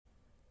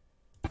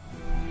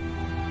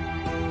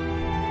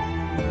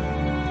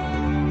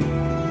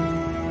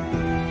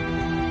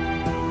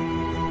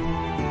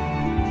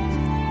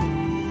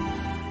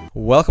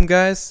Welcome,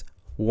 guys,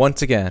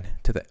 once again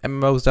to the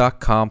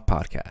MMOs.com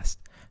podcast.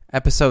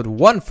 Episode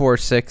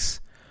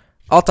 146.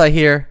 Altai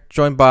here,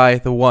 joined by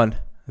the one,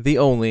 the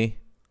only...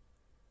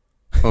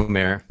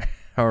 Omer.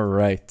 All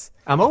right.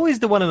 I'm always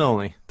the one and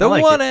only. The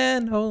one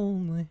and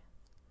only.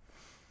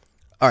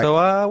 All right.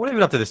 So, what have you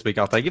been up to this week,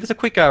 Altai? Give us a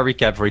quick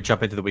recap before we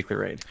jump into the weekly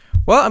raid.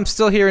 Well, I'm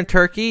still here in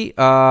Turkey.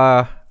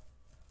 I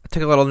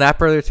took a little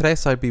nap earlier today,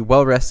 so I'd be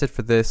well rested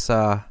for this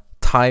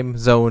time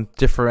zone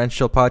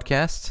differential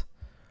podcast.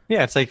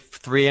 Yeah, it's like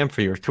 3 a.m.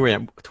 for you, or 2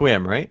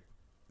 a.m., right?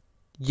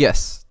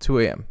 Yes, 2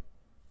 a.m.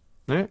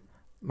 All right.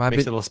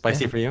 Makes it a little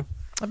spicy for you.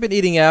 I've been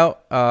eating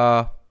out,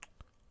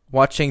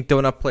 watching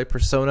Donut play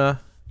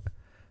Persona.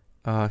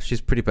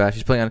 She's pretty bad.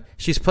 She's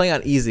playing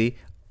on easy.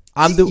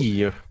 I'm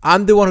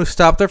the one who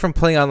stopped her from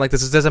playing on like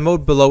this. There's a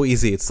mode below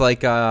easy. It's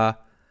like there's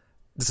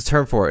a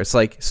term for it. It's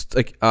like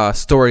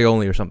story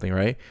only or something,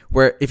 right?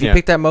 Where if you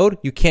pick that mode,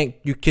 you can't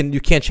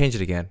change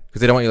it again because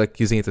they don't want you like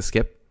using it to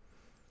skip.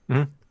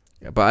 Mm-hmm.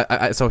 Yeah,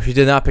 but so she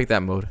did not pick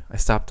that mode. I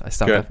stopped that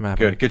from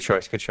happening. Good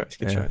choice.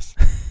 Choice.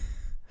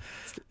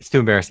 It's too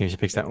embarrassing if she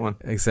picks that one.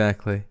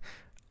 Exactly.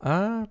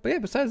 But yeah,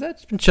 besides that,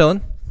 just been chilling.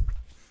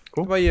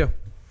 Cool. What about you?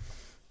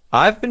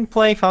 I've been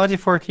playing Final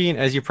Fantasy 14,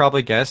 as you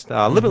probably guessed.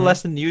 A little bit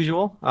less than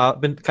usual.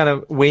 Been kind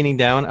of waning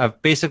down.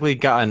 I've basically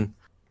gotten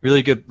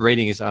really good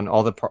ratings on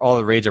all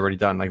the raids already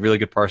done, like really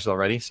good parses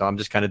already. So I'm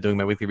just kind of doing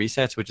my weekly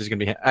resets, which is going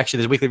to be actually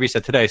there's a weekly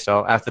reset today.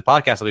 So after the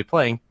podcast, I'll be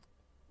playing.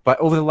 But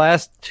over the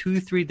last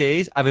 2-3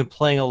 days, I've been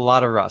playing a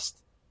lot of Rust.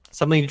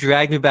 Something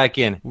dragged me back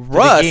in.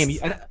 Rust. The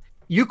game.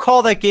 You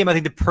call that game, I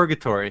think, the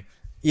purgatory.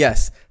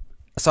 Yes.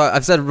 So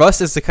I've said Rust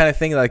is the kind of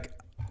thing like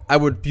I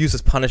would use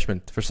as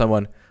punishment for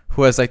someone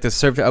who has like to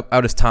serve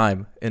out his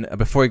time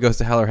before he goes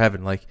to hell or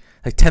heaven. Like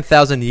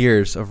 10,000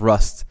 years of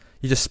Rust.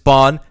 You just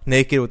spawn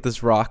naked with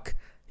this rock.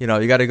 You know,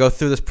 you got to go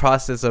through this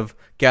process of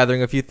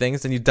gathering a few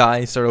things, and you die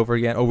and you start over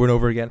again, over and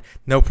over again.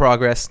 No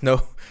progress,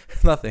 no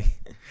nothing.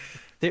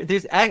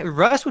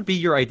 Rust would be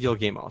your ideal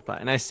game all the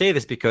time. And I say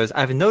this because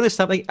I've noticed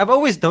something. I've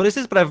always noticed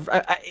this, but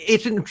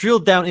it's been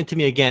drilled down into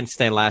me again since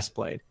I last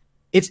played.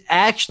 It's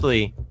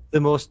actually the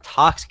most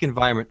toxic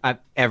environment I've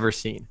ever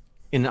seen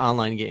in an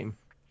online game.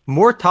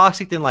 More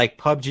toxic than like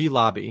PUBG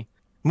lobby.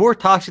 More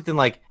toxic than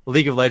like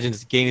League of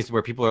Legends games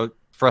where people are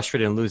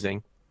frustrated and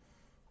losing.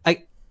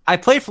 I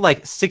played for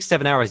like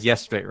 6-7 hours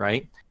yesterday,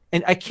 right?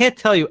 And I can't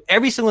tell you,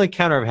 every single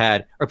encounter I've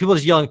had are people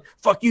just yelling,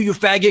 "Fuck you, you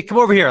faggot, come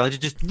over here." Like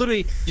just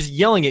literally just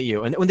yelling at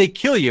you. And when they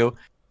kill you,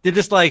 they're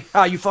just like,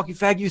 "Ah, you fucking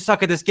faggot, you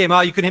suck at this game.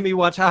 Ah, you couldn't hit me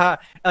once, haha."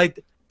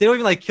 Like they don't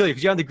even like kill you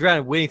because you're on the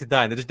ground waiting to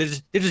die. And they're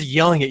just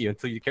yelling at you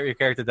until your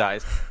character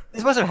dies.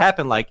 This must have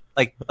happened like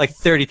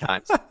 30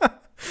 times.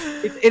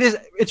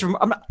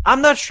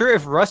 I'm not sure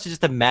if Rust is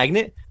just a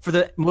magnet for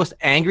the most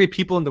angry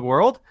people in the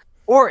world,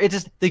 or it's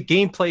just the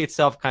gameplay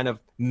itself kind of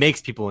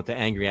makes people into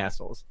angry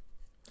assholes.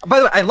 By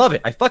the way, I love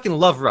it. I fucking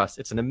love Rust.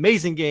 It's an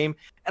amazing game,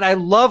 and I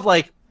love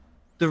like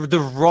the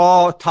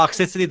raw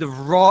toxicity, the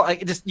raw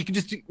like you can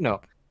just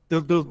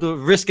the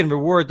risk and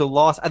reward, the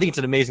loss. I think it's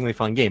an amazingly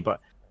fun game,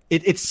 but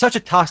it's such a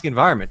toxic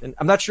environment, and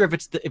I'm not sure if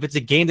it's a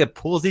game that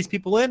pulls these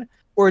people in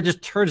or it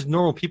just turns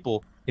normal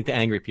people into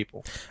angry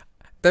people.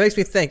 That makes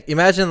me think.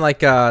 Imagine like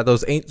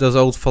those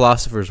old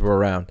philosophers were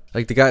around.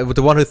 Like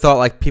the one who thought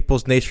like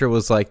people's nature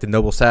was like the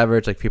noble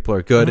savage, like people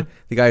are good. Mm-hmm.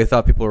 The guy who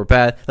thought people were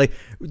bad. Like,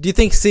 do you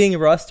think seeing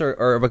Rust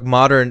or like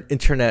modern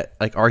internet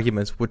like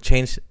arguments would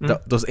change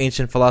those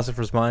ancient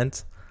philosophers'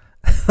 minds?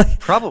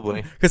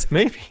 Probably, because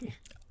maybe.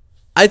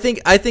 I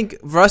think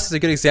Rust is a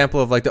good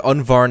example of like the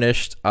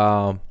unvarnished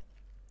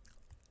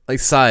like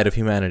side of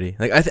humanity.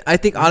 Like I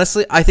think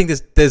honestly, I think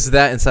there's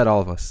that inside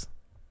all of us.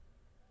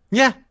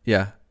 Yeah.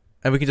 Yeah.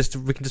 And we can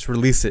just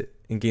release it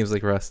in games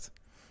like Rust.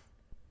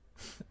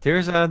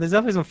 There's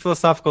definitely some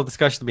philosophical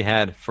discussion to be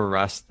had for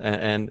Rust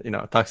and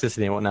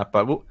toxicity and whatnot,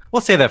 but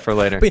we'll save that for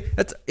later.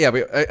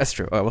 That's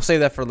true. We'll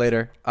save that for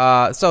later.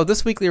 So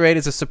this weekly raid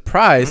is a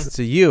surprise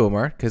to you,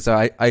 Omar, because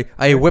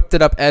I whipped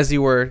it up as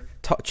you were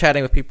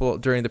chatting with people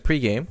during the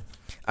pregame.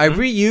 I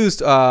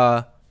reused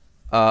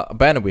a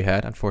banner we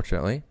had,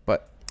 unfortunately,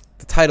 but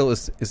the title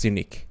is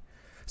unique.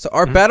 So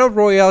our Battle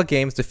Royale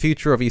games, the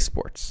future of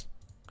esports.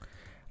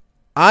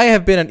 I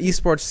have been an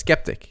esports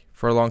skeptic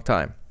for a long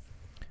time.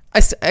 I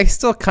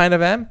still kind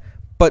of am,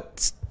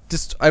 but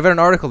just I read an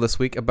article this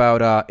week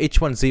about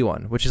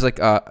H1Z1, which is like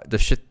the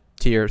shit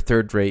tier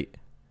third rate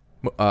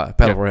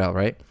battle royale,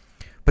 right?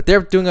 But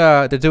they're doing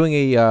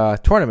a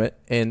tournament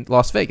in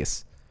Las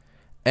Vegas,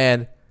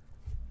 and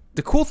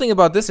the cool thing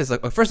about this is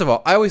like, first of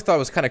all, I always thought it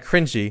was kind of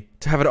cringy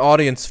to have an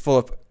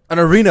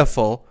arena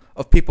full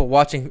of people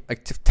watching,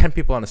 like 10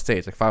 people on a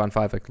stage, like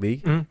 5-on-5 like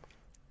league.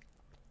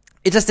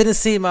 It just didn't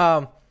seem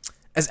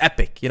as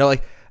epic,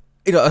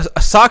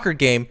 a soccer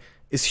game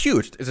is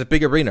huge. It's a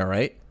big arena,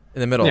 right, in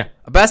the middle. Yeah.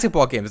 A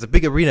basketball game is a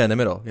big arena in the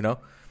middle,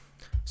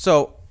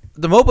 So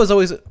the MOBAs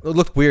always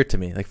looked weird to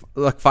me, like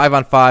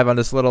 5-on-5 on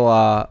this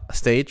little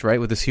stage, right,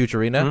 with this huge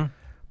arena.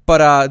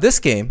 But this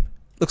game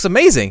looks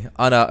amazing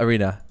on an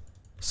arena.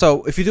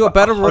 So if you do a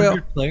battle royale,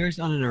 100 players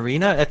on an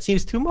arena? That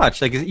seems too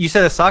much. Like you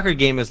said, a soccer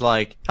game is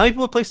like how many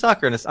people play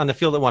soccer on the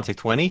field at once? Like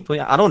 20?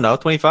 I don't know,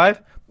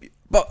 25.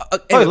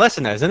 but Probably less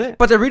than that, isn't it?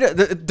 But the arena,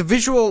 the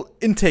visual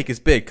intake is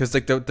big because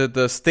like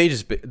the stage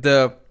is big,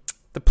 the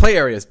play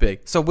area is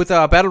big. So with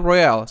battle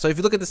royale, so if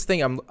you look at this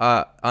thing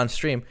on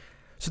stream,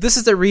 so this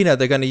is the arena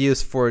they're going to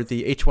use for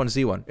the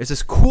H1Z1. It's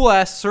this cool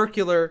ass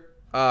circular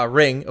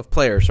ring of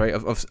players, right?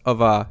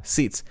 Of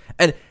seats,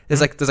 and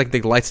there's like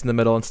big lights in the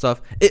middle and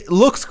stuff. It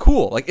looks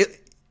cool. Like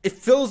it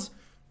fills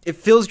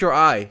your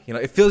eye. You know,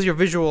 it fills your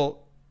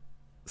visual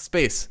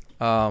space.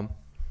 So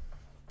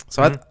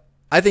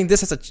I think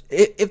this is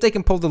if they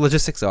can pull the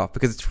logistics off,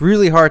 because it's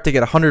really hard to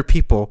get 100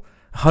 people,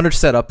 100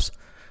 setups.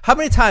 How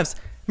many times?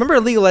 Remember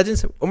League of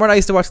Legends? Omar and I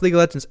used to watch League of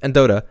Legends and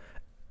Dota,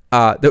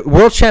 the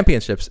World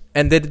Championships,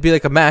 and there'd be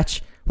like a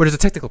match where there's a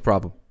technical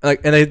problem, and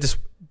they just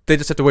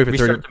have to wait for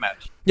 30 the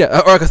match.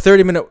 Yeah, or like a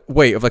 30-minute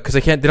wait of like because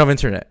they don't have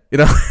internet, you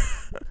know.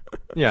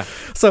 Yeah.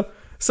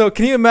 So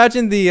can you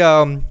imagine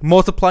the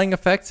multiplying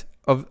effect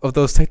of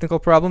those technical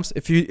problems?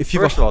 If you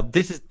First of all,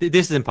 this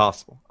is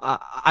impossible.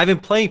 I've been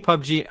playing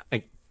PUBG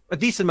like a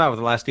decent amount over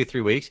the last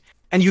 2-3 weeks,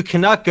 and you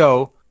cannot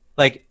go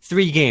like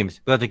 3 games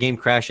without the game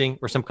crashing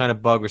or some kind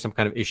of bug or some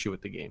kind of issue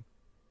with the game.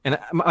 And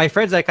my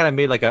friends and I kind of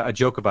made like a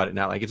joke about it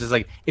now. Like it's just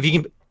like if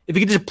you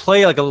can just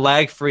play like a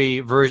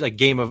lag-free version, like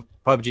game of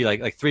PUBG,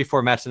 like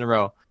 3-4 matches in a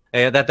row.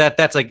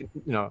 That's like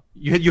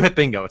you hit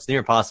bingo. It's near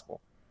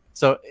impossible.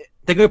 So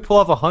they're going to pull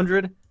off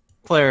 100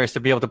 players to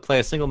be able to play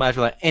a single match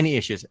without any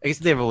issues. I guess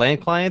if they have a LAN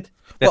client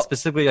that's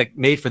specifically like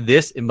made for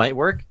this, it might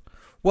work.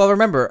 Well,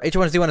 remember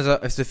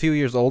H1Z1 is a few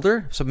years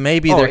older, so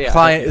maybe their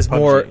client is PUBG,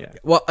 more. Yeah.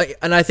 Well,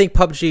 and I think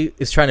PUBG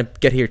is trying to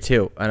get here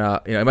too, and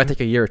it might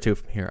take a year or two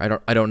from here.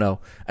 I don't know,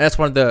 and that's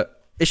one of the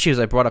issues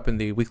I brought up in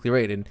the weekly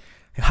raid. And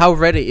how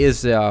ready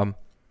is the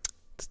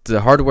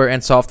hardware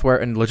and software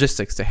and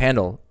logistics to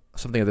handle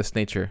something of this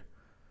nature?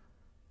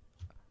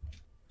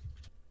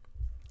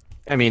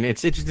 I mean,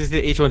 it's interesting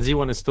that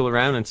H1Z1 is still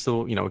around and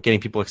still,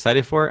 getting people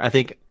excited for it. I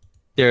think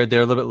they're a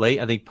little bit late.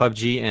 I think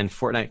PUBG and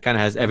Fortnite kind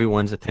of has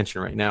everyone's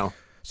attention right now.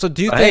 So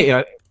do you think? Hey,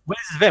 when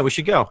is this event? We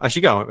should go. I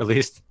should go at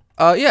least.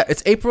 Yeah,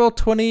 it's April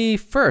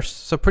 21st,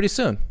 so pretty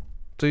soon.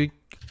 So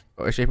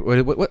actually,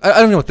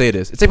 I don't know what day it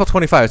is. It's April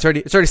 25.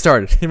 It's already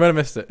started. You might have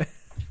missed it.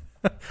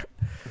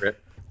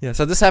 Rip. Yeah.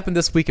 So this happened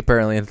this week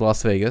apparently in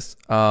Las Vegas.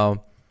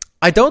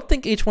 I don't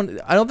think this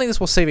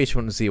will save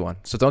H1Z1.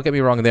 So don't get me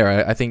wrong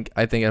there. I think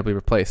it'll be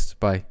replaced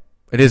by.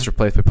 It is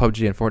replaced by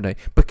PUBG and Fortnite.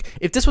 But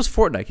if this was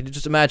Fortnite, can you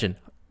just imagine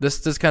this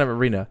kind of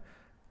arena?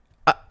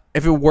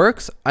 If it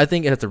works, I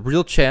think it has a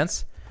real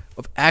chance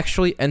of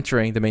actually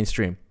entering the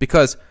mainstream.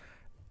 Because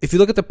if you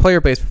look at the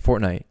player base for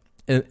Fortnite,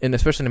 and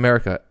especially in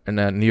America and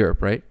in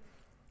Europe, right?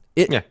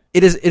 It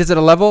is at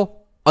a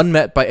level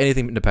unmet by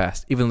anything in the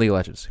past, even League of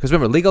Legends. Because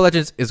remember, League of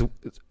Legends is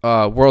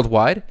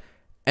worldwide,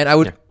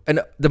 and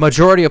and the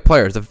majority of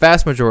players, the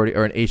vast majority,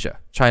 are in Asia,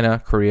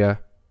 China, Korea,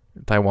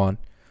 Taiwan.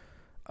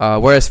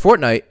 Whereas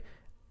Fortnite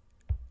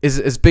is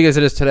as big as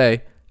it is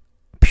today,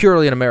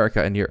 purely in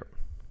America and Europe.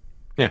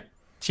 Yeah,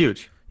 it's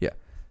huge. Yeah,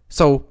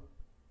 so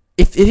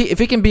if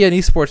it can be an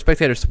esports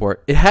spectator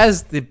sport, it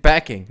has the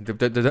backing,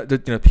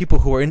 the people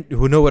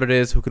who know what it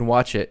is, who can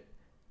watch it,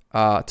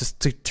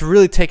 to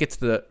really take it to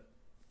the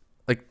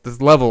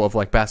level of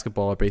like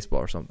basketball or baseball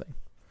or something.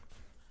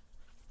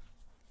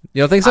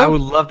 You don't think so? I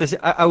would love to see.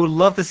 I would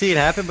love to see it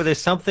happen, but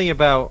there's something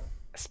about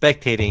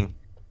spectating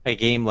a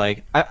game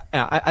like I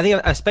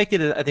think I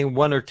spectated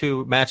 1 or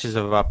 2 matches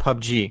of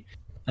PUBG,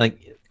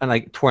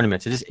 like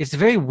tournaments. It's a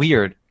very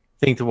weird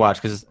thing to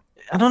watch because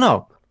I don't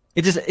know.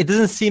 It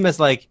doesn't seem as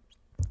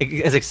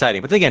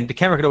exciting. But then again, the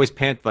camera could always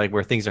pan to like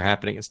where things are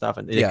happening and stuff,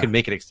 and it could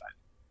make it exciting.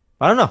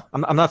 But I don't know.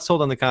 I'm not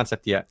sold on the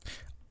concept yet.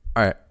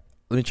 All right,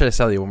 let me try to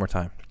sell you one more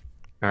time.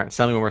 All right,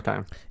 sell me one more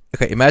time.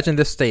 Okay, imagine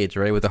this stage,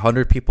 right, with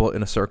 100 people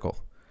in a circle.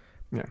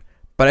 Yeah.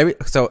 But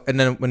and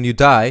then when you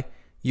die,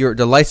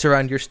 the lights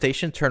around your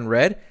station turn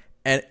red,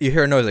 and you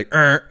hear a noise like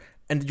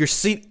and your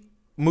seat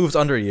moves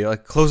under you,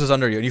 like closes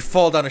under you, and you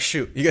fall down a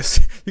chute. You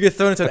get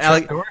thrown into an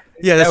alligator.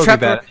 Yeah, that's trap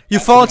door. You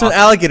fall into an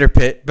alligator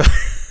pit.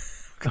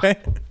 Okay.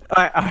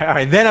 All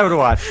right. Then I would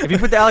watch. If you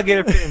put the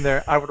alligator pit in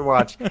there, I would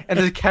watch. And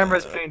the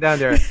camera's playing down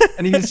there,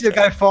 and you can see a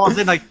guy falls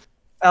in, like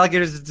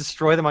alligators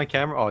destroy them on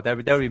camera. Oh, that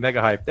would be mega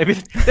hype. That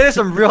is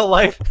some real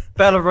life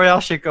battle royale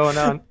shit going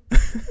on.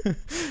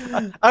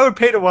 I would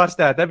pay to watch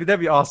that. That'd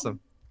be awesome.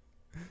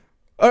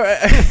 All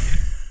right.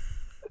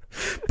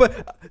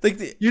 But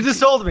you just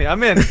sold me.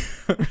 I'm in.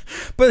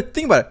 But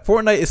think about it.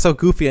 Fortnite is so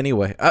goofy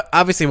anyway.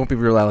 Obviously, it won't be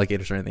real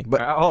alligators or anything. But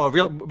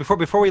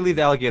before we leave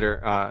the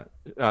alligator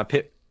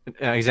pit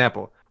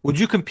example, would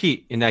you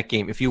compete in that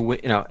game if you win?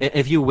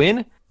 If you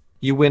win,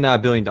 you win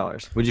 $1 billion.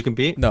 Would you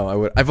compete? No, I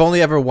would. I've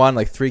only ever won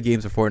like 3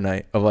 games of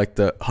Fortnite of like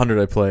the 100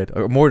 I played,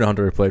 or more than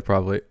 100 I played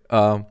probably.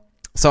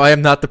 So I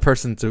am not the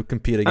person to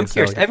compete against. I'm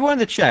curious. Everyone in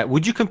the chat,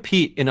 would you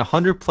compete in a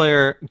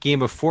 100-player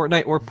game of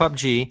Fortnite or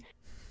PUBG?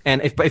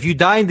 And if you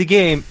die in the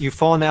game, you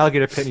fall in the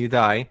alligator pit and you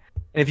die.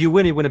 and if you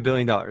win, you win $1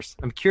 billion.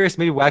 I'm curious.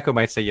 Maybe Wacko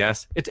might say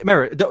yes.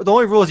 Remember the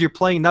only rule is you're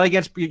playing not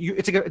against you.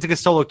 It's like a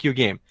solo queue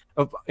game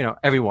of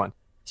everyone.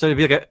 So it'd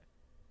be like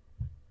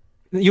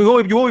you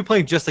won't be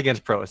playing just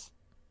against pros.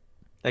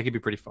 That could be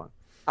pretty fun.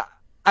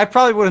 I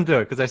probably wouldn't do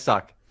it because I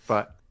suck.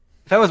 But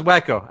if I was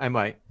Wacko, I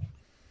might.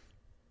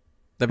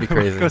 That'd be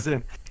crazy. Goes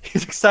in.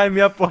 He's like, sign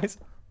me up, boys.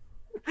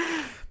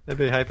 That'd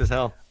be hype as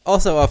hell.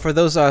 Also, for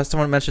those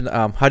someone mentioned,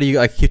 how do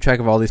you keep track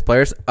of all these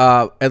players?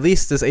 At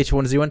least this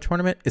H1Z1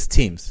 tournament is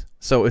teams,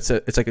 so it's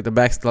like the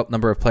max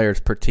number of players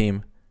per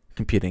team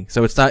competing.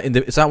 So it's not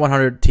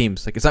 100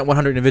 teams, like it's not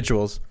 100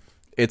 individuals.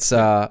 It's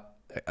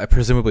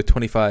presumably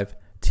 25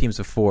 teams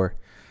of 4.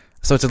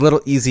 So it's a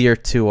little easier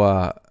to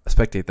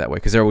spectate that way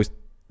because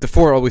the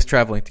 4 are always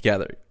traveling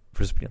together,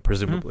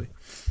 presumably.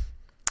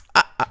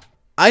 Mm-hmm.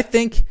 I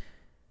think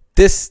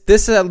this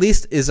at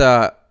least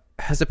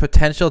has the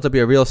potential to be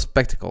a real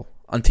spectacle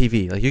on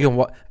TV. Like you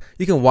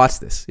can watch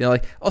this.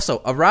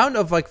 Also a round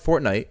of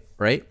Fortnite,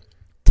 right?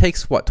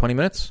 Takes what, 20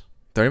 minutes,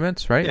 30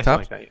 minutes, right? Yeah,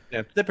 something like that.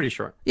 Yeah, they're pretty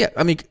short. Yeah,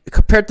 I mean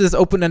compared to this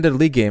open-ended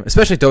league game,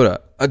 especially Dota.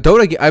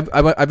 Dota,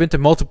 I've been to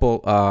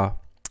multiple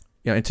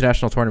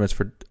international tournaments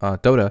for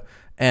Dota,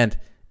 and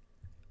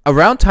a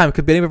round time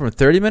could be anywhere from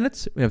 30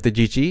 minutes, if the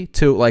GG,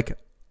 to like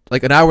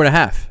an hour and a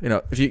half.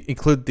 If you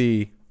include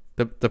the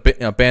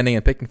banning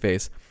and picking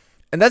phase,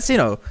 and that's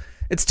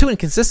it's too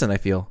inconsistent. I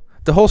feel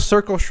the whole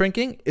circle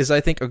shrinking is,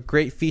 I think, a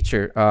great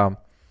feature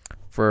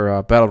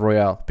for Battle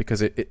Royale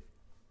because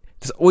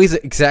it's always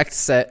the exact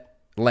set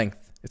length.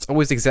 It's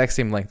always the exact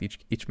same length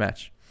each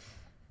match.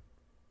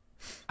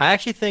 I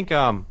actually think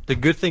the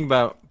good thing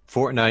about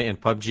Fortnite and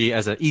PUBG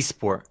as an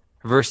esport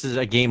versus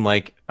a game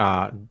like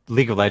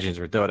League of Legends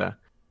or Dota,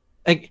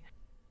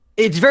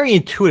 it's very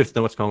intuitive to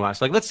know what's going on.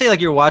 So let's say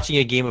you're watching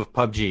a game of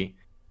PUBG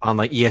on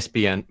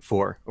ESPN4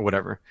 or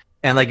whatever,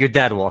 and your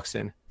dad walks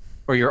in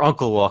or your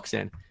uncle walks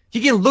in.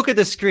 You can look at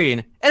the screen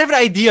and have an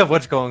idea of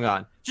what's going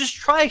on. Just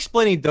try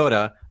explaining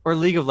Dota or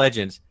League of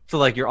Legends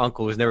to your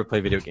uncle who's never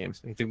played video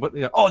games. You think,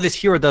 this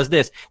hero does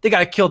this. They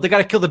gotta kill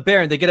the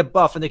Baron. They get a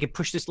buff and they can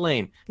push this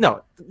lane.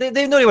 No, they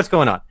have no idea what's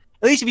going on.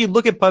 At least if you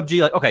look at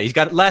PUBG, okay, he's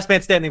got last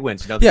man standing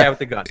wins. The guy with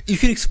the gun. You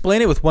can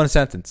explain it with one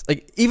sentence.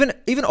 Even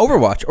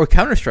Overwatch or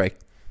Counter Strike.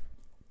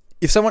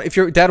 If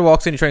your dad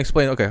walks in, you try to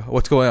explain, okay,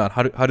 what's going on?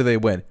 How do they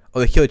win? Oh,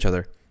 they kill each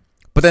other.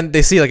 But then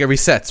they see it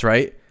resets,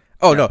 right?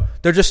 Oh no,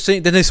 they're just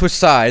seeing. Then they switch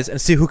sides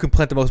and see who can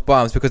plant the most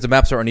bombs because the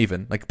maps are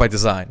uneven, by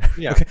design.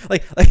 Yeah.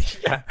 Okay?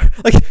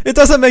 It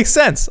doesn't make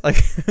sense.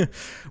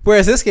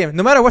 Whereas this game,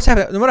 no matter what's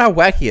happening, no matter how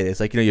wacky it is,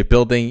 you're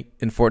building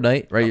in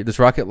Fortnite, right? There's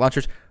rocket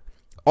launchers.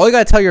 All you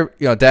gotta tell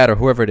your dad or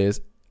whoever it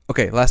is,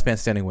 okay, last man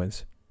standing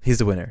wins. He's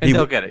the winner. And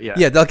they'll get it.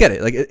 Yeah, they'll get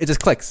it. It just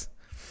clicks.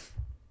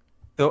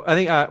 So I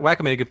think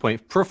Wacko made a good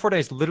point. Pro Fortnite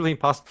is literally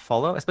impossible to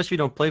follow, especially if you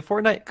don't play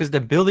Fortnite, because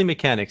the building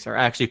mechanics are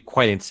actually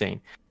quite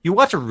insane. You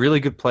watch a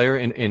really good player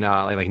in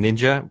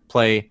Ninja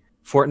play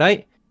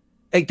Fortnite,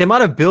 the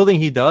amount of building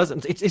he does,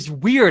 it's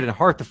weird and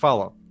hard to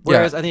follow.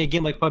 Whereas I think a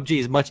game like PUBG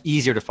is much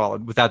easier to follow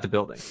without the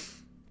building.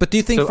 But do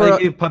you think I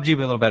think PUBG would be a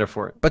little better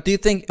for it? But do you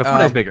think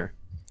Fortnite's bigger?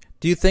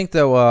 Do you think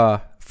though,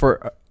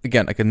 for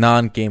again a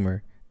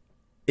non-gamer,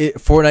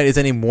 Fortnite is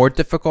any more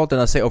difficult than,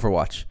 let's say,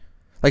 Overwatch?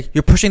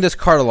 You're pushing this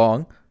cart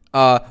along.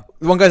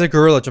 One guy's a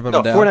gorilla jumping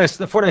up and down.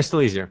 Fortnite's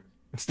still easier.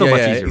 It's still much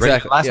easier.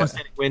 Exactly. Right? Last one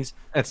standing wins.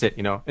 That's it.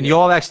 You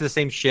all have access to the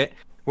same shit.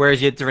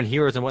 Whereas you have different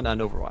heroes and whatnot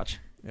in Overwatch.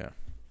 Yeah,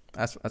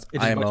 that's it's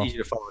just much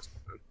easier to follow.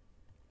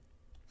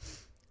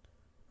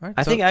 Right,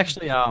 I think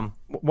actually,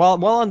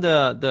 while on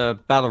the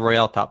battle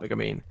royale topic,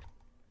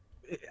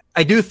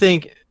 I do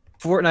think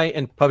Fortnite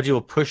and PUBG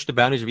will push the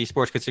boundaries of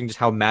esports, considering just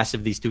how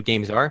massive these two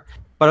games are.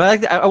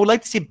 But I would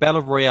like to see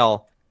battle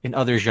royale in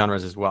other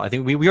genres as well. I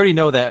think we already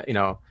know that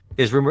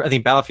there's rumor. I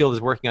think Battlefield is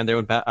working on their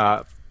own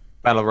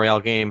battle royale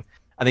game.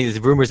 I think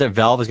there's rumors that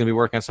Valve is going to be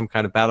working on some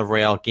kind of battle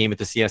royale game at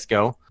the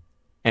CS:GO,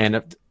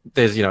 and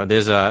there's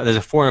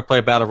a 400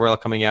 player battle royale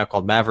coming out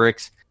called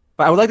Mavericks.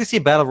 But I would like to see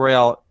a battle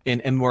royale in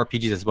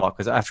MMORPGs as well,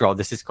 because after all,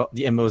 this is called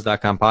the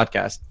MMOs.com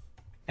podcast.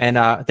 And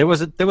there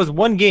was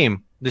one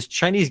game, this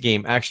Chinese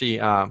game actually.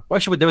 There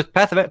was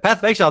Path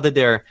of Exile did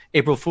their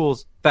April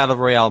Fool's battle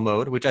royale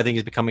mode, which I think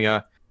is becoming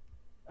a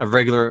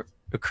regular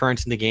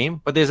occurrence in the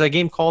game. But there's a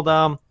game called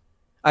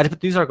I just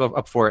put the news article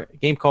up for it. A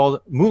game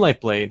called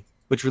Moonlight Blade,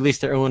 which released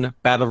their own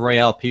battle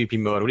royale PvP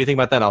mode. What do you think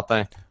about that,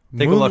 Altai?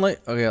 Take a look.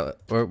 Okay, all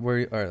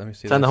right, let me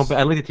see. It's on the homepage.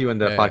 I linked it to you in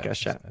the podcast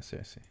chat. I see.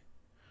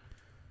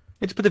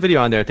 Just put the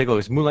video on there. Take a look.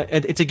 It's Moonlight.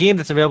 It's a game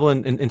that's available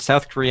in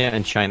South Korea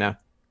and China,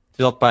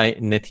 developed by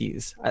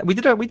NetEase. We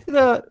did a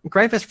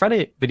Grindfest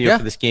Friday video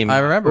for this game. I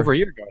remember over a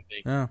year ago, I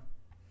think. Yeah.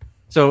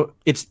 So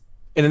it's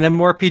in an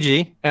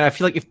MMORPG, and I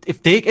feel like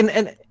if they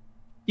and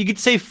you could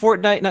say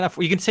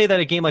Fortnite, you can say that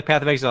a game like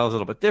Path of Exile is a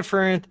little bit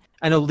different.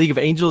 I know League of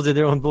Angels did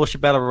their own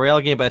bullshit battle royale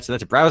game, but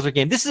that's a browser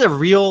game. This is a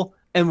real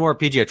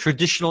MMORPG, a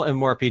traditional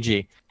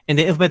MMORPG, and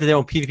they implemented their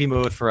own PvP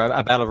mode for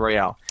a battle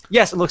royale.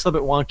 Yes, it looks a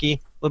little bit wonky,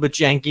 a little bit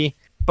janky,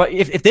 but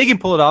if they can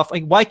pull it off,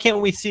 why can't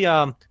we see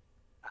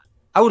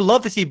I would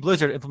love to see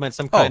Blizzard implement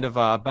some kind of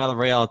battle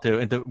royale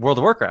into World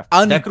of Warcraft.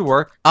 That could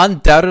work.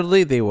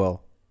 Undoubtedly, they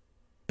will.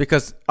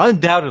 Because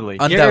undoubtedly,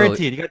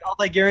 guaranteed. You got all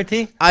that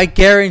guarantee? I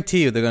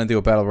guarantee you they're gonna do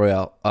a battle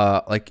royale.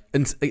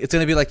 It's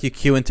gonna be like you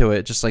queue into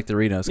it, just like the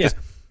arenas. Yeah.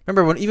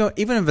 Remember when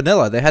even in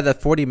vanilla they had that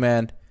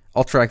 40-man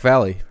Alterac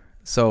Valley,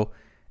 so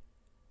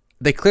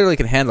they clearly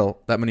can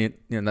handle that many,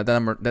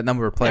 that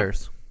number of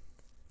players.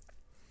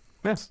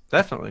 Yeah. Yes,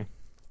 definitely.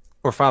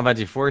 Or Final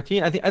Fantasy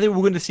 14. I think we're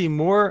going to see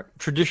more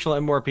traditional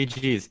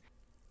MMORPGs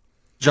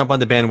jump on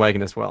the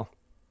bandwagon as well.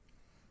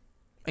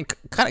 And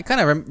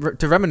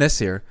to reminisce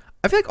here.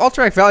 I feel like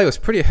Alterac Valley was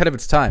pretty ahead of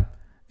its time.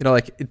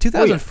 Like in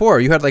 2004,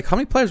 you had like how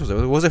many players was it?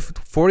 Was it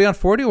 40 on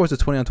 40 or was it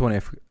 20 on 20?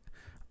 It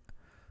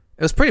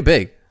was pretty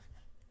big.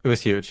 It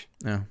was huge.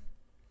 Yeah.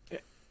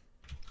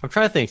 I'm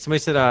trying to think. Somebody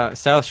said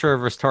South Shore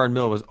versus Tarn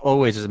Mill was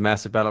always just a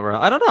massive battle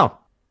royale. I don't know.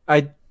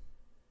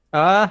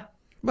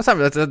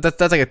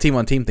 That's like a team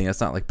on team thing.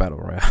 That's not like battle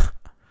royale.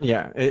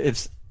 Yeah,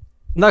 it's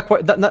not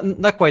quite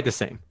the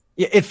same.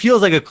 It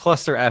feels like a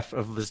cluster F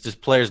of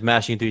just players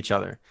mashing into each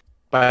other.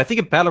 But I think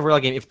a battle royale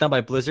game, if done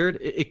by Blizzard,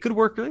 it could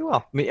work really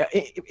well. I mean,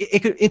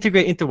 it could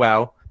integrate into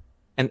WoW,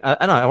 and I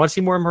don't know. I want to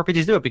see more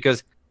RPGs do it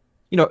because,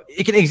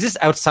 it can exist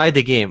outside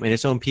the game in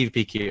its own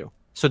PvP queue.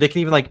 So they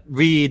can even like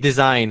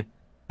redesign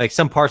like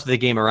some parts of the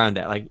game around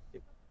that. Like,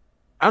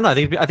 I don't know. I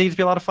think it'd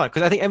be a lot of fun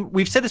because I think, and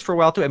we've said this for a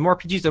while too. And more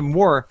RPGs are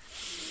more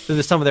than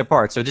the sum of their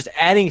parts. So just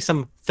adding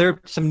some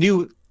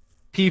new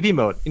PvP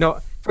mode.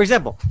 For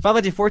example, Final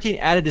Fantasy 14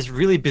 added this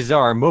really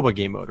bizarre MOBA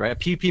game mode, right? A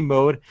PvP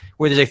mode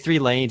where there's like 3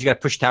 lanes, you got to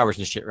push towers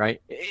and shit,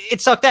 right?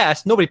 It sucked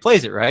ass. Nobody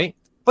plays it, right?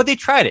 But they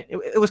tried it.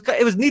 It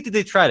was neat that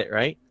they tried it,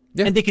 right?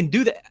 Yeah. And they can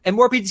do that. And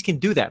more RPGs can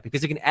do that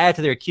because they can add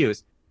to their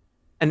queues.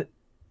 And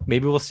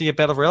maybe we'll see a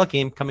battle royale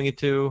game coming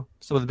into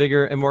some of the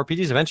bigger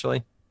MMORPGs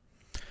eventually.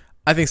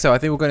 I think so. I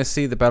think we're going to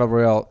see the battle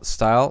royale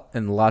style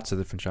in lots of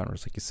different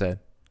genres, like you said.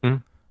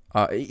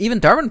 Mm-hmm. Even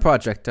Darwin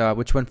Project,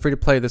 which went free to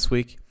play this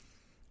week.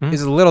 Mm-hmm.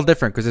 Is a little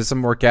different because there's some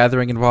more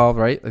gathering involved,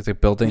 right?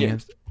 Like building. Yeah.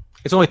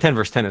 It's only 10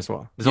 versus 10 as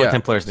well. There's only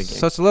 10 players in the game.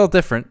 So it's a little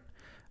different.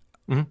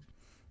 Mm-hmm.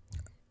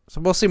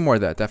 So we'll see more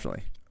of that,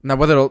 definitely. Now,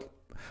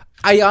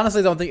 I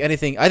honestly don't think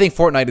anything. I think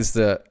Fortnite is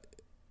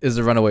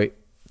the runaway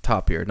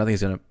top here.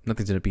 Nothing's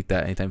gonna beat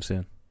that anytime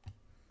soon.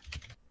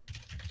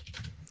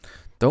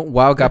 Don't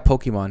WoW got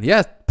Pokemon?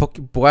 Yeah,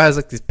 WoW has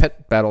like these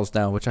pet battles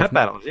now, which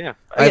battles, yeah.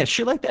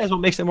 Shit like that is what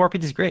makes it more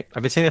RPGs great.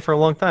 I've been saying that for a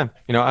long time.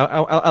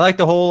 I like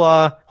the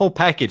whole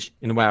package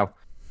in WoW.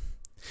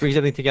 Brings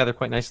everything together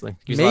quite nicely.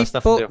 Gives a lot of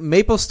stuff to do.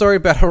 Maple Story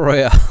Battle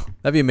Royale.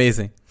 That'd be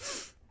amazing.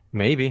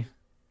 Maybe.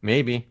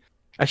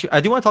 Actually,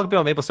 I do want to talk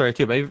about Maple Story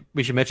too. But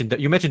we should mention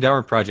that you mentioned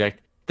Darwin Project.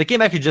 The game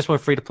actually just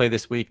went free to play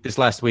this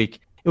last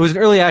week. It was an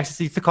early access.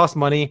 It used to cost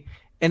money,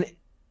 and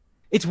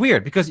it's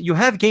weird because you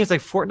have games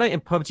like Fortnite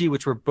and PUBG,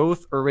 which were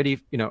both already,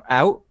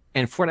 out,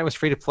 and Fortnite was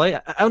free to play.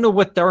 I don't know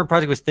what Darwin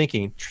Project was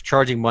thinking,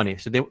 charging money.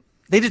 So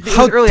they just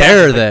how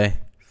dare they?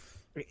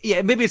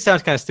 Yeah, maybe it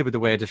sounds kind of stupid the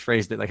way I just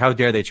phrased it. Like, how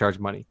dare they charge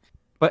money?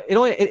 But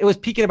it was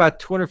peaking about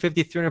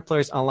 250, 300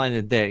 players online in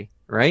a day,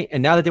 right?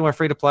 And now that they went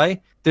free to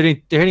play, they're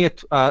hitting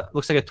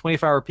looks like a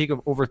 24-hour peak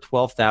of over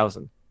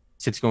 12,000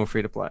 since going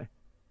free to play,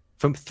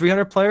 from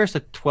 300 players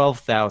to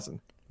 12,000.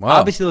 Wow.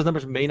 Obviously, those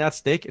numbers may not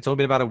stick. It's only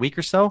been about a week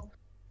or so.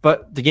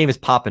 But the game is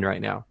popping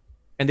right now.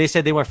 And they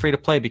said they went free to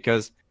play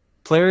because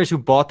players who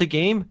bought the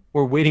game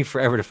were waiting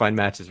forever to find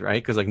matches,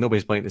 right? Because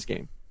nobody's playing this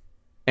game.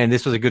 And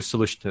this was a good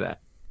solution to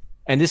that.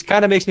 And this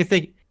kind of makes me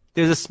think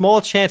there's a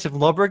small chance if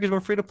Lawbreakers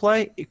went free to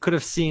play, it could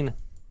have seen,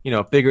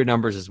 bigger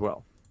numbers as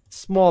well.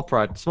 Small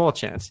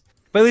chance.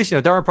 But at least,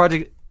 Darwin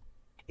Project,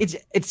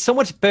 it's so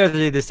much better that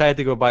they decided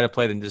to go buy to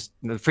play than just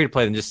free to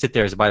play than just sit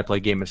there as a buy to play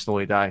game and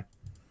slowly die.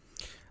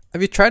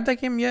 Have you tried that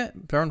game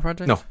yet, Darwin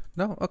Project?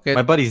 No. Okay.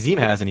 My buddy Zeem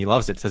has, and he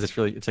loves it. Says it's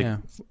like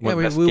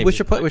we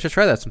should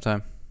try that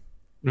sometime.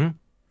 Mm-hmm.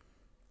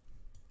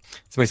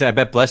 Somebody said, "I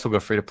bet Bless will go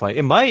free to play."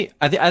 It might.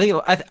 I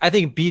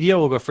think BDO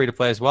will go free to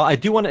play as well. I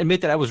do want to admit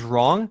that I was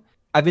wrong.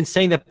 I've been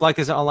saying that Black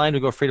Desert Online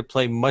will go free to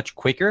play much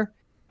quicker.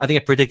 I think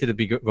I predicted it to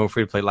be going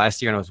free to play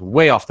last year, and I was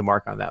way off the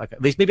mark on that. Like,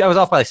 at least maybe I was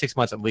off by 6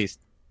 months at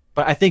least.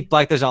 But I think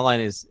Black Desert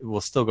Online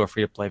will still go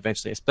free to play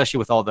eventually, especially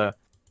with all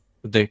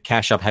the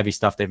cash up heavy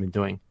stuff they've been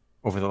doing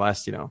over the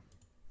last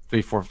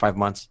 3, 4, 5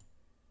 months.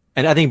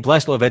 And I think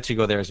Blessed will eventually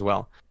go there as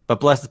well. But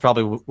Blessed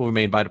probably will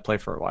remain buy to play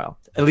for a while,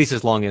 at least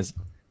as long as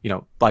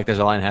Black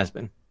Desert Online has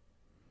been.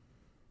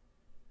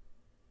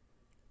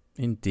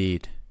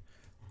 Indeed.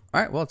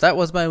 All right. Well, that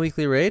was my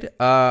weekly raid.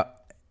 I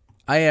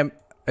am,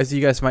 as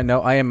you guys might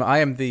know, I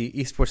am the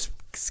esports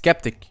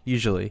skeptic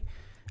usually,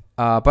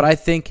 but I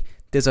think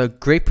there's a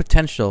great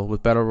potential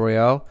with Battle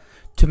Royale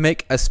to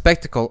make a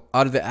spectacle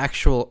out of the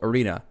actual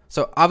arena.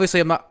 So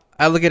obviously,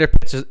 Alligator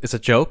Pitch is a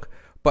joke,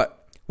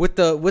 but with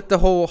the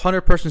whole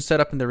 100-person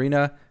setup in the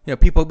arena,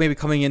 people maybe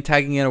coming in,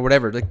 tagging in, or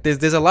whatever. Like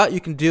there's a lot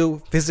you can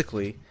do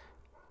physically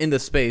in the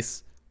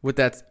space with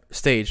that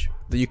stage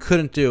that you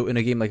couldn't do in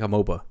a game like a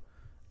MOBA.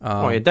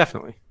 Yeah,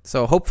 definitely.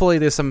 So hopefully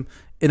there's some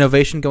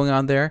innovation going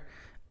on there.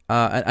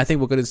 And I think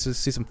we're going to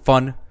see some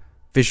fun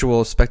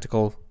visual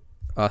spectacle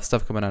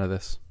stuff coming out of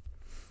this.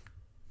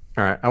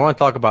 All right, I want to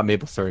talk about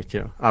MapleStory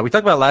 2. We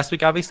talked about it last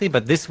week, obviously,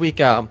 but this week,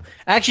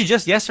 actually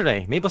just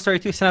yesterday,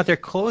 MapleStory 2 sent out their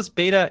closed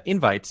beta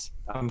invites.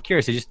 I'm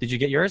curious, did you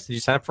get yours? Did you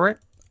sign up for it?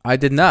 I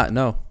did not.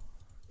 No.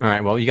 All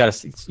right, well, you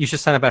should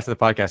sign up after the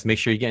podcast. Make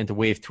sure you get into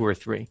wave 2 or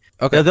 3.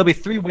 Okay. There'll be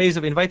 3 waves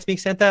of invites being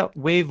sent out.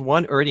 Wave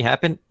 1 already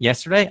happened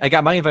yesterday. I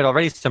got my invite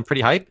already, so I'm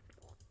pretty hyped.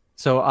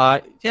 So,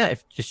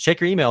 just check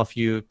your email if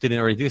you didn't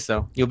already do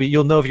so.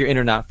 You'll know if you're in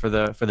or not for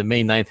the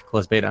May 9th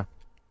closed beta.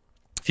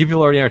 A few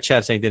people already in our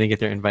chat saying they didn't get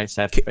their invite,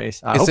 sad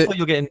face. Hopefully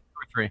you'll get in 2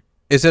 or 3.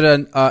 Is it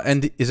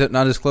is it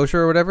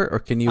non-disclosure or whatever, or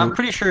can you? I'm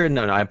pretty sure.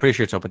 No, I'm pretty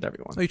sure it's open to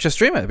everyone. So you just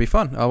stream it. It'd be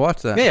fun. I'll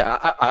watch that.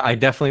 Yeah, I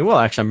definitely will.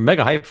 Actually, I'm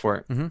mega hyped for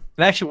it. Mm-hmm. And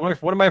actually,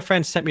 one of my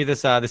friends sent me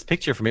this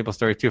picture from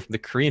MapleStory 2 from the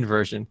Korean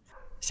version,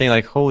 saying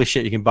like, "Holy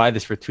shit, you can buy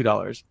this for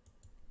 $2."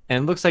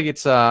 And it looks like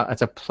it's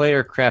a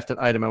player crafted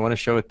item. I want to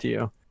show it to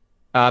you.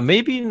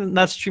 Maybe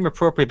not stream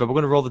appropriate, but we're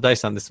going to roll the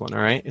dice on this one.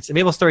 All right, it's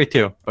MapleStory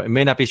 2, but it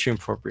may not be stream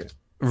appropriate.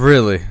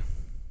 Really?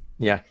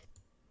 Yeah.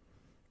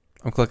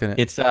 I'm clicking it.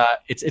 It's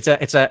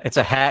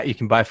a hat you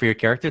can buy for your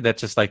character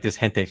that's just like this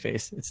hentai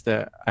face. It's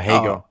the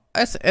Ahego.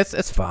 Oh,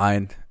 it's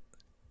fine.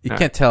 You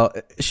can't tell.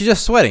 She's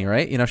just sweating,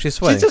 right? You know, she's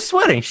sweating. She's just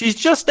sweating.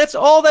 That's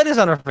all that is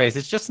on her face.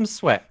 It's just some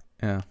sweat.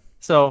 Yeah.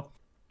 So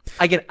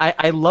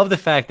I love the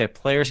fact that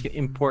players can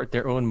import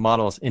their own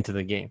models into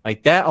the game.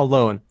 Like that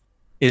alone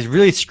is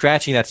really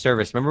scratching that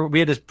surface. Remember, we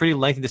had this pretty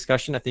lengthy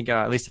discussion, I think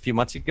at least a few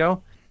months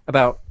ago,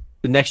 about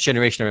the next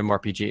generation of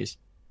MMORPGs.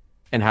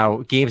 And how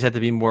games have to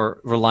be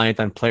more reliant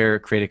on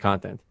player-created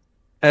content.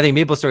 And I think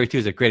MapleStory 2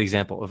 is a great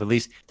example of at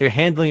least they're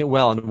handling it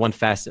well in one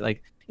facet,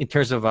 like in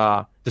terms of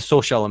the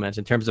social elements,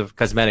 in terms of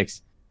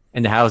cosmetics,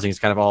 and the housing is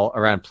kind of all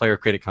around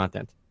player-created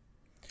content.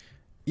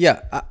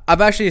 Yeah, I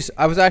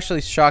was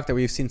actually shocked that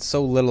we've seen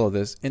so little of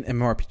this in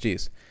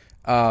MMORPGs.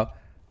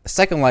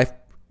 Second Life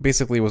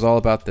basically was all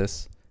about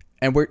this,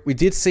 and we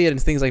did see it in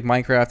things like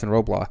Minecraft and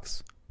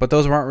Roblox, but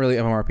those weren't really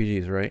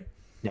MMORPGs, right?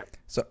 Yeah.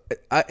 So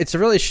it's a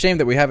really shame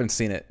that we haven't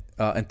seen it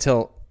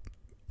until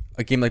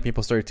a game like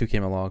MapleStory 2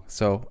 came along.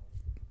 So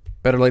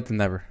better late than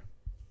never.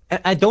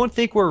 I don't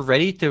think we're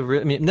ready to.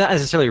 I mean, not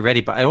necessarily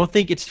ready, but I don't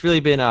think it's really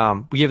been.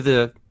 We have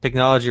the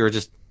technology, or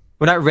just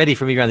we're not ready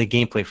for maybe on the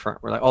gameplay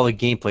front. Where like all the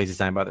gameplay is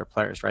designed by their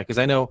players, right? Because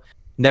I know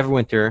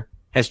Neverwinter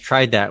has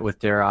tried that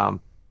with their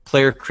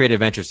player created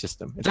adventure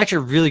system. It's actually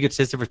a really good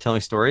system for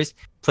telling stories.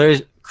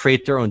 Players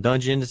create their own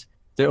dungeons,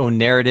 their own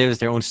narratives,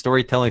 their own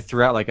storytelling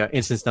throughout like an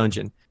instance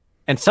dungeon.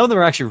 And some of them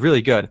are actually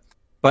really good,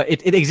 but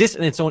it exists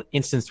in its own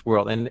instance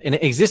world, and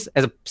it exists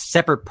as a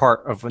separate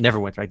part of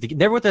Neverwinter. Right?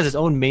 Neverwinter has its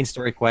own main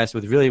story quest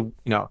with really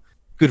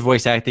good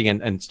voice acting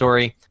and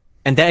story,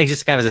 and that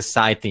exists kind of as a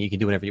side thing. You can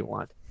do whatever you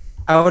want.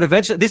 I would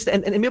eventually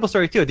and in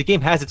MapleStory 2, the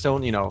game has its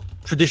own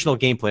traditional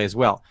gameplay as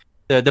well.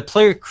 The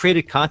player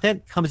created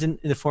content comes in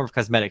the form of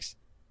cosmetics,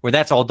 where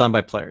that's all done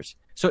by players.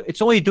 So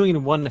it's only doing it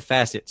in one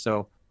facet.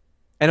 So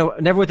I know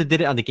Neverwinter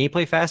did it on the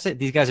gameplay facet.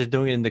 These guys are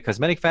doing it in the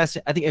cosmetic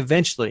facet. I think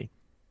eventually.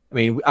 I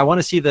mean, I want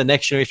to see the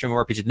next generation of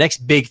RPG, the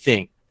next big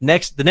thing,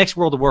 the next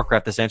World of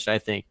Warcraft, essentially, I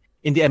think,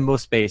 in the MMO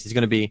space is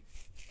going to be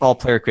all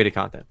player-created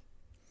content.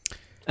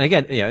 And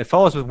again, it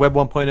follows with Web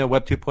 1.0,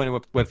 Web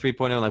 2.0, Web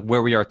 3.0, like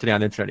where we are today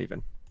on the internet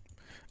even.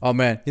 Oh,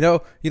 man. You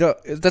know,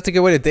 that's a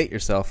good way to date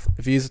yourself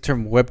if you use the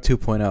term Web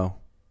 2.0.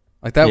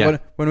 Like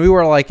that when we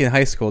were like in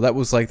high school, that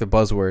was like the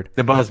buzzword.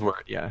 The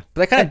buzzword, yeah.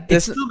 But that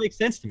it still makes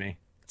sense to me.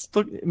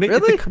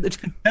 Really? It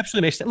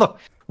conceptually makes sense. Look,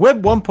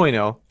 Web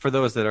 1.0, for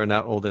those that are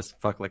not old as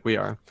fuck like we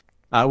are,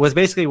 was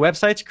basically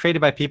websites created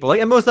by people.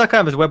 Like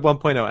MMOs.com is Web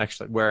 1.0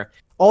 actually, where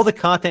all the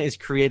content is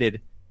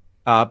created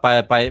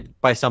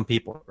by some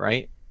people,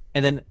 right?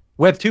 And then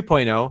Web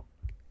 2.0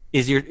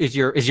 is your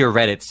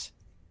Reddits,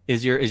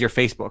 is your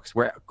Facebooks,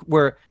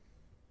 where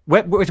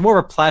it's more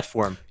of a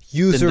platform.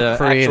 User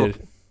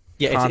created.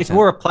 It's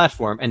more a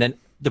platform, and then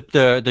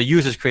the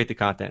users create the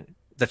content.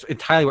 That's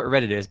entirely what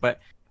Reddit is,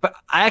 but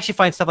I actually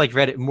find stuff like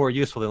Reddit more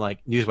useful than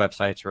like news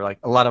websites or like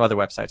a lot of other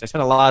websites. I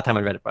spend a lot of time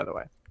on Reddit, by the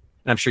way,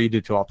 and I'm sure you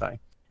do too, Altai. And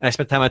I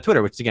spend time on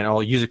Twitter, which is again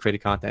all user-created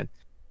content.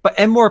 But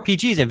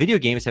MMORPGs and video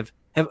games have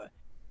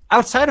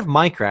outside of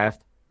Minecraft,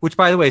 which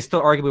by the way is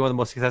still arguably one of the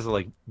most successful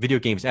like video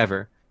games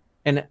ever,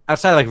 and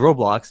outside of like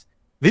Roblox,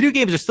 video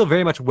games are still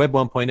very much Web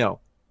 1.0.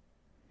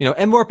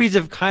 MMORPGs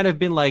have kind of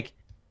been like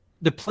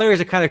the players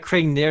are kind of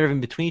creating narrative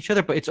in between each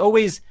other, but it's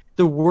always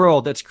the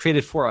world that's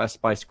created for us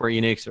by Square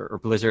Enix or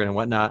Blizzard and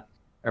whatnot,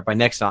 or by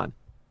Nexon.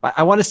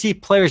 I want to see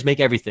players make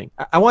everything.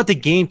 I want the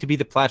game to be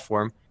the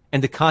platform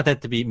and the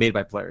content to be made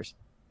by players.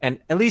 And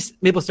at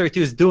least MapleStory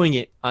 2 is doing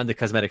it on the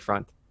cosmetic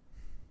front.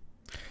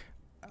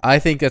 I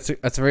think that's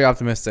very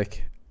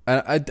optimistic.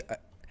 And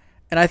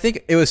I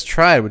think it was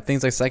tried with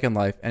things like Second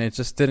Life, and it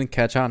just didn't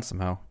catch on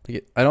somehow.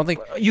 I don't think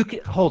you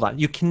can hold on.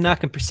 You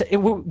cannot compare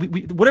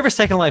whatever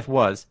Second Life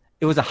was.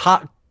 It was a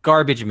hot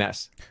garbage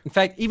mess. In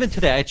fact, even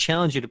today, I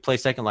challenge you to play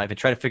Second Life and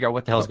try to figure out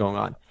what the hell is going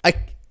on.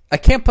 I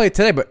can't play it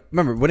today, but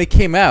remember when it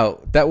came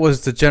out, that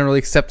was the generally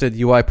accepted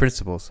UI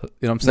principles. You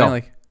know what I'm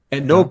saying? No.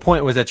 At no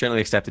point was that generally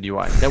accepted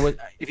UI. That was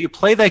if you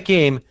play that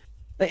game,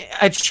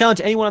 I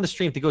challenge anyone on the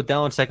stream to go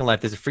download Second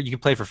Life. There's a free, you can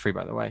play for free,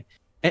 by the way,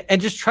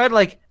 and just try to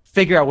like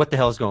figure out what the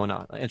hell is going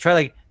on, and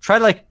try to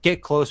like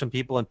get close from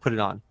people and put it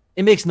on.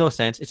 It makes no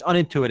sense. It's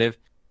unintuitive,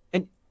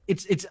 and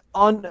it's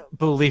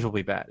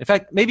unbelievably bad. In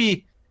fact,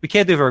 maybe we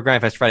can't do it for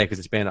Grindfest Friday because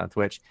it's banned on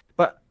Twitch.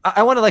 But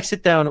I want to like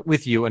sit down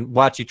with you and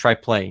watch you try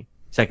play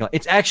Second Life.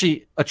 It's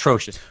actually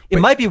atrocious. It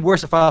might be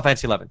worse than Final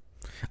Fantasy 11.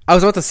 I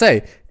was about to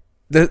say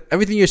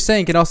everything you're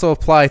saying can also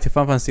apply to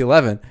Final Fantasy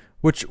 11,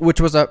 which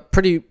was a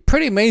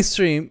pretty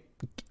mainstream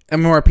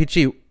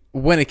MMORPG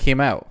when it came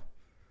out.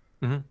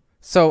 Mm-hmm.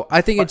 So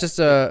I think it's just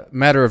a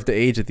matter of the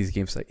age of these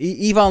games. Like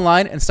EVE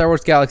Online and Star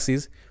Wars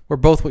Galaxies were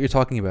both what you're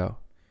talking about.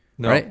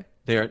 No, right?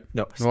 they are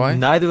no. Why?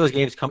 Neither of those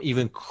games come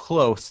even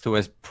close to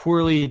as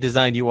poorly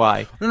designed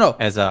UI. No.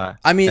 As I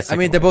mean,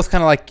 they're both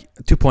kind of like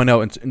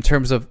 2.0 in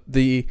terms of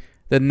the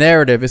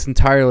narrative is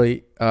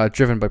entirely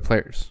driven by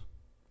players.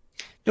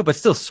 No, but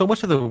still, so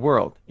much of the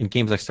world in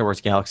games like Star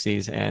Wars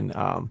Galaxies and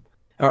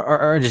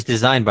are just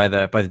designed by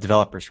the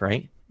developers,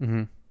 right?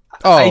 Mm-hmm.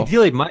 Oh,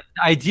 ideally, my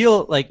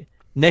ideal like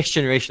next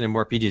generation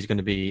MMORPG is going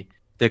to be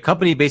the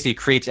company basically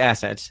creates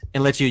assets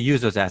and lets you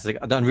use those assets,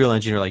 like the Unreal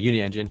Engine or like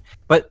Unity Engine,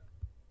 but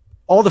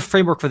all the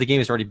framework for the game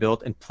is already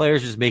built, and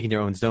players are just making their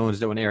own zones,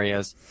 their own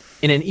areas,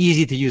 in an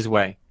easy to use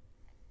way.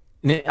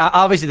 And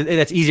obviously,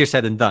 that's easier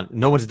said than done.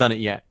 No one's done it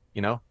yet,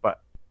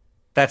 but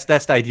that's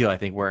the ideal, I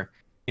think. Where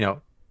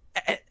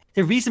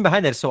the reason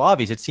behind that is so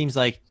obvious. It seems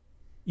like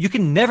you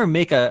can never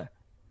make an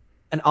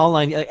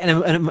online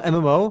an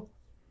MMO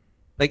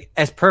like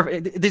as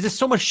perfect. There's just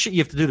so much shit you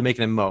have to do to make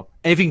an MMO,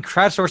 and if you can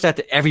crowdsource that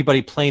to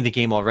everybody playing the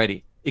game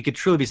already, it could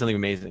truly be something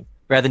amazing,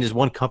 rather than just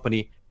one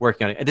company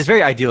working on it. It's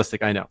very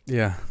idealistic, I know.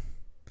 Yeah,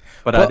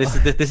 but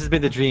this has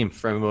been the dream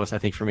for MMOs, I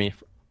think, for me.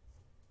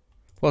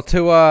 Well,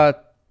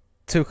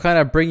 to kind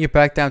of bring you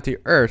back down to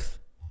earth,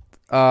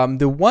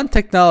 the one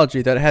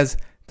technology that has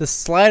the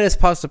slightest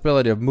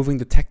possibility of moving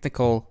the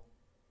technical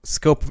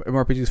scope of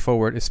MMORPGs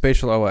forward is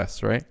Spatial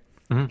OS, right?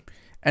 Mm-hmm.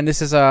 And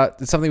this is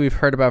something we've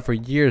heard about for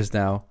years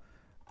now,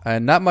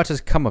 and not much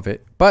has come of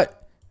it.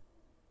 But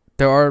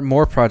there are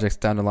more projects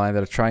down the line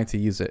that are trying to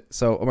use it.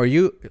 So, Omar,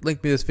 you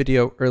linked me this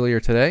video earlier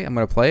today. I'm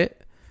going to play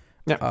it.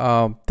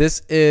 Yeah.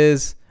 This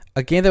is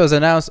a game that was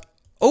announced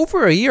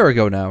over a year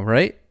ago now,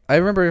 right? I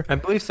remember. I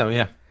believe so.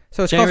 Yeah.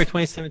 So it's January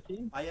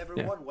 2017. Hi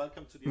everyone,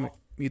 welcome to the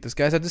mute this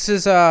guy. So this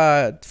is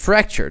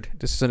Fractured.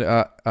 This is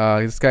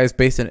this guy is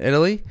based in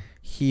Italy.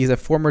 He's a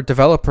former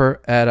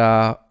developer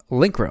at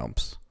Link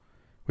Realms,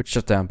 which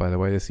shut down, by the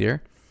way, this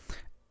year.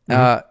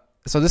 Mm-hmm.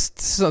 So this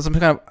is some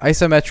kind of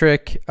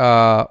isometric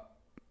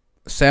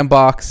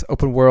sandbox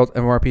open world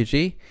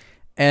MMORPG,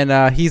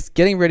 and he's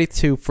getting ready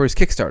for his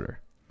Kickstarter.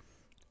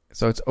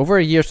 So it's over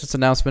a year since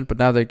announcement, but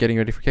now they're getting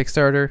ready for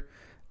Kickstarter.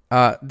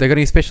 They're going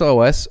to use Spatial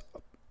OS,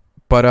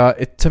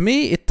 but to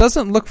me it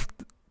doesn't look.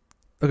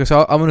 Okay,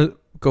 so I'm going to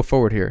go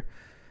forward here.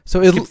 So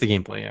it skips the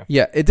gameplay, yeah.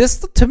 Yeah, this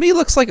to me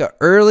looks like an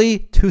early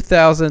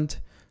 2000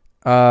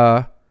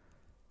 action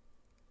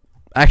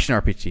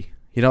RPG.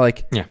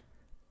 Like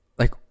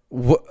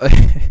what?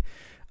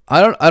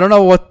 I don't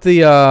know what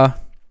the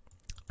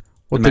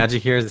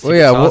magic here is.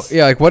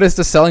 Like what is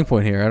the selling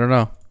point here? I don't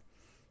know.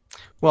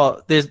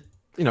 Well, there's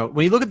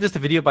when you look at just the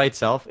video by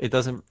itself, it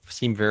doesn't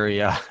seem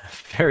very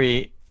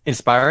very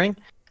inspiring.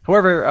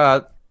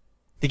 However,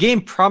 the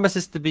game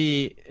promises to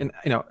be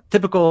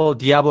typical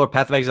Diablo or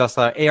Path of Exile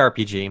style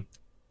ARPG,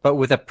 but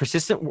with a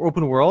persistent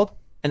open world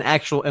and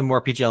actual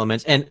MMORPG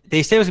elements. And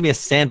they say it was gonna be a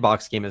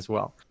sandbox game as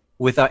well,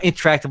 with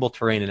interactable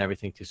terrain and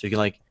everything too. So you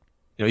can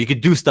you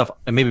could do stuff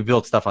and maybe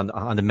build stuff on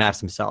the maps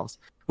themselves.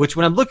 Which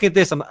when I'm looking at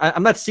this,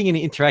 I'm not seeing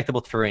any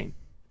interactable terrain.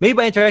 Maybe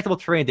by interactable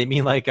terrain they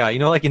mean like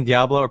like in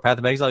Diablo or Path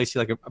of Exile, you see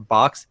like a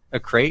box, a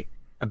crate,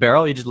 a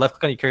barrel. You just left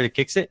click on, your character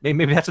kicks it.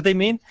 Maybe that's what they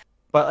mean.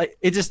 But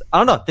it just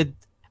I don't know.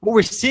 What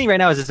we're seeing right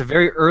now is just a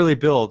very early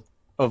build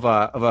of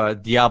a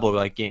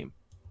Diablo-like game.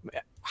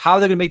 How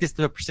they're going to make this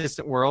to a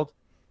persistent world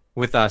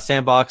with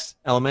sandbox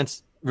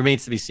elements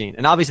remains to be seen.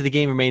 And obviously the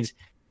game remains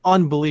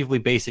unbelievably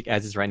basic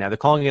as is right now. They're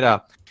calling it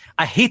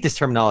I hate this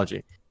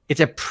terminology. It's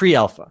a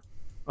pre-alpha.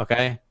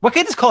 Okay? Why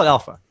can't they just call it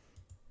alpha?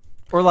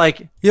 Or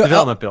like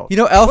development build.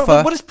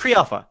 Alpha. What is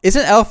pre-alpha?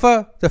 Isn't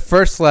alpha the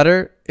first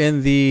letter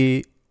in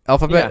the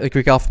alphabet, the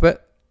Greek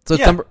alphabet? So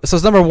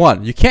it's number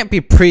one. You can't be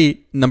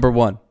pre-number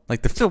one.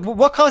 So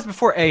what comes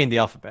before A in the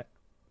alphabet?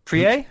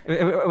 Pre-A?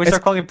 We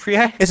start calling it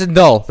pre-A? It's a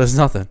null. There's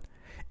nothing.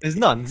 There's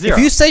none. Zero.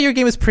 If you say your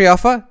game is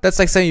pre-alpha, that's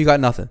like saying you got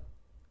nothing.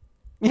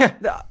 Yeah,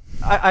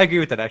 I agree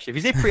with that, actually.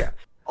 If you say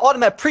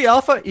automatic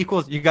pre-alpha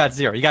equals you got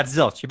zero. You got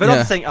zilch. You're better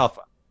off saying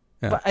alpha.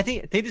 Yeah. But I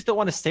think they just don't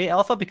want to say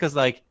alpha because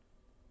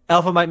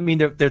alpha might mean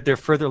they're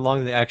further along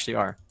than they actually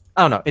are.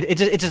 I don't know.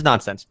 It's just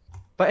nonsense.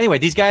 But anyway,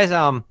 these guys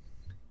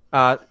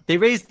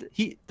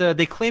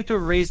they claim to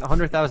have raised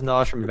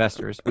 $100,000 from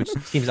investors, which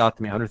seems odd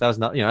to me.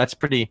 $100,000, that's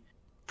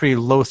pretty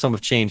low sum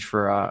of change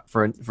for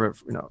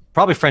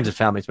probably friends and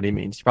family is what he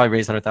means. He probably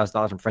raised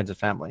 $100,000 from friends and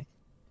family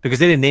because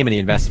they didn't name any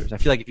investors. I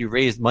feel like if you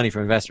raised money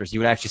from investors,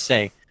 you would actually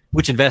say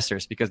which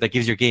investors because that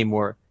gives your game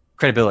more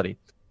credibility.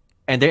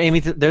 and they're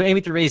aiming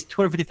to raise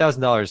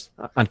 $250,000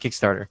 on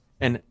Kickstarter.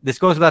 And this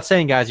goes without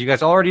saying, guys. You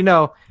guys already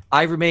know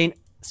I remain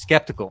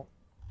skeptical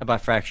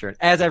about Fractured,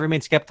 as I remain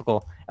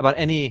skeptical about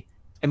any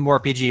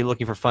MMORPG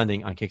looking for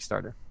funding on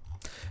Kickstarter.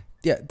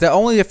 Yeah, the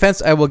only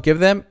defense I will give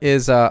them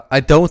is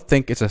I don't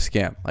think it's a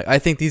scam. Like, I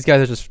think these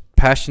guys are just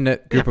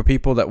passionate group of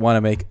people that want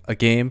to make a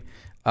game.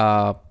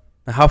 How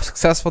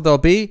successful they'll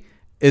be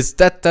is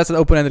that's an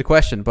open-ended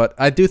question, but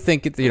I do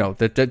think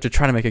they're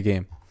trying to make a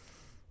game.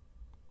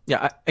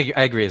 Yeah,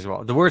 I agree as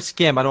well. The word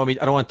scam, I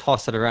don't want to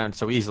toss it around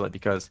so easily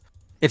because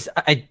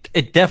I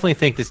definitely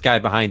think this guy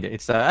behind it.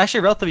 It's actually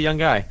a relatively young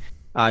guy,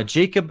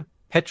 Jacob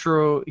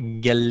Petro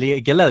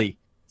Geleli,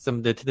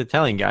 the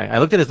Italian guy. I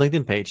looked at his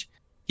LinkedIn page.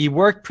 He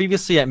worked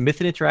previously at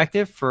Mythic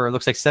Interactive for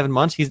looks like 7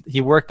 months.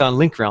 He worked on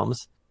Link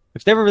Realms,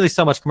 which never really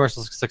saw much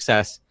commercial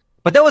success,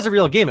 but that was a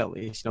real game at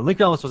least. Link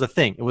Realms was a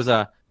thing. It was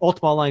a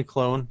Ultima Online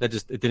clone that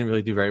it didn't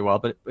really do very well,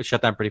 but it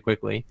shut down pretty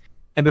quickly.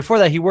 And before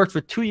that, he worked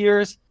for 2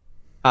 years,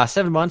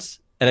 7 months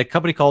at a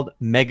company called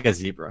Mega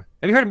Zebra.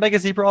 Have you heard of Mega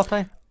Zebra all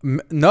time?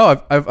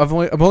 No,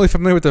 I'm only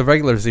familiar with the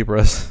regular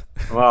zebras.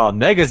 Well,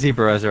 Mega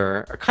Zebras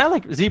are kind of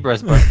like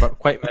zebras, but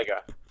quite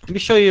mega. Let me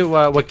show you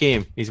what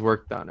game he's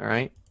worked on. All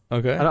right.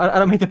 Okay. I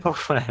don't mean to poke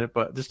fun at it,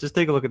 but just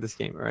take a look at this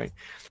game. All right.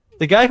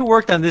 The guy who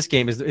worked on this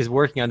game is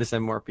working on this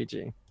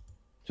MMORPG.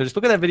 So just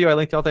look at that video I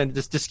linked out there and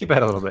just skip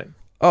ahead a little bit.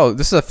 Oh,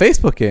 this is a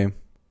Facebook game.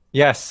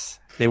 Yes,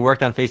 they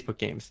worked on Facebook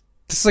games.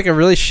 This is like a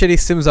really shitty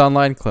Sims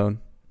Online clone.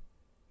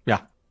 Yeah.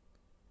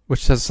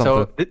 Which says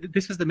something. So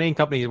this is the main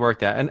company he's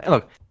worked at. And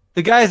look,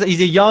 the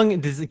he's a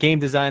young game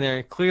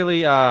designer.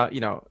 Clearly,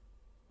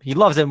 he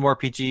loves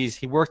MMORPGs.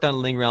 He worked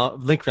on Link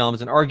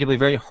Realms, an arguably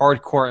very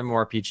hardcore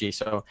MMORPG.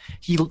 So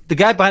the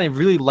guy behind it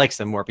really likes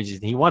MMORPGs,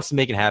 and he wants to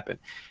make it happen.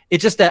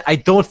 It's just that I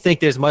don't think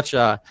there's much,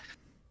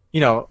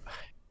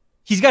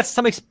 he's got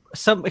some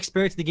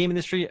experience in the game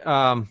industry,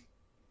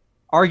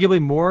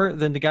 arguably more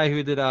than the guy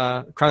who did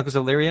Chronicles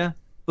of Elyria. At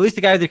least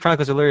the guy who did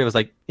Chronicles of Elyria was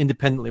like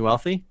independently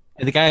wealthy,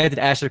 and the guy who did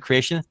Ashes of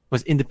Creation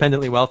was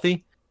independently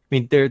wealthy. I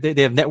mean,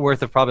 they have net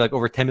worth of probably like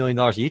over $10 million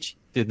each.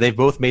 They've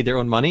both made their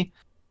own money,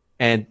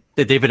 and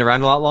they've been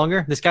around a lot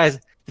longer. The fact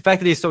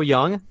that he's so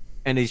young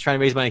and he's trying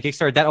to raise money on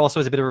Kickstarter, that also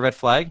is a bit of a red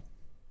flag.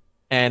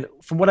 And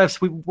from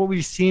what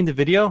we've seen in the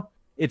video,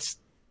 it's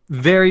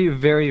very,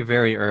 very,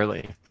 very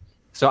early.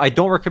 So I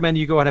don't recommend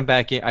you go ahead and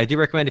back it. I do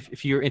recommend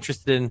if you're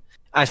interested in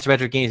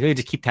isometric games, maybe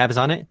just keep tabs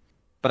on it.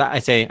 But I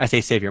say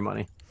save your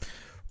money.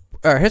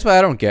 All right, here's what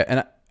I don't get.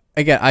 And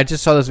again, I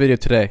just saw this video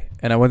today.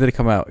 And when did it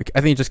come out?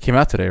 I think it just came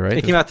out today, right?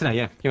 It came out today,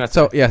 yeah.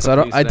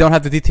 I don't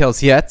have the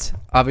details yet,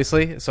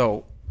 obviously.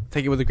 So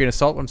take it with a grain of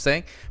salt, what I'm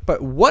saying.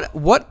 But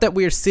what that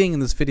we are seeing in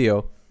this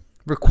video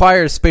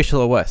requires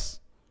Spatial OS.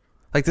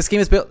 Like this game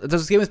is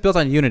built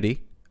on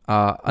Unity.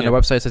 On the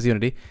website it says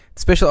Unity.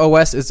 Spatial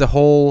OS is the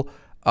whole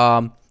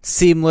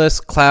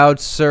seamless cloud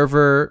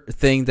server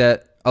thing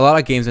that a lot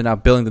of games are now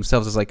building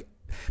themselves as like.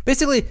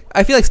 Basically,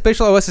 I feel like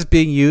Spatial OS is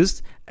being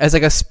used as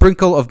like a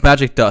sprinkle of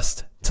magic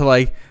dust to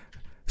like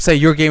say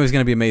your game is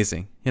going to be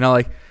amazing.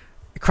 Like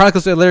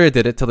Chronicles of Elyria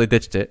did it till they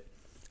ditched it.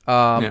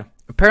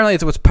 Apparently,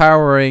 it's what's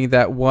powering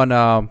that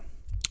one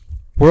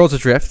Worlds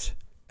Adrift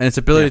and its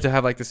ability to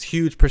have like this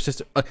huge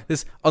persistent,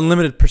 this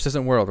unlimited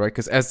persistent world, right?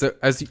 Because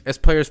as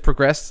players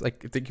progress,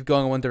 like if they keep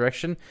going in one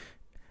direction,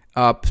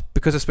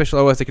 because of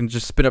Spatial OS, they can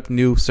just spin up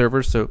new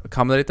servers to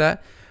accommodate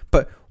that.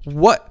 But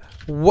what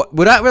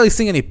we're not really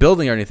seeing any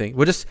building or anything.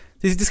 We're just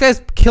these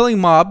guys killing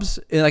mobs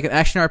in like an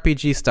action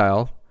RPG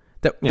style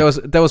that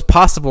was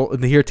possible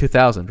in the year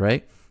 2000,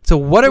 right? So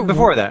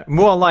before that,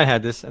 Mu Online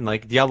had this, and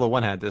like Diablo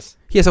 1 had this.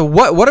 Yeah. So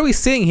what are we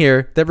seeing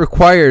here that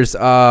requires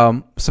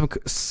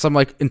some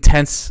like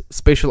intense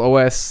Spatial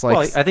OS? Like,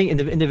 well, I think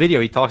in the video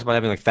he talks about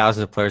having like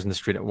thousands of players in the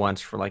street at once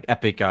for like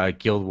epic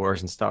guild wars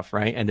and stuff,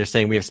 right? And they're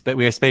saying we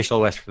have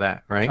Spatial OS for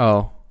that, right?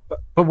 Oh.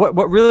 But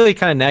what really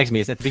kind of nags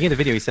me is at the beginning of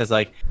the video he says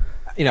like,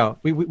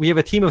 we have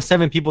a team of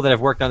 7 people that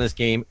have worked on this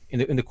game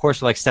in the course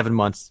of like 7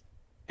 months,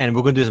 and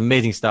we're going to do some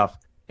amazing stuff.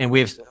 And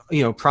we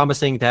have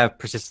promising to have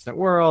persistent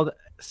world,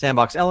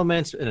 sandbox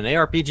elements in an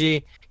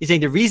ARPG. He's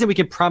saying the reason we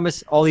can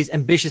promise all these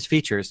ambitious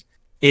features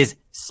is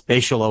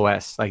Spatial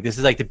OS. Like this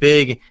is like the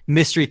big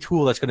mystery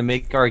tool that's going to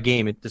make our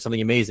game into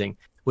something amazing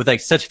with like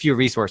such few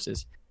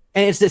resources.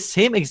 And it's the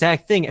same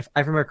exact thing, if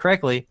I remember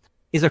correctly,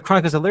 is what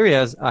Chronicles of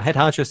Elyria's head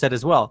honcho said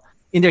as well.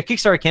 In their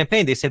Kickstarter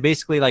campaign, they said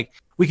basically like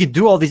we can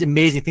do all these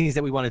amazing things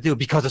that we want to do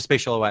because of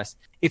Spatial OS.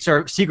 It's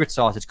our secret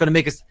sauce. It's going to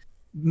make us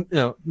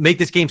make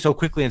this game so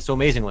quickly and so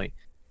amazingly.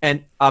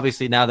 And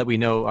obviously now that we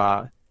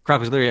know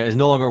Chronicles of Elyria is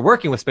no longer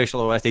working with Spatial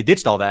OS, they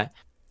ditched all that.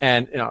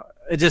 And they're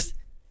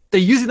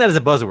using that as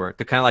a buzzword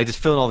to kind of like just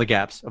fill in all the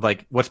gaps of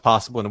like what's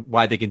possible and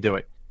why they can do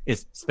it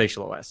is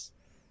Spatial OS.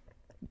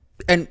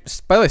 And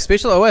by the way,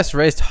 Spatial OS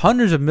raised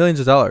hundreds of millions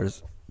of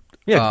dollars.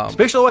 Yeah,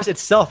 Spatial OS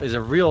itself is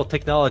a real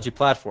technology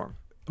platform.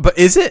 But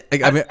is it?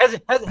 Like, has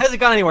it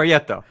gone anywhere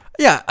yet, though?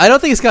 Yeah, I don't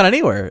think it's gone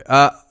anywhere.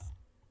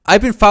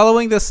 I've been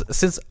following this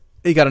since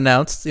it got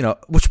announced,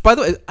 which, by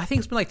the way, I think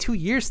it's been like 2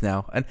 years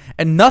now,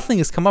 and nothing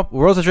has come up.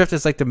 Worlds Adrift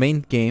is like the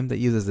main game that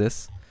uses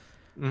this.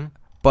 Mm-hmm.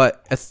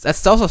 but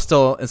that's also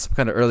still in some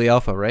kind of early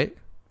alpha, right?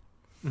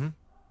 Mm-hmm.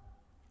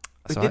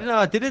 So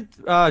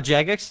Didn't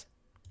Jagex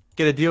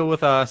get a deal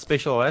with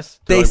Spatial OS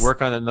to They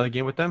work on another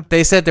game with them?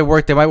 they said they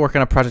might work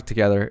on a project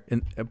together,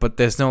 but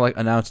there's no like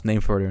announced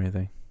name for it or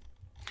anything.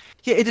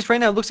 Yeah, it just right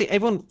now it looks like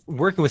everyone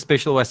working with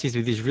Spatial OS seems to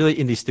be these really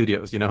indie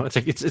studios. You know, it's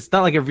like it's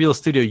not like a real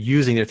studio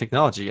using their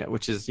technology yet,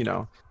 which is, you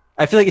know,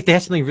 I feel like if they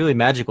had something really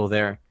magical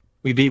there,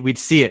 we'd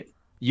see it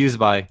used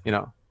by, you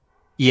know,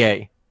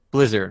 EA,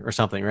 Blizzard, or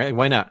something, right?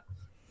 Why not?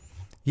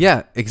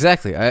 Yeah,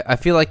 exactly. I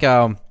feel like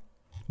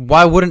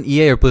why wouldn't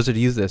EA or Blizzard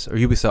use this, or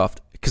Ubisoft?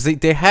 Because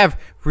they have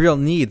real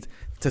need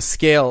to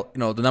scale, you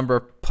know, the number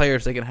of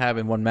players they can have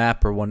in one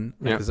map or one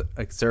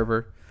like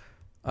server.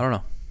 I don't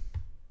know.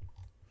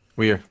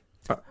 Weird.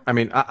 I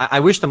mean, I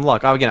wish them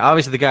luck. Again,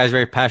 obviously the guy is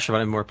very passionate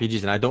about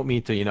MMORPGs, and I don't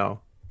mean to, you know,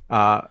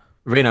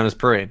 rain on his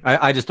parade.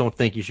 I just don't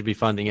think you should be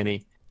funding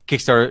any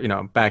Kickstarter, you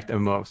know, backed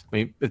MMOs. I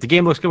mean, if the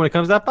game looks good when it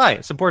comes out, buy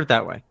it. Support it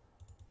that way.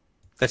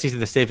 That's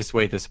usually the safest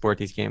way to support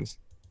these games.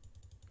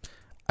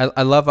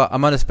 I love.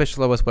 I'm on a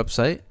Spatial OS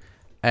website,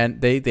 and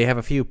they have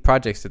a few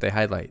projects that they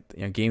highlight.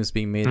 You know, games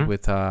being made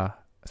with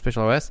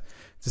Spatial OS.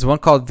 There's one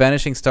called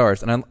Vanishing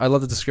Stars, and I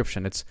love the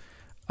description. It's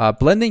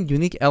blending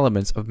unique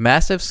elements of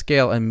massive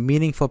scale and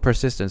meaningful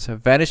persistence.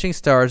 Vanishing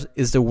Stars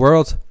is the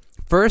world's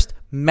first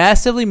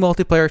massively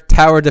multiplayer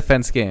tower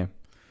defense game.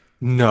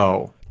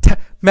 No.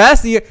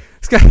 Massively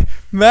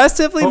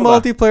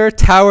multiplayer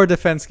tower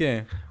defense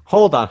game.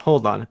 Hold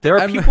on. There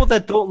are people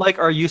that don't like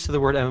our use of the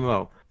word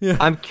MMO. Yeah.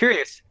 I'm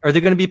curious. Are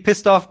they going to be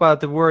pissed off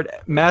about the word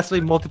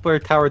massively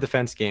multiplayer tower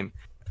defense game?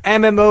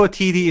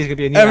 MMOTD is going to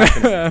be a new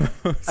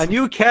acronym. A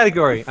new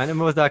category on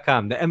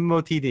MMOs.com. The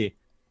MMOTD.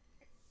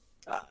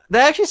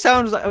 That actually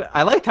sounds like,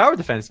 I like tower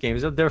defense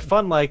games. They're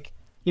fun, like,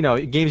 you know,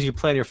 games you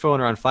play on your phone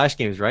or on flash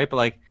games, right? But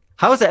like,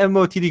 how is the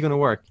MMOTD going to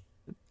work?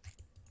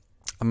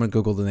 I'm gonna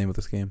Google the name of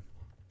this game.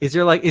 Is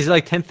it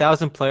like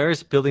 10,000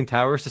 players building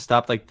towers to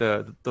stop like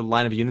the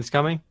line of units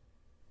coming?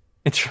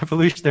 It's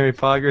revolutionary,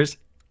 poggers.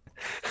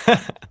 I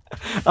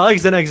like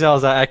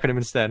XenExile's acronym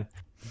instead.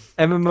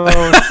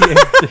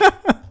 MMOTD.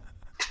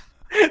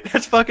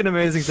 That's fucking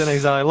amazing,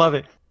 XenExile. I love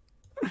it.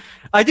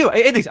 I do.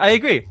 I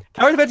agree.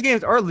 Tower defense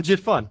games are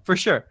legit fun for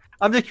sure.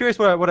 I'm just curious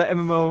what an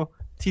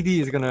MMOTD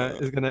is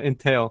gonna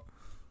entail.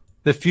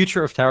 The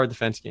future of tower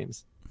defense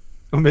games.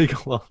 Omega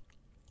Law.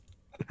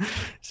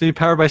 So you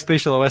powered by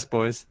Spatial OS,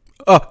 boys.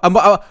 Oh,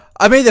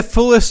 I made the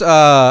foolish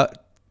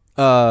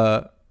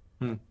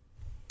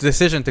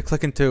decision to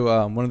click into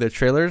one of their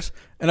trailers,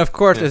 and of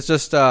course it's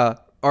just art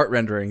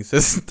renderings.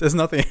 There's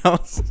nothing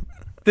else.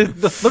 Look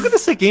at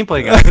this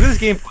gameplay, guys. Look at this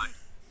gameplay.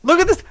 Look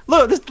at this.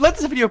 Look, let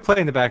this video play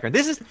in the background.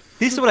 This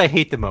is what I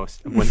hate the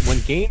most. When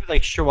games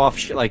like show off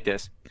shit like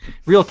this.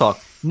 Real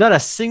talk. Not a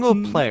single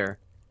player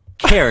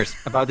cares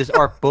about this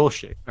art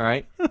bullshit. All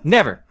right.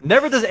 Never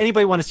does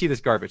anybody want to see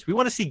this garbage. We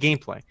want to see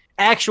gameplay,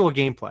 actual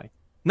gameplay,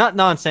 not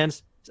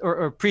nonsense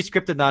or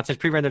pre-scripted nonsense,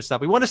 pre-rendered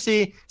stuff. We want to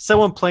see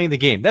someone playing the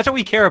game. That's what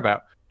we care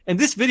about. And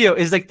this video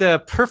is like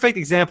the perfect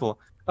example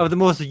of the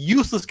most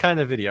useless kind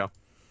of video.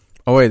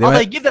 Oh wait,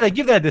 give that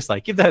a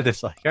dislike. Give that a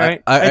dislike. All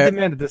right. I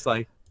demand a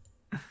dislike.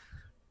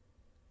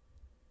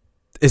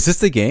 Is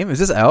this the game? Is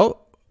this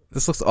out?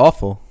 This looks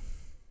awful.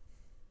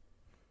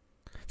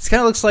 This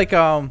kind of looks like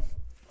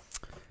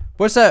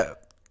what's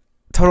that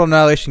Total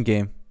Annihilation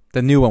game?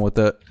 The new one with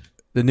the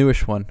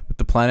newish one with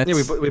the planets.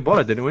 Yeah, we bought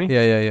it, didn't we?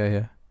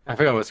 Yeah. I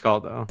forgot what it's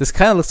called though. This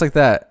kind of looks like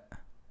that.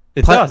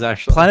 It does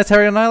actually.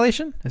 Planetary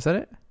Annihilation? Is that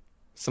it?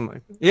 Something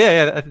like that.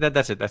 Yeah.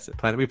 That's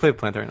it. We played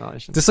Planetary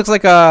Annihilation. This looks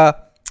like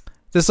a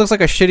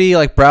shitty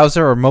like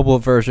browser or mobile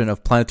version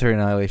of Planetary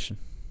Annihilation.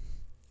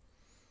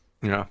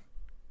 Yeah.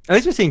 At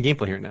least we're seeing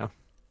gameplay here now.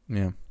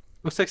 Yeah.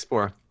 Looks like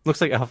Spore.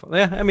 Looks like Alpha.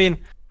 Yeah, I mean,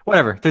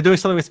 whatever. They're doing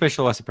something with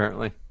Spatial OS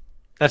apparently.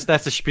 That's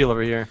the spiel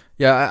over here.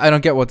 Yeah, I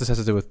don't get what this has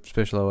to do with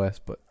Spatial OS,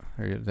 but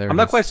there I'm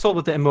not quite sold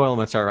what the MMO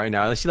elements are right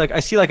now. I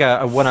see like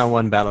a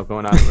one-on-one battle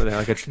going on over there,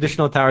 like a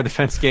traditional tower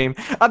defense game.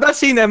 I'm not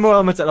seeing the MMO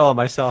elements at all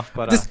myself,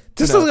 but this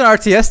looks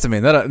like an RTS to me,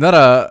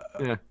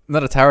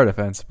 not a tower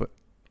defense. But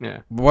yeah,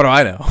 what do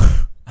I know?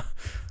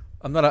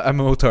 I'm not an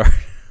MMO tar.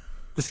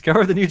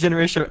 Discover the new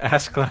generation of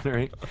ass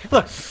clownery.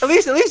 Look,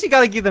 at least you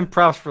gotta give them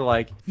props for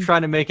like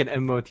trying to make an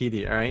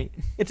MMOTD. All right,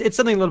 it's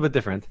something a little bit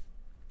different.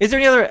 Is there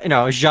any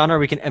other genre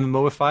we can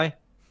MMOify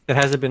that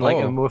hasn't been like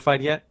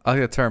MMOified yet? I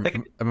like the term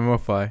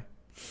MMOify.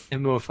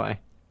 MMOify.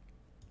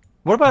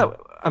 What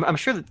about? I'm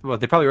sure that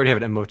they probably already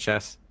have an MMO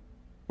chess,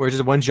 where it's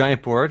just one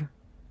giant board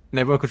and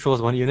everyone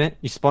controls one unit.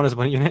 You spawn as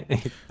one unit.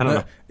 I don't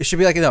know. It should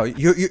be like there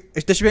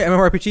should be an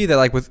MMORPG that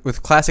like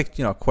with classic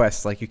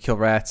quests, like you kill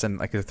rats and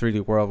like a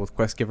 3D world with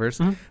quest givers.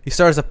 Mm-hmm. You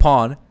start as a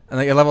pawn and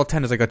like at level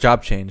 10 is like a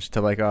job change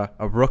to like a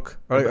rook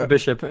or like a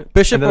bishop or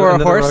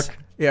a horse.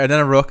 Yeah, and then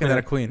a rook and then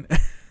a queen.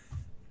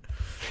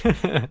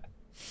 I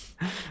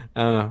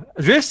don't know.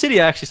 Drift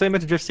City actually. Somebody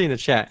mentioned Drift City in the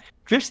chat.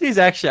 Drift City is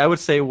actually, I would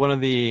say,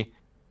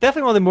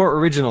 definitely one of the more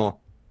original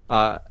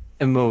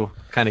MMO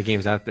kind of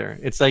games out there.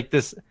 It's like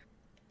this,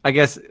 I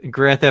guess,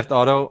 Grand Theft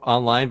Auto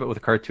online, but with a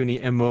cartoony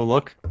MMO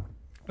look.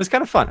 It was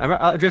kind of fun.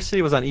 Drift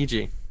City was on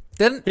EG.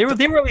 Then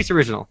They were at least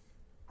original.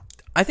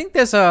 I think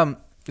there's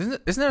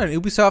isn't there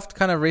an Ubisoft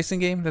kind of racing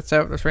game that's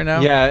out right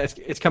now? Yeah,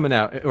 it's coming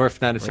out, or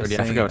if not, it's already.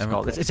 I forgot what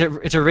it's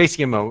called. It's a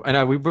racing MMO.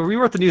 And we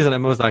wrote the news on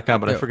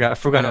MMOs.com, but I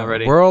forgot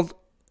already. World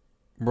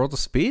of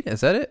Speed,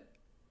 is that it?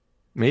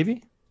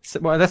 Maybe.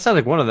 Well, that sounds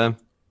like one of them.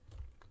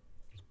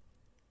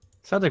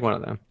 Sounds like one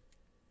of them.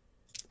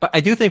 But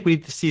I do think we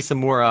need to see some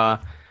more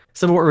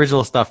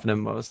original stuff in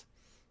MMOs.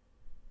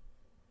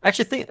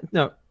 Actually, think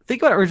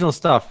about original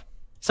stuff.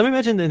 Somebody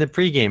mentioned in the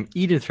pregame,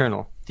 Eden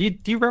Eternal. Do you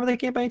remember that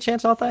game by any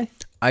chance, Altai?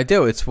 I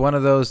do. It's one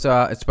of those.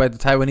 It's by the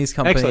Taiwanese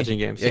company. X-Legend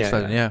games.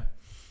 X-Legend, yeah.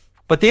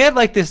 But they had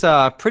like this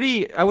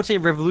pretty, I would say,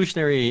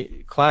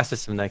 revolutionary class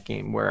system in that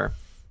game where,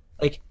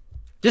 like,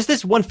 just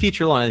this one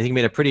feature alone, I think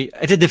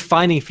it's a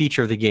defining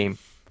feature of the game.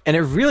 And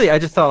it really, I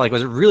just thought like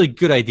was a really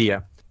good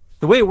idea.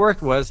 The way it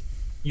worked was,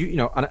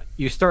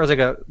 you start as like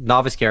a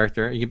novice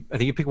character. I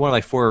think you pick one of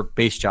like 4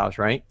 base jobs,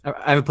 right?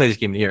 I haven't played this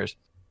game in years,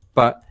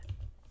 but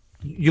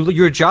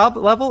your job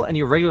level and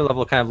your regular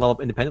level kind of level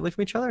up independently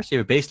from each other. So you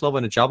have a base level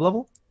and a job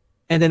level.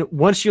 And then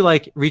once you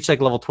like reach like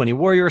level 20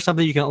 warrior or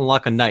something, you can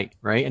unlock a knight,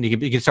 right? And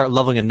you can start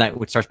leveling a knight,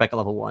 which starts back at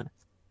level 1.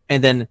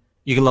 And then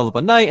you can level up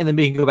a knight, and then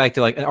you can go back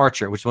to like an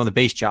archer, which is one of the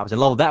base jobs, and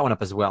level that one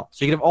up as well.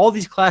 So you can have all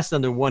these classes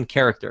under one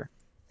character.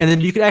 And then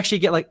you could actually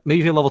get like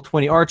maybe a level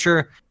 20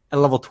 archer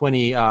and level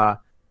 20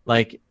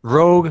 like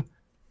rogue.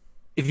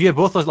 If you have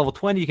both those level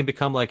 20, you can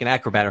become like an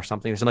acrobat or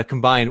something. There's a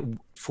combined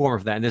form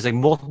of that. And there's like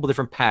multiple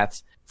different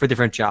paths for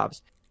different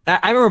jobs.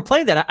 I remember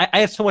playing that. I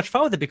had so much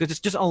fun with it because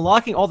it's just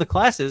unlocking all the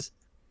classes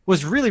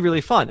was really,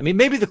 really fun. I mean,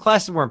 maybe the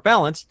classes weren't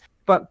balanced,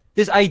 but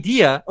this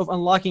idea of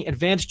unlocking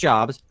advanced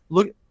jobs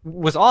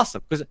was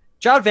awesome because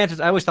job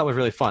advancements I always thought was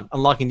really fun,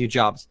 unlocking new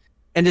jobs.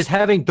 And just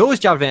having those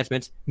job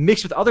advancements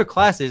mixed with other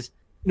classes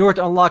in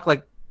order to unlock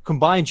like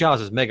combined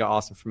jobs was mega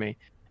awesome for me.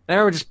 And I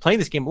remember just playing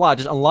this game a lot,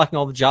 just unlocking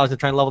all the jobs and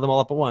trying to level them all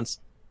up at once.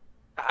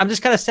 I'm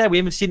just kind of sad we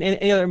haven't seen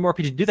any other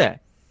MMORPG do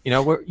that.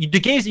 The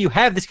games that you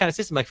have this kind of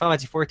system, like Final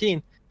Fantasy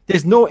 14,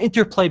 there's no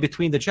interplay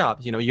between the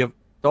jobs. They're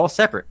all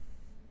separate.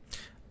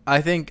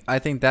 I think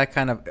that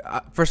kind of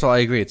first of all, I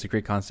agree. It's a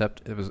great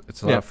concept.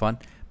 It's a lot of fun,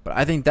 but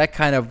I think that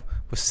kind of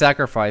was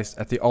sacrificed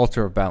at the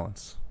altar of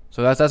balance.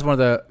 So that's one of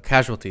the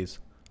casualties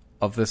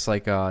of this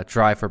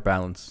drive for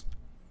balance.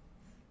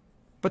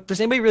 But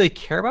does anybody really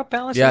care about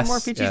balance in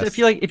MMORPGs? Yes. I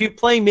feel like if you're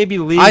playing maybe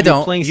League, I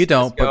don't. Playing you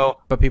don't. CSGO,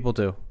 but people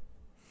do.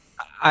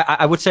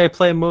 I would say I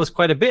play MMOs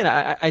quite a bit.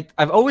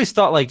 I've always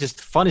thought like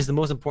just fun is the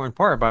most important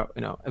part about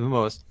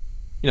MMOs.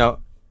 And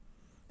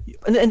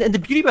the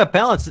beauty about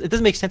balance, it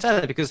doesn't make sense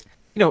either because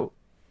Final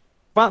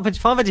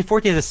Fantasy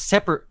 14 is a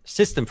separate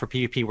system for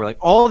PvP where like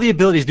all the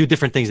abilities do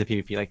different things in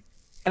PvP.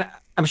 And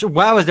I'm sure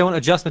WoW has their own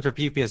adjustment for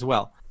PvP as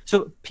well.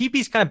 So PvP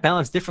is kind of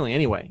balanced differently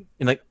anyway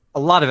in like a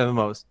lot of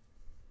MMOs.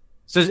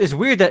 So it's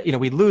weird that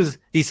we lose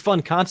these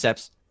fun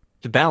concepts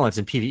to balance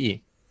in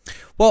PvE.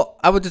 Well,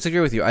 I would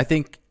disagree with you. I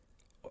think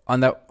on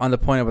the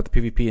point about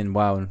the PvP in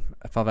WoW and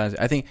Final Fantasy,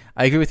 I think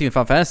I agree with you in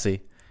Final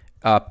Fantasy.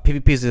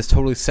 PvP is this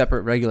totally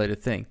separate regulated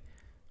thing,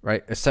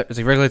 right? It's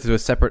regulated to a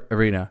separate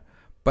arena.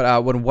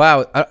 But when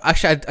WoW, I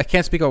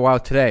can't speak about WoW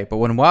today. But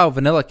when WoW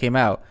Vanilla came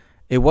out,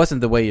 it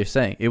wasn't the way you're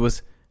saying. It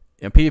was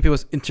PvP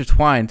was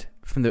intertwined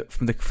from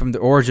the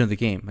origin of the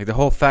game, like the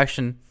whole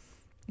faction.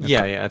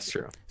 Yeah, that's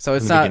true. So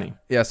it's not. Beginning.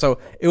 Yeah, so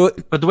it was.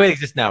 But the way it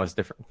exists now is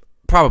different.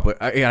 Probably.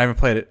 I haven't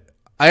played it.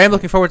 I am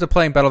looking forward to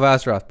playing Battle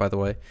of Azeroth, by the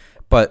way,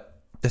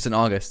 but it's in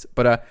August.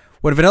 But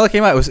when Vanilla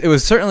came out, it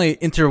was certainly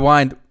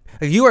intertwined.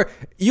 Like you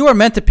are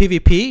meant to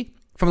PvP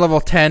from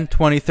level 10,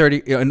 20,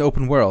 30 in the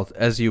open world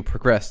as you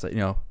progress.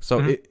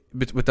 So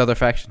with other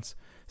factions.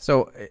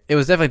 So it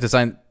was definitely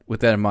designed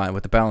with that in mind,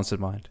 with the balance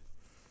in mind.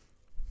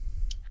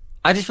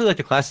 I just feel like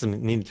the classes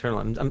need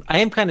Eternal. I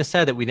am kind of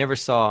sad that we never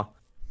saw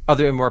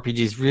other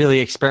MMORPGs really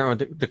experiment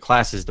with the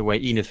classes the way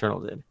Eden Eternal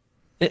did,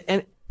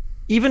 and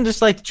even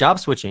just like job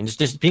switching,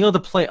 just being able to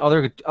play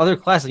other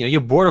classes. You're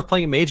bored of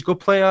playing a mage, go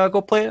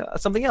play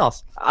something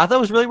else. I thought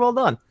it was really well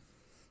done.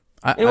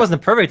 It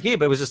wasn't a perfect game,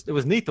 but it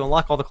was neat to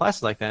unlock all the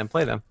classes like that and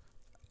play them.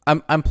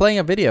 I'm playing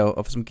a video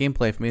of some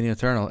gameplay from Eden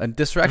Eternal, and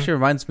this actually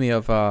reminds me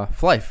of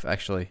Flife.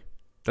 Actually,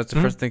 that's the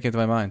first thing that came to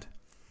my mind.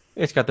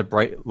 It's got the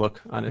bright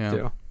look on it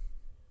too.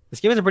 This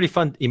game has a pretty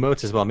fun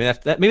emotes as well. I mean,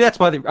 maybe that's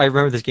why I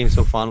remember this game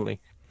so fondly.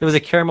 There was a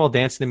caramel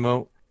dancing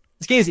emote.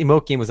 This game's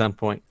emote game was on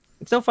point.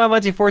 It's no Final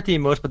Fantasy 14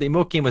 emotes, but the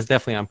emote game was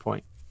definitely on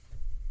point.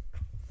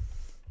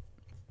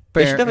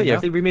 But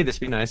if they remade this,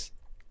 it'd be nice.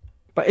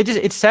 But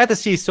it's sad to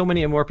see so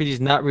many MMORPGs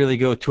not really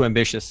go too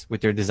ambitious with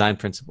their design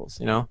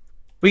principles.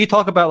 We could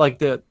talk about like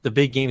the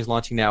big games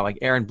launching now, like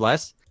Aaron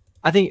Bless.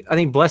 I think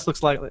Bless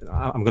looks like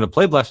I'm going to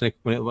play Bless when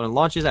it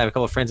launches. I have a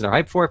couple of friends that are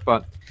hyped for it,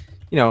 but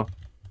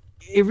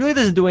it really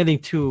doesn't do anything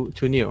too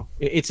new.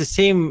 It's the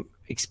same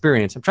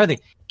experience. I'm trying to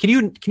think.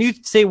 Can you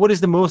say what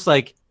is the most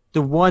like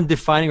the one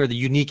defining or the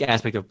unique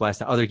aspect of Blast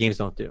that other games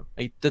don't do?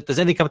 Like, does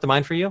anything come to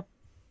mind for you?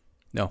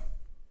 No.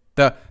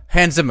 The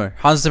Hans Zimmer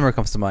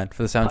comes to mind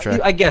for the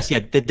soundtrack. I guess, yeah.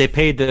 They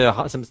paid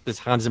this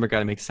Hans Zimmer guy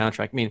to make the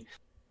soundtrack. I mean,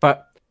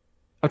 but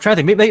I'm trying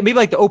to think. Maybe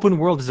like the open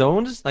world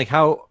zones, like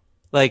how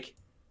like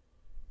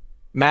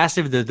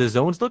massive the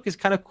zones look is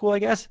kind of cool, I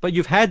guess. But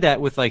you've had that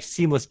with like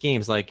seamless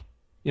games, like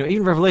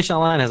even Revelation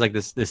Online has like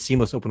this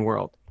seamless open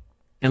world,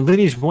 and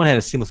Lineage 1 had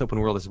a seamless open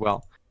world as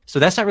well. So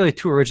that's not really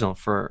too original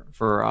for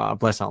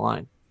Bless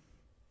Online.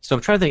 So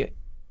I'm trying to think.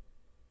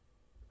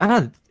 I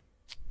don't know.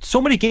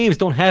 So many games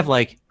don't have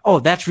like, oh,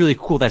 that's really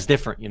cool, that's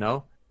different,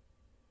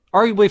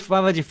 Arguably,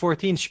 Final Fantasy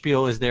 14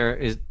 spiel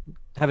is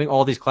having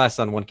all these classes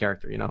on one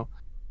character,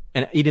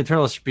 and Eden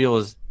Eternal spiel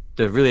is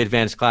the really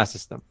advanced class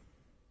system.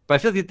 But I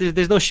feel like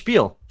there's no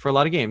spiel for a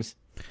lot of games.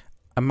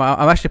 I'm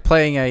actually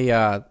playing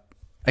a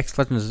X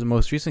Legends'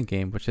 most recent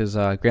game, which is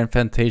Grand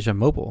Fantasia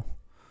Mobile,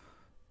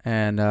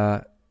 and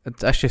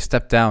it's actually a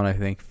step down, I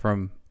think,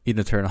 from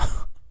Eden Eternal.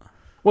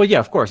 Well, yeah,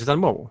 of course, it's on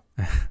mobile.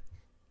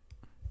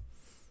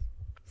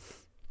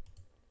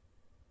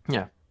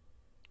 Yeah.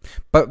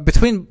 But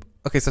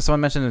so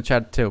someone mentioned in the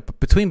chat too, but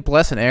between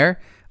Bless and Air,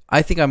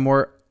 I think I'm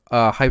more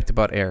hyped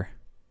about Air.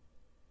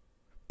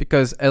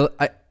 Because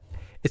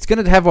it's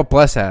going to have what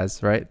Bless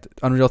has, right?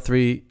 Unreal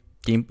 3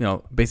 game,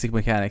 basic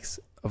mechanics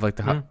of like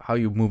how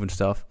you move and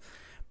stuff.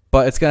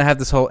 But it's going to have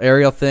this whole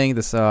aerial thing,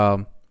 this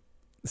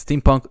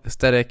steampunk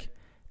aesthetic.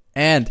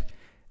 And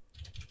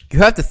you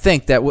have to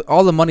think that with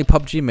all the money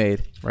PUBG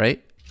made,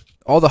 right?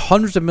 All the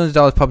hundreds of millions of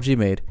dollars PUBG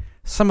made,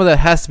 some of that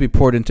has to be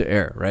poured into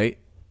Air, right?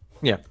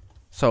 Yeah.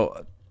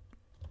 So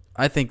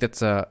I think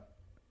it's a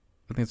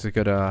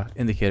good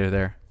indicator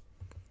there.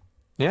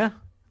 Yeah.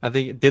 I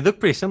think they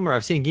look pretty similar.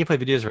 I've seen gameplay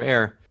videos for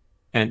Air,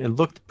 and it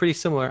looked pretty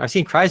similar. I've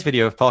seen Cry's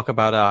video talk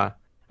about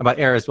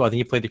Air as well. I think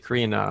he played the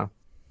Korean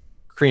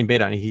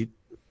beta, and he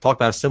talked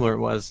about how similar it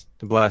was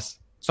to Bless.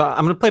 So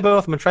I'm gonna play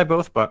both. I'm gonna try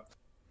both, but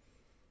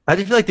I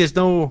just feel like there's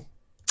no.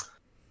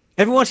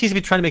 Everyone seems to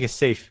be trying to make it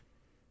safe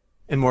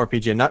in more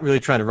RPG, and not really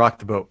trying to rock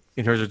the boat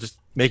in terms of just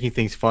making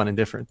things fun and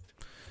different.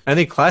 I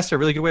think classes are a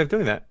really good way of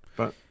doing that.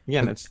 But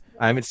again,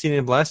 I haven't seen it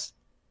in Bless.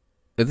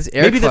 This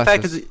Air Maybe classes,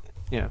 the fact that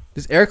yeah,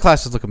 these Air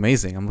classes look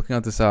amazing. I'm looking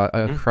at this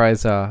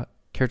Cry's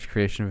character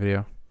creation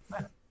video.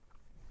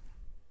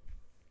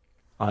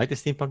 I like the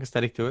steampunk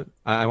aesthetic to it.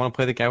 I want to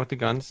play the guy with the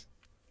guns.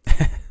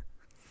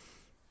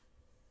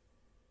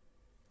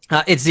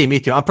 It's Z, me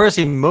too. I'm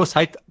personally most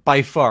hyped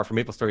by far for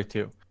MapleStory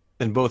 2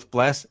 than both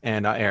Bless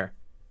and Air.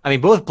 I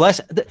mean, both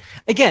Bless.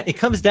 Again, it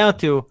comes down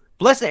to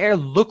Bless and Air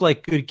look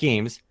like good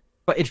games,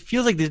 but it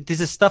feels like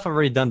this is stuff I've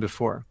already done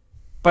before.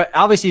 But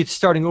obviously,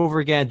 starting over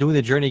again, doing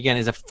the journey again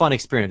is a fun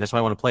experience. That's why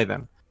I want to play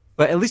them.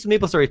 But at least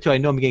with MapleStory 2, I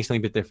know I'm getting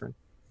something a bit different.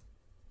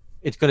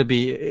 It's going to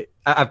be...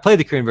 I've played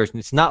the Korean version.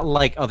 It's not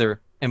like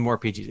other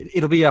MMORPGs.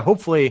 It'll be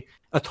hopefully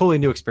a totally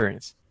new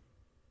experience.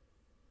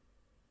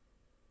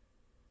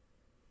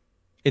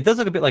 It does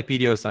look a bit like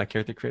BDO's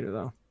character creator,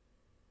 though.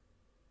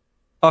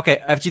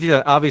 Okay,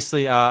 FGT,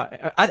 obviously,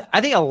 I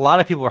think a lot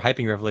of people were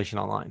hyping Revelation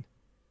Online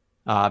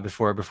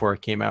before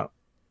it came out.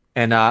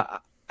 And I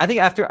think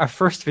after our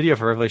first video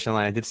for Revelation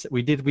Online,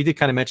 we did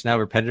kind of mention how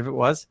repetitive it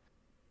was.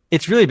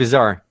 It's really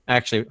bizarre,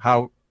 actually,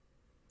 how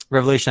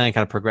Revelation Online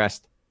kind of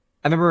progressed.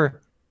 I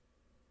remember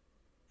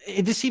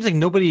it just seems like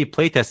nobody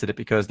playtested it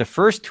because the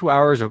first 2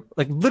 hours of,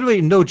 like,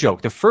 literally no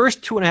joke, the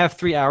first 2.5,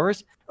 3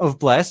 hours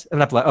of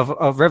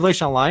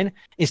Revelation Online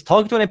is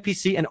talking to an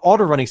NPC and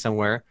auto running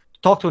somewhere,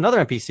 to talk to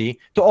another NPC,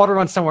 to auto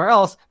run somewhere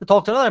else, to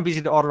talk to another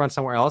NPC, to auto run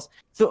somewhere else,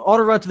 to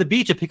auto run to the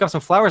beach and pick up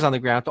some flowers on the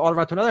ground, to auto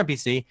run to another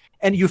NPC,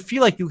 and you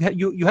feel like you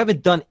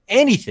haven't done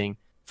anything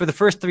for the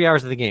first 3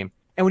 hours of the game.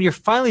 And when you're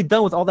finally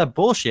done with all that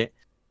bullshit,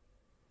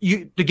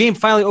 the game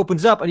finally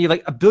opens up and you have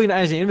like a billion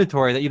items in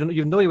inventory that you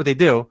have no idea what they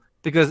do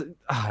because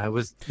it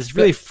was this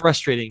really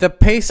frustrating. The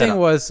pacing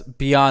was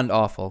beyond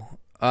awful.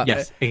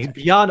 Yes,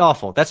 beyond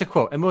awful. That's a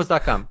quote.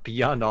 MMOs.com,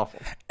 beyond awful.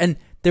 And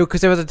there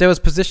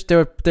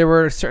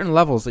were certain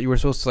levels that you were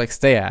supposed to like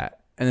stay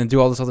at and then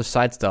do all this other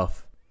side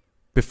stuff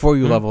before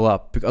you level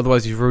up.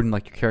 Otherwise, you ruin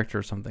like your character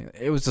or something.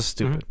 It was just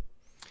stupid.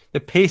 The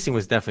pacing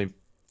was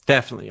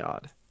definitely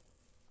odd.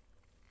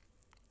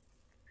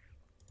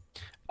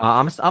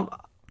 A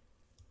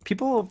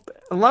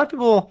lot of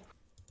people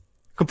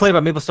complain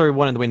about MapleStory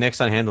 1 and the way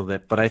Nexon handled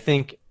it, but I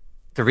think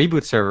the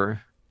reboot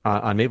server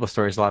on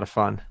MapleStory is a lot of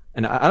fun.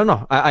 And I don't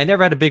know. I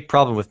never had a big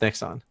problem with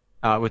Nexon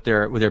with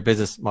their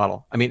business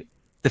model. I mean,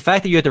 the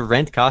fact that you had to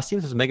rent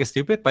costumes was mega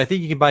stupid, but I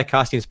think you can buy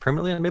costumes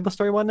permanently on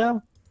MapleStory 1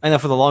 now. I know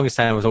for the longest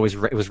time it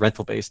was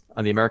rental based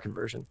on the American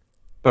version,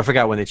 but I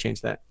forgot when they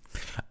changed that.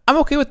 I'm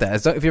okay with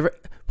that.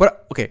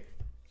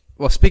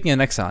 Well, speaking of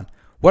Nexon,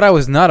 what I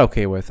was not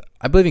okay with,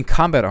 I believe in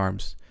combat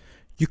arms,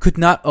 you could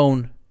not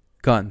own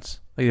guns,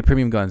 like the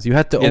premium guns. You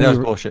had to that was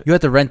bullshit. You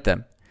had to rent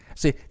them.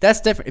 See,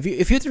 that's different.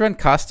 If you have to rent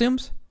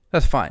costumes,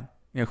 that's fine.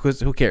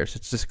 Who cares?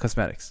 It's just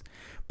cosmetics.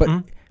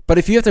 But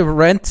if you have to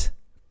rent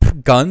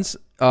guns,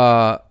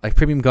 like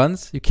premium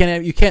guns, you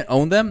can't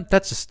own them.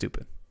 That's just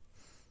stupid.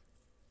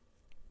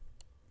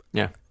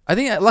 Yeah, I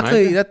think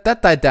luckily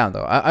that died down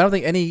though. I don't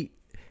think any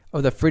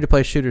of the free to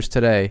play shooters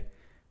today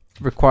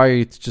require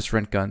you to just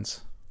rent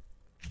guns.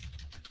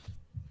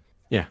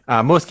 Yeah,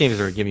 most games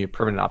are giving you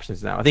permanent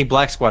options now. I think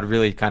Black Squad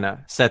really kind of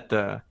set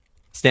the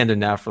standard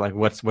now for like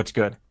what's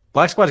good.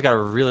 Black Squad's got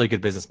a really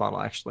good business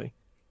model actually.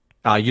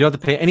 You don't have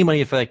to pay any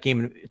money for that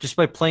game. Just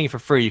by playing it for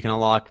free, you can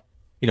unlock,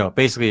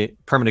 basically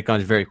permanent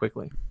guns very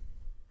quickly.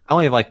 I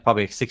only have like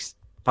probably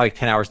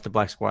 10 hours to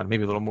Black Squad,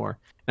 maybe a little more.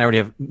 And I already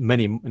have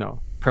many,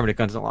 permanent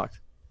guns unlocked.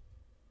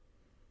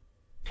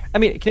 I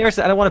mean, can I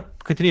don't want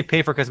to continue to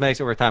pay for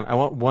cosmetics over time. I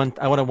want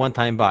a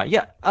one-time buy.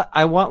 Yeah,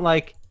 I want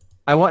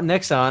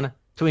Nexon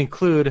to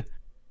include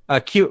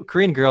a cute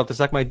Korean girl to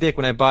suck my dick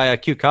when I buy a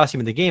cute costume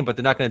in the game, but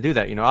they're not going to do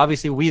that.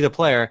 Obviously we, the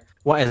player,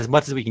 want as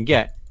much as we can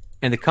get,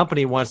 and the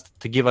company wants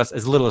to give us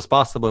as little as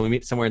possible, and we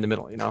meet somewhere in the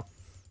middle.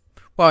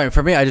 Well, I mean,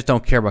 for me, I just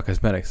don't care about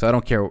cosmetics. So I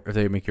don't care if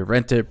they make you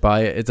rent it,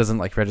 buy it. It doesn't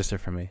register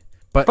for me.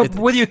 But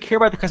whether you care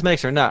about the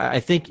cosmetics or not, I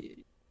think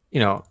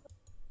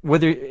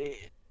whether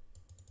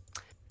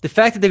the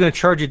fact that they're going to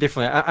charge you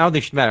differently, I don't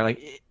think it should matter.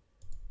 Like,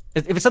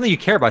 if it's something you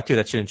care about too,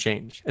 that shouldn't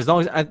change. As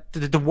long as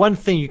the one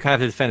thing you kind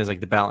of have to defend is like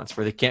the balance,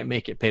 where they can't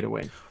make it pay to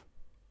win.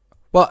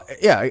 Well,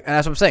 yeah, and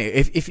that's what I'm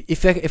saying.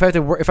 If I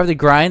have to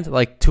grind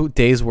like 2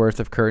 days worth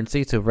of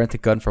currency to rent a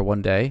gun for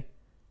 1 day,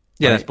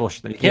 yeah, that's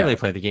bullshit. Then you can't really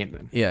play the game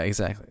then. Yeah,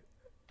 exactly.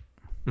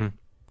 I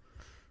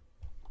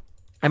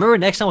remember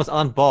Nexon was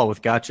on ball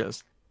with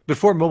gachas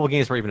before mobile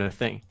games were even a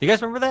thing. Do you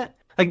guys remember that?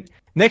 Like,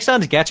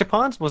 Nexon's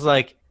gachapons was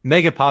like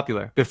mega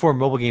popular before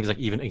mobile games like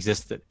even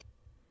existed.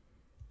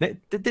 I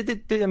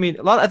mean,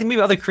 I think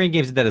maybe other Korean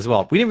games did that as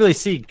well. We didn't really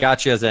see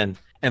gachas and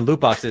loot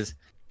boxes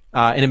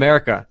in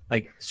America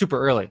like super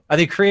early. I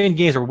think Korean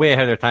games were way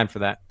ahead of their time for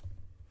that.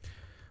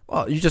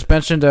 Well, you just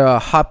mentioned a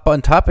hot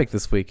button topic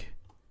this week.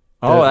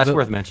 Oh, that's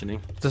worth mentioning.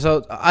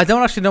 So I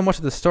don't actually know much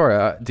of the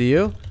story. Do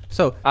you?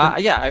 So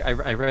yeah,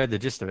 I read the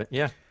gist of it.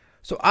 Yeah.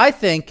 So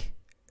honestly,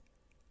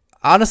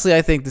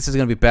 I think this is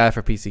going to be bad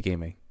for PC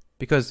gaming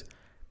because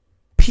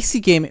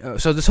PC gaming.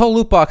 So this whole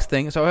loot box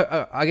thing.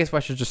 So I guess I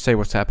should just say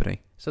what's happening.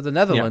 So the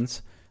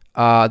Netherlands,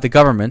 the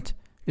government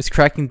is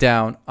cracking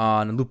down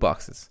on loot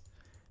boxes,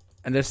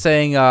 and they're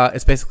saying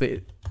it's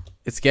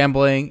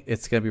gambling.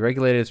 It's going to be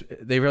regulated.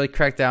 They really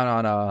cracked down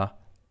on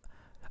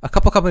a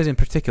couple companies in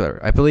particular.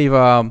 I believe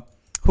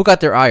who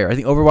got their ire? I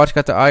think Overwatch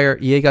got the ire.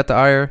 EA got the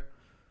ire.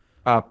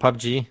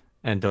 PUBG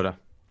and Dota.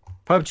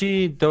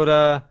 PUBG,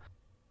 Dota,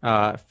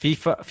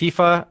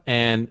 FIFA,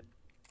 and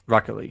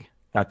Rocket League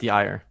got the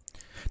ire.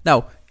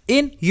 Now,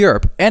 in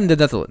Europe and the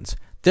Netherlands,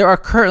 there are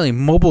currently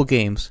mobile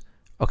games,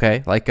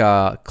 okay, like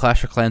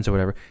Clash of Clans or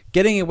whatever,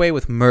 getting away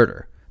with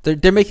murder.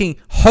 They're making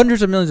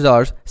hundreds of millions of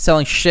dollars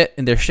selling shit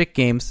in their shit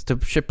games to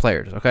shit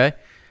players, okay?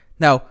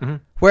 Now,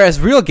 whereas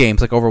real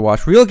games like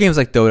Overwatch, real games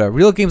like Dota,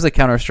 real games like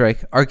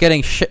Counter-Strike are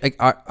getting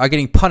are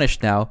getting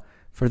punished now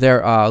for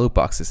their loot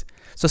boxes.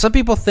 So some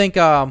people think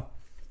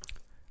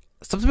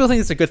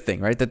it's a good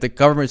thing, right? That the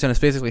government is going to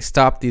basically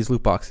stop these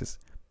loot boxes.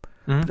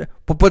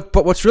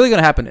 But what's really going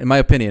to happen, in my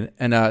opinion,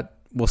 and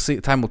we'll see,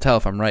 time will tell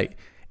if I'm right,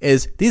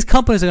 is these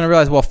companies are going to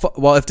realize,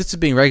 well, if this is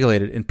being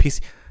regulated in PC,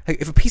 like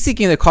if a PC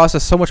game that costs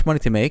us so much money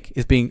to make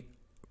is being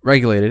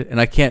regulated and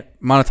I can't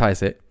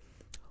monetize it,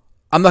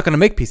 I'm not going to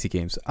make PC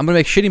games. I'm going to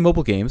make shitty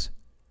mobile games,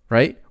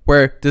 right?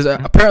 Where there's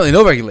apparently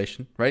no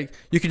regulation, right?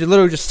 You can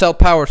literally just sell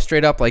power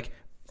straight up, like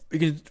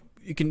you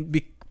can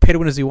be pay to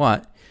win as you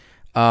want.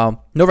 No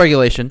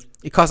regulation.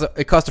 It costs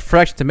a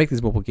fraction to make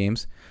these mobile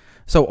games.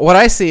 So what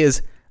I see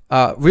is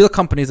real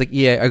companies like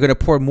EA are going to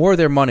pour more of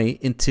their money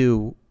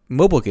into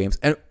mobile games,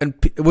 and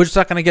we're just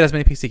not going to get as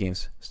many PC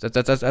games.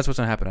 That's what's going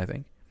to happen, I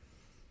think.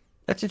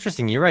 That's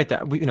interesting. You're right.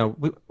 That we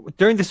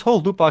during this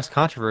whole loot box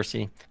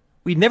controversy,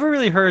 we never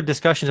really heard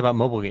discussions about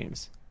mobile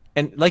games.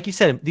 And like you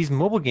said, these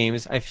mobile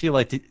games, I feel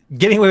like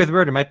getting away with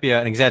murder might be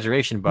an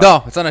exaggeration, but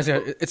no, it's not.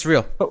 It's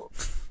real.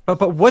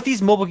 But what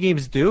these mobile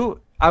games do,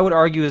 I would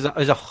argue, is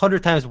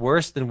 100 times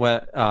worse than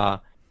what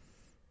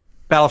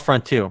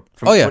Battlefront 2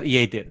 from what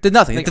EA did. Did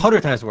nothing. Like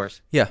 100 times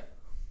worse. Yeah.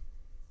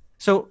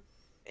 So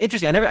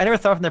interesting. I never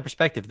thought from that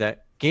perspective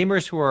that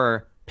gamers who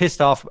are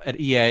pissed off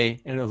at EA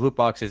and the loot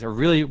boxes are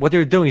really what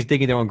they're doing is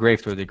digging their own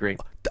grave to a degree.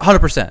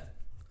 100%.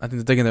 I think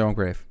they're digging their own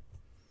grave.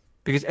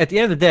 Because at the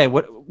end of the day,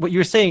 what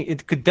you're saying,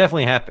 it could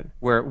definitely happen.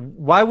 Where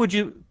why would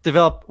you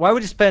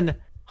spend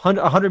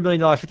 $100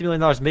 million, $50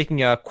 million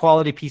making a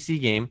quality PC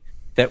game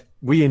that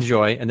we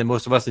enjoy and that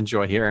most of us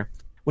enjoy here,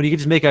 when you could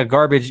just make a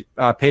garbage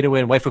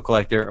pay-to-win waifu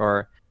collector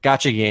or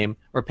gacha game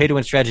or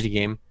pay-to-win strategy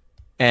game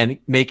and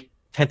make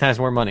 10 times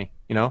more money,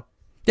 Yeah,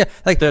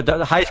 like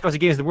the highest grossing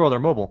games in the world are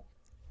mobile.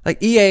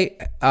 Like EA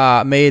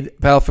made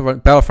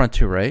Battlefront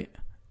 2, right?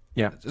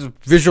 Yeah. It's a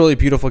visually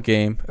beautiful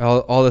game,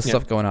 all this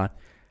stuff going on.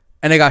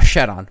 And they got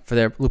shat on for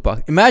their loot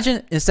box.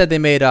 Imagine instead they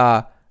made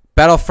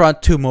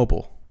Battlefront 2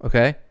 mobile,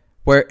 okay?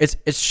 Where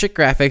it's shit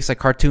graphics, like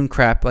cartoon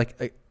crap,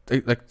 like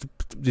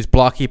these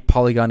blocky,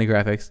 polygony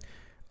graphics.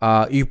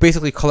 You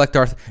basically collect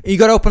Darth. You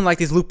got to open like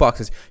these loot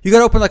boxes. You got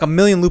to open like 1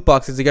 million loot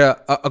boxes to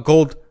get a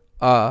gold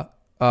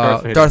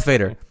Darth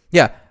Vader.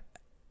 Yeah,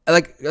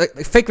 like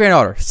fake Grand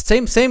Order.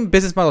 Same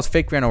business model as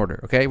fake Grand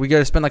Order. Okay, we got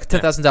to spend like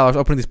 $10,000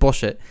 opening this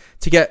bullshit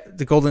to get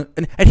the golden.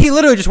 And he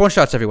literally just one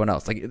shots everyone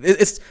else. Like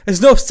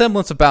there's no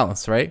semblance of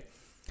balance, right?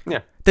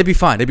 Yeah, they'd be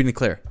fine. They'd be in the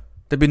clear.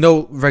 There'd be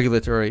no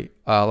regulatory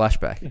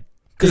lashback.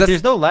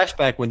 there's no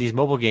lashback when these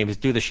mobile games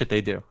do the shit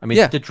they do. I mean,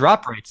 Yeah. the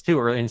drop rates too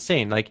are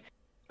insane. Like,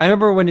 I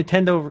remember when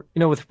Nintendo,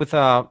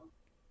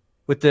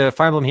 with the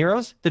Fire Emblem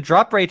Heroes, the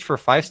drop rates for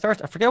 5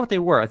 stars, I forget what they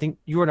were. I think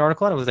you wrote an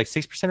article on it. It was like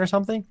 6% or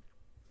something.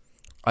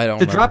 I don't.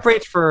 The remember. drop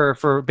rates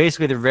for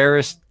basically the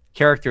rarest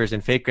characters in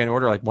Fate Grand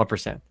Order are like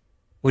 1%,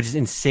 which is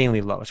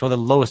insanely low. It's one of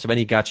the lowest of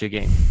any gacha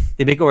game.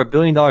 They make over $1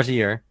 billion a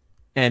year,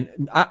 and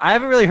I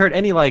haven't really heard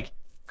any like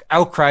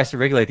outcries to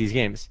regulate these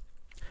games.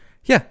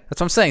 Yeah,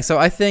 that's what I'm saying. So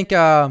I think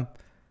I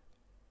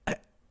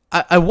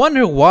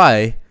wonder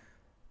why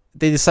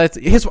they decide.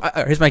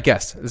 Here's my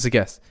guess. This is a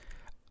guess.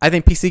 I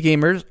think PC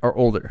gamers are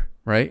older,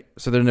 right?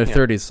 So they're in their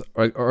 30s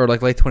or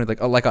like late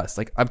 20s, like us.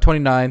 Like I'm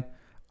 29.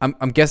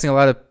 I'm guessing a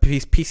lot of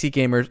PC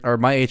gamers are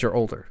my age or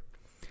older,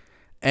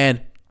 and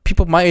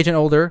people my age and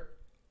older,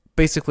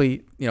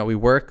 basically, we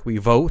work, we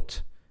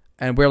vote,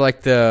 and we're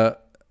like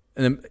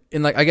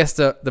in like I guess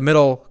the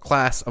middle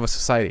class of a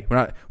society.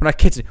 We're not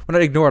kids. We're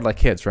not ignored like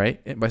kids,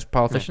 right? By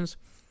politicians.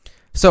 Right.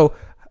 So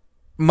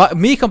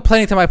me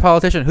complaining to my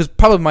politician, who's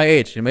probably my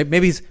age,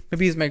 maybe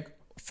he's my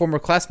former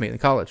classmate in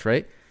college,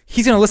 right?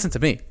 He's gonna listen to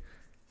me.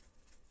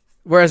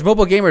 Whereas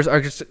mobile gamers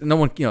are just no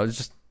one. It's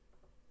just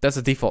that's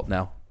the default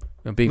now.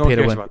 Being no pay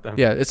to win.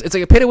 Yeah, it's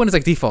like a pay to win is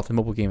like default in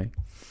mobile gaming.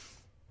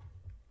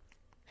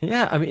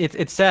 Yeah, I mean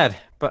it's sad,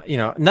 but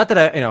not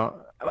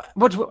that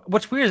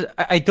what's weird is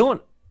I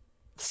don't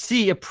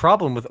see a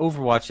problem with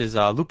Overwatch's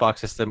loot box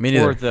system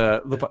or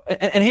the loot box.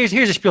 And here's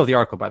a spiel of the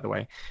article, by the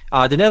way.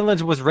 The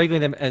Netherlands was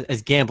regulating them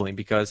as gambling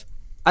because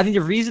I think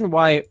the reason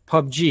why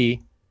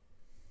PUBG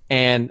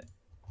and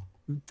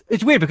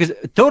it's weird because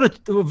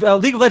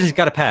League of Legends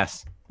got a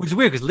pass, which is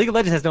weird because League of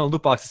Legends has their own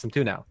loot box system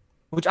too now,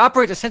 which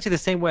operates essentially the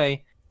same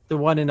way the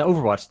one in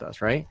Overwatch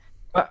does, right?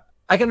 But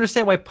I can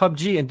understand why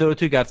PUBG and Dota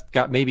 2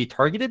 got maybe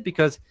targeted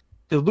because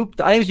the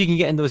items you can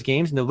get in those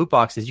games and the loot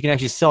boxes you can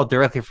actually sell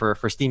directly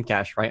for Steam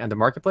Cash, right, on the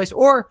marketplace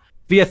or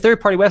via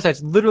third-party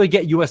websites. Literally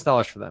get US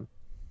dollars for them.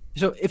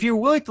 So if you're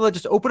willing to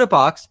just open a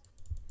box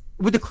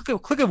with the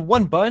click of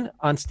one button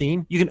on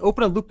Steam, you can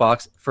open a loot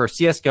box for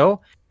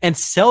CS:GO and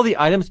sell the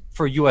items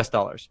for US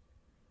dollars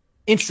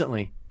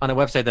instantly on a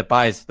website that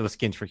buys those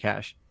skins for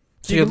cash.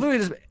 So you can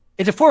literally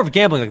it's a form of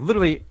gambling. Like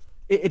literally,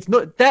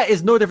 that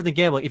is no different than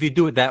gambling if you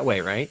do it that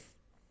way, right?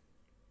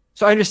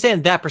 So I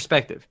understand that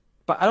perspective,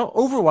 but I don't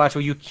Overwatch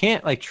where you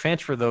can't like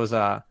transfer those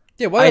why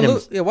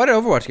items. Did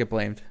Overwatch get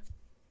blamed?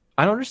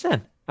 I don't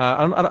understand.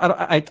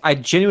 I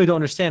genuinely don't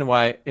understand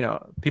why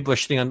people are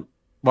shitting on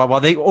while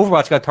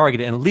Overwatch got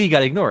targeted and League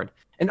got ignored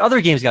and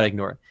other games got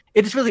ignored.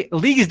 It's really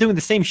League is doing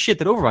the same shit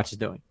that Overwatch is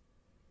doing,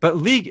 but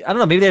League, I don't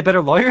know, maybe they have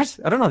better lawyers.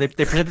 I don't know. They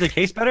presented the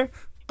case better,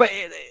 but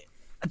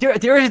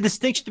there is a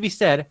distinction to be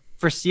said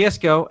for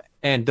CS:GO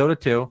and Dota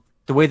 2,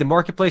 the way the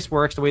marketplace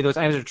works, the way those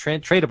items are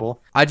tradable,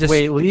 the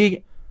way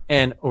League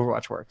and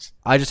Overwatch works.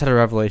 I just had a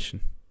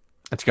revelation.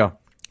 Let's go.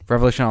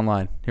 Revelation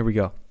Online. Here we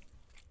go.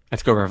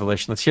 Let's go,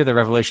 Revelation. Let's hear the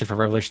revelation for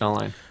Revelation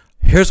Online.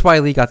 Here's why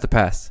League got the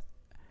pass.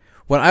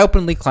 When I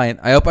opened League client,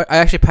 I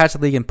actually patched the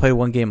League and played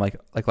one game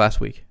like last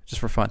week,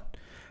 just for fun.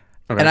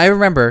 Okay. And I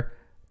remember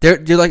they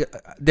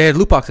had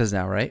loot boxes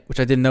now, right? Which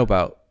I didn't know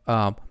about.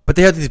 But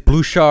they had these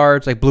blue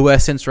shards, like blue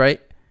essence, right?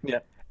 Yeah.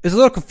 It's a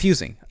little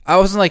confusing. I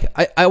wasn't like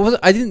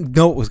I didn't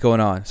know what was going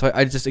on, so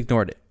I just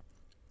ignored it.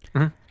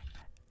 Mm-hmm.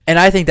 And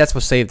I think that's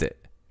what saved it.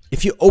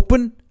 If you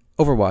open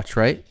Overwatch,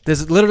 right,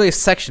 there's literally a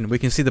section where you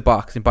can see the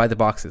box and buy the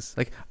boxes.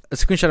 Like a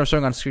screenshot I'm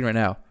showing on the screen right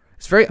now.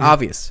 It's very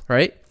obvious,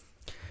 right?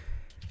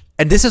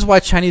 And this is why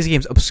Chinese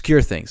games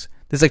obscure things.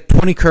 There's like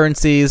 20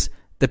 currencies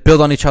that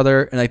build on each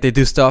other and like they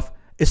do stuff.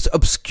 It's to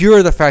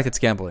obscure the fact it's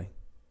gambling.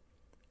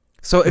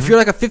 So if you're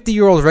like a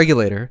 50-year-old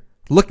regulator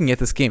looking at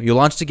this game, you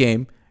launch the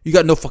game, you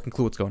got no fucking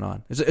clue what's going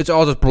on. It's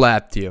all just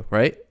blabbed to you,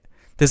 right?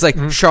 There's like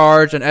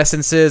shards and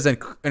essences and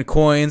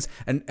coins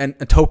and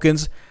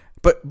tokens,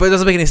 but it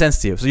doesn't make any sense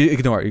to you. So you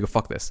ignore it. You go,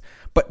 fuck this.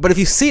 But if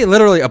you see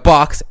literally a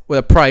box with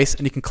a price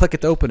and you can click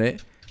it to open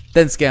it,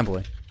 then it's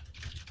gambling.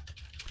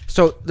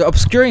 So the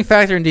obscuring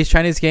factor in these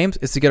Chinese games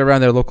is to get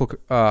around their local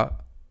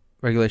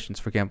regulations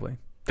for gambling.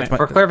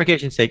 For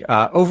clarification's sake,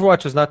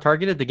 Overwatch was not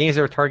targeted. The games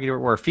that were targeted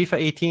were FIFA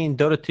 18,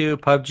 Dota 2,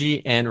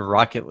 PUBG, and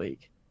Rocket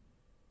League.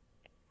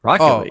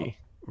 League.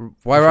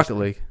 Why Rocket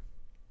League?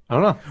 I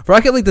don't know.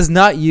 Rocket League does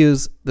not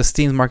use the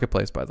Steam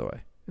marketplace, by the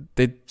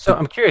way. So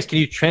I'm curious. Can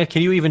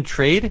you even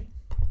trade?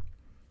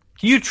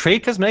 Can you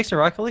trade cosmetics in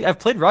Rocket League? I've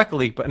played Rocket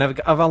League, but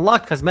I've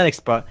unlocked cosmetics.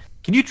 But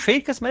can you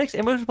trade cosmetics?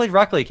 Anyone who's played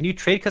Rocket League, can you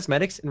trade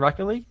cosmetics in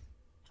Rocket League?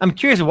 I'm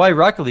curious why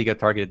Rocket League got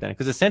targeted then,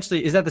 because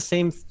essentially, is that the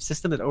same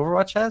system that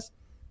Overwatch has?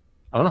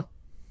 I don't know.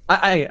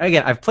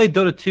 I've played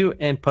Dota 2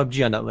 and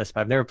PUBG on that list,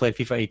 but I've never played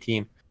FIFA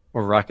 18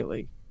 or Rocket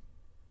League.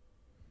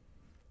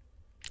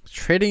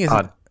 Trading is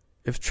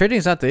if trading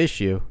is not the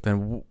issue,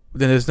 then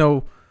there's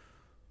no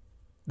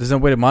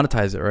way to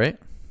monetize it, right?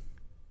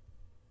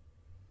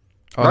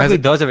 Rocket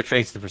League does have a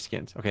trade system for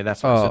skins. Okay,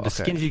 that's so the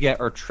skins you get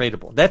are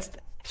tradable.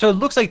 So it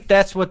looks like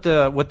that's what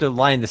the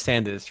line in the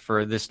sand is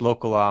for this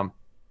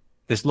local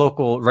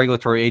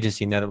regulatory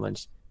agency in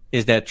Netherlands,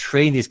 is that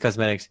trading these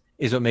cosmetics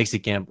is what makes it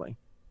gambling.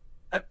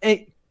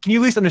 can you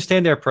at least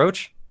understand their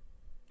approach?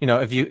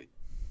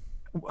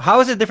 How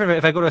is it different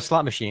if I go to a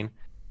slot machine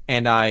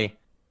and I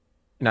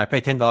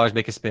pay $10,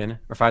 make a spin,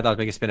 or $5,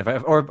 make a spin,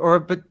 or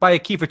buy a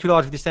key for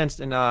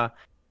 $2.50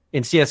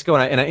 in CS:GO,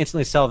 and I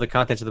instantly sell the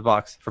contents of the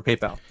box for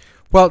PayPal.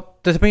 Well,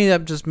 to me,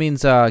 that just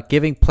means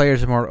giving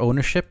players more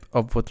ownership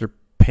of what they're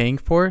paying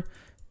for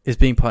is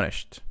being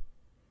punished.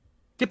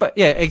 Yeah, but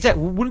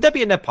exactly. Wouldn't that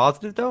be a net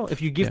positive though?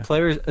 If you give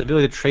players the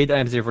ability to trade the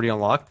items they've already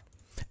unlocked?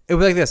 It would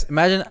be like this.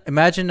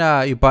 Imagine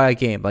you buy a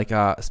game like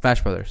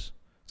Smash Brothers,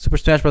 Super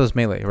Smash Brothers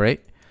Melee, right?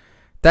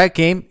 That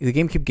game, the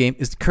GameCube game,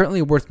 is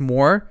currently worth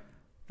more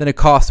than it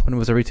cost when it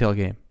was a retail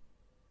game.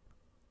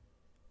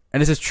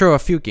 And this is true of a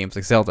few games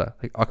like Zelda,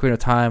 like Ocarina of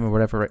Time or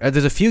whatever. Right?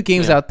 There's a few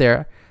games out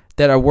there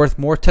that are worth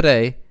more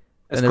today.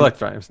 As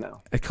collector items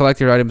now.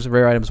 Collector items,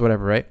 rare items,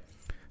 whatever, right?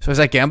 So is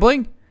that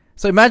gambling?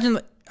 So imagine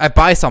I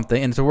buy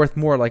something and it's worth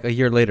more like a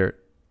year later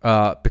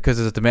because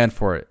there's a demand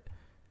for it.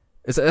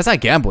 That's not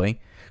gambling.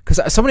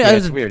 Because so many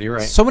items, it's weird. You're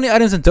right. So many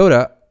items in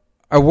Dota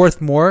are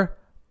worth more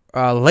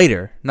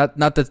later, not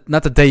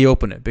the day you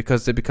open it,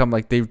 because they become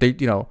like they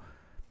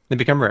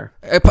become rare.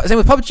 Same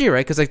with PUBG,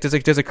 right? Because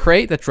like there's a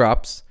crate that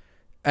drops,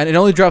 and it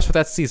only drops for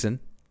that season.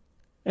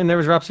 And there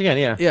was drops again,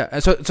 yeah. Yeah,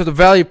 and so the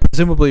value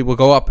presumably will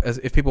go up as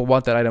if people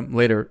want that item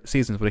later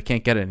seasons, but they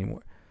can't get it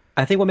anymore.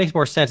 I think what makes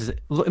more sense is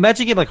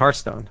imagine a game like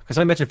Hearthstone, because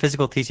I mentioned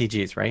physical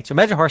TCGs, right? So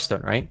imagine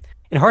Hearthstone, right?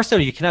 In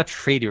Hearthstone, you cannot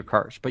trade your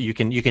cards, but you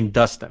can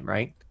dust them,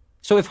 right?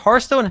 So if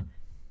Hearthstone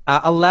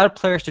allowed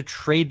players to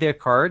trade their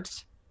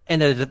cards,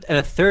 and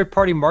a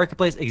third-party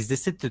marketplace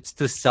existed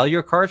to sell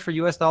your cards for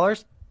US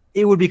dollars,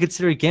 it would be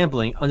considered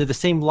gambling under the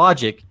same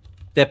logic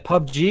that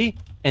PUBG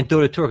and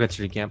Dota 2 are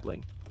considered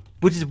gambling,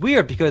 which is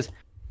weird because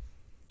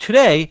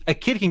today a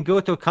kid can go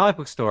to a comic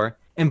book store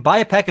and buy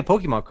a pack of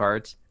Pokemon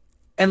cards,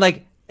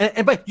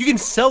 but you can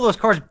sell those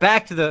cards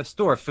back to the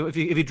store if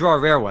you draw a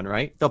rare one,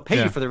 right? They'll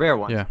pay you for the rare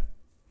one. Yeah.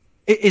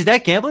 Is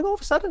that gambling all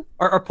of a sudden?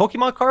 Are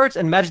Pokemon cards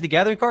and Magic the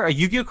Gathering cards, are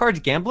Yu-Gi-Oh cards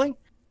gambling?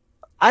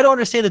 I don't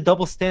understand the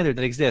double standard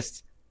that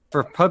exists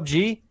for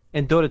PUBG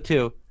and Dota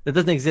 2 that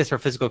doesn't exist for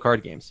physical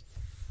card games.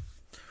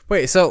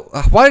 Wait, so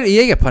why did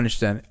EA get punished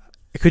then?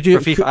 For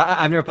FIFA?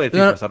 I've never played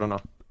FIFA, so I don't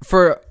know.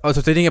 So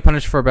they didn't get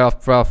punished for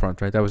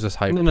Battlefront, right? That was just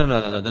hype.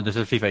 No. This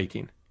is FIFA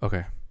 18.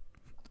 Okay.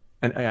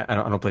 And I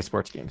don't play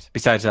sports games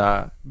besides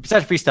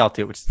Freestyle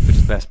 2, which is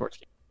the best sports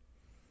game.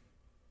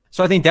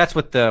 So I think that's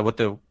what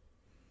the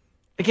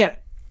again,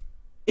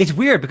 it's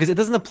weird because it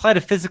doesn't apply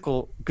to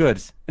physical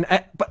goods.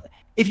 But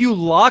if you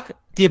lock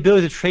the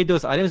ability to trade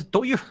those items,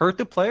 don't you hurt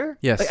the player?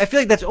 Yes. I feel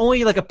like that's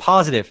only like a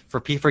positive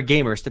for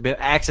gamers to be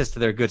access to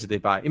their goods that they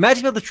buy.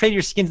 Imagine being able to trade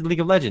your skins in League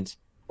of Legends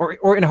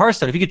or in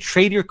Hearthstone. If you could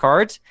trade your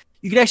cards,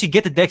 you could actually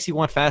get the decks you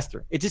want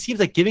faster. It just seems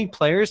like giving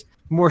players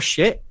more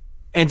shit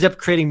ends up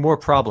creating more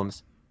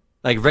problems,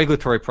 like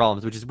regulatory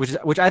problems,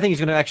 which I think is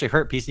going to actually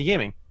hurt PC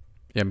gaming.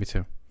 Yeah, me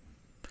too.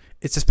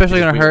 It's especially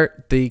going to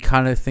hurt the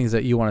kind of things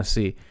that you want to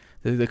see.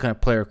 The kind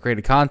of player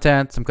created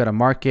content, some kind of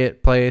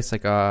marketplace,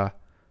 like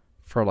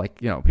for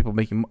people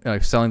making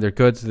selling their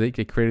goods that they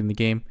get created in the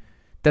game.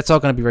 That's all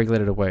going to be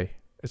regulated away.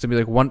 It's going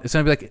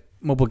to be like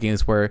mobile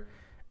games where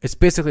it's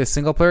basically a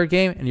single player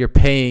game and you're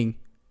paying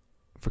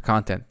for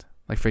content,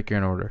 like Figure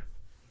in Order.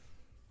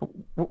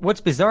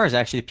 What's bizarre is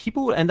actually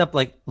people would end up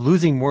like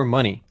losing more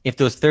money if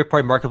those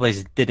third-party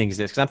marketplaces didn't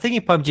exist. Because I'm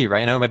thinking PUBG,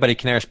 right? I know my buddy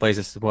Canaris plays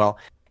this as well.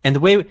 And the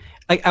way,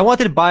 I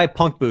wanted to buy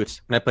Punk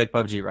boots when I played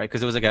PUBG, right?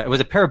 Because it was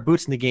a pair of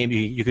boots in the game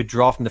you could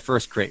draw from the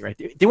first crate, right?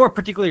 They weren't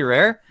particularly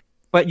rare,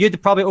 but you had to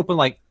probably open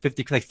like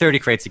 30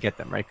 crates to get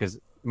them, right? Because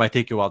it might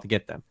take you a while to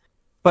get them.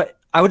 But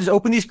I would just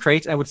open these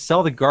crates. I would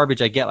sell the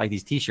garbage I get, like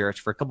these T-shirts,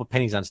 for a couple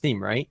pennies on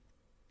Steam, right?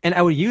 And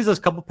I would use those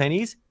couple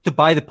pennies to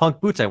buy the Punk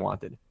boots I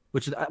wanted,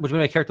 which made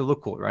my character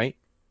look cool, right?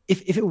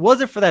 If it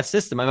wasn't for that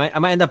system, I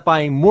might end up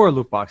buying more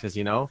loot boxes,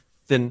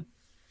 than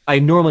I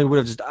normally would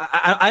have. Just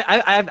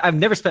I've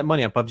never spent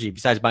money on PUBG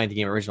besides buying the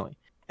game originally,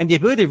 and the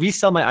ability to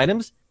resell my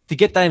items to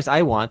get the items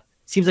I want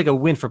seems like a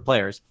win for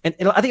players. And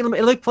I think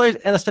it'll make players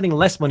end up spending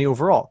less money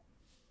overall.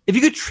 If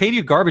you could trade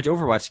your garbage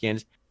Overwatch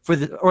skins or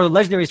the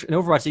legendaries in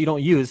Overwatch that you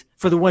don't use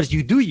for the ones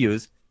you do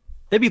use,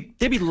 there'd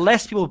be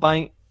less people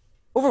buying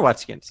Overwatch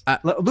skins,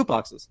 loot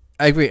boxes.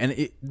 I agree, and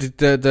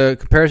the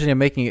comparison you're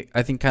making,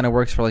 I think, kind of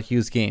works for like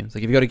used games.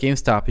 Like if you go to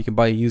GameStop, you can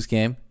buy a used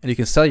game, and you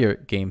can sell your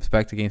games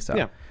back to GameStop.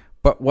 Yeah.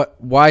 But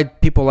why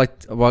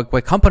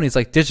companies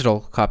like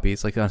digital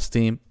copies, like on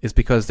Steam, is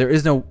because there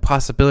is no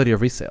possibility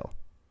of resale,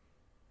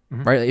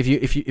 right?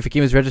 If a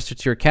game is registered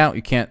to your account,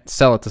 you can't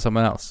sell it to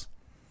someone else,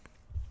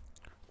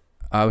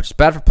 which is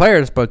bad for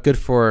players, but good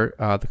for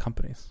the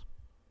companies.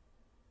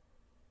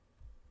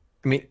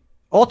 I mean,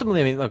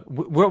 ultimately, look,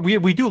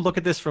 we do look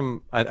at this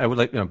from I would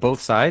like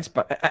both sides,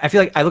 but I feel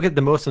like I look at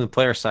the most on the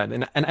player side,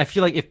 and I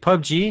feel like if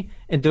PUBG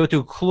and Dota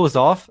 2 close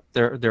off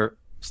their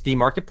Steam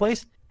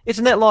marketplace, it's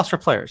a net loss for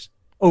players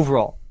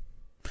overall,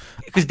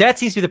 because that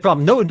seems to be the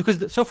problem.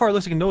 Because so far it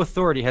looks like no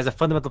authority has a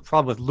fundamental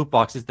problem with loot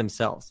boxes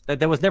themselves.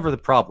 That was never the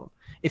problem.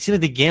 It seems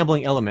like the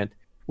gambling element,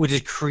 which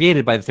is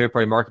created by the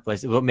third-party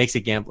marketplace, is what makes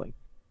it gambling.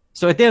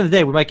 So at the end of the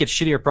day, we might get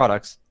shittier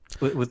products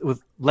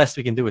with less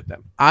we can do with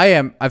them.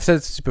 I've said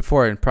this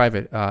before in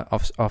private,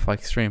 off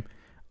like stream.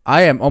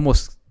 I am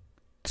almost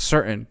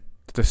certain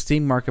that the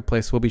Steam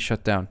marketplace will be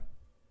shut down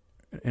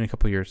in a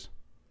couple of years.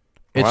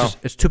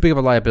 It's too big of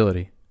a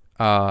liability.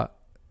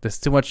 There's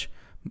too much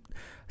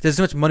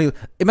money.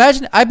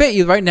 Imagine, I bet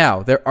you right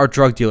now there are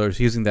drug dealers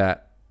using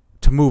that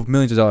to move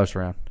millions of dollars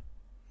around.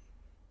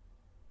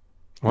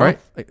 Well, right?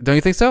 Like, don't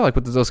you think so? Like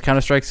with those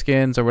Counter-Strike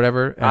skins or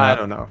whatever. I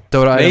don't know.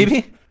 Dota maybe.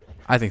 Items?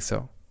 I think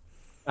so.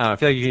 I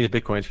feel like you can use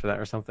Bitcoins for that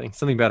or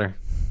something better.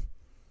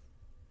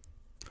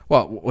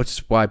 Well, which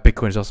is why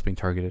Bitcoin is also being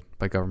targeted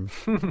by government.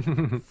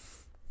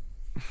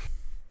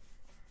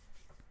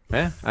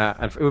 Yeah,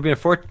 it would be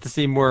unfortunate to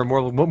see more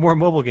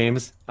mobile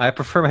games. I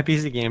prefer my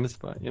PC games,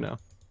 but you know.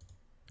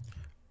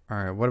 All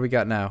right, what do we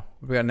got now?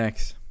 What do we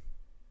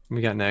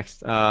got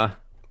next?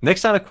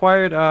 Nexon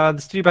acquired the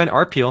studio behind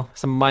RPL.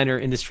 Some minor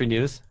industry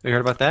news. Have you heard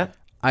about that?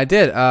 I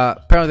did.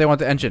 Apparently, they want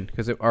the engine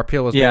because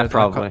RPL was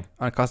probably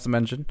on a custom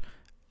engine,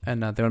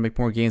 and they want to make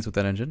more games with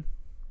that engine.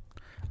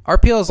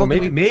 RPL is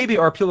maybe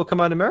RPL will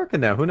come out in America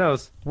now. Who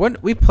knows? When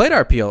we played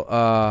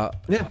RPL,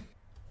 yeah.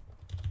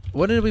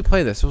 When did we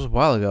play this? It was a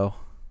while ago.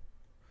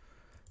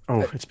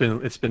 Oh, it's been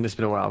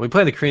a while. We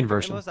played the Korean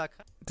version.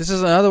 This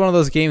is another one of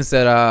those games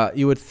that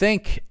you would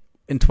think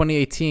in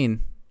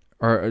 2018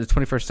 or the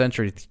 21st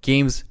century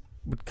games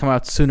would come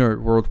out sooner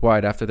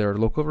worldwide after their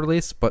local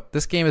release, but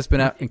this game has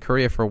been out in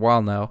Korea for a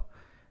while now,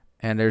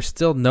 and there's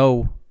still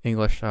no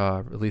English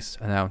release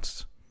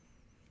announced.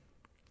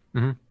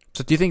 Mm-hmm.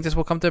 So do you think this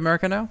will come to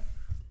America now?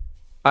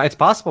 It's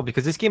possible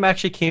because this game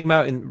actually came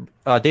out in.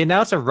 They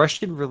announced a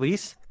Russian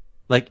release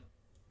like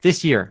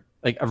this year.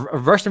 Like a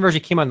Russian version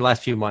came out in the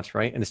last few months,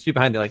 right? And the studio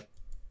behind it,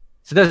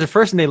 so that's the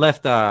first thing they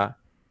left the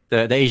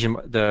Asian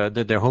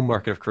their home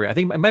market of Korea. I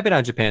think it might be down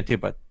in Japan too,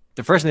 but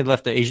the first thing they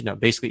left the Asian,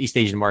 basically East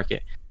Asian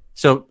market.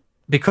 So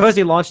because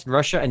they launched in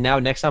Russia and now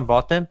Nexon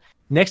bought them,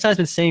 Nexon's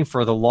been saying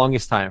for the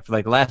longest time, for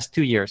like the last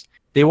 2 years,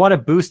 they want to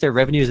boost their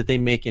revenues that they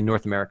make in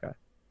North America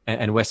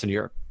and Western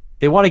Europe.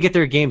 They want to get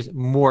their games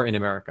more in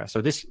America.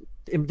 So this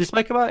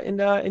might come out in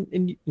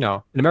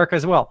America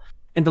as well.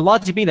 And the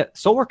logic being that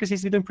Soulworker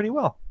seems to be doing pretty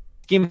well.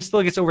 The game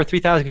still gets over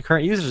 3,000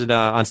 concurrent users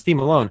on Steam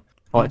alone.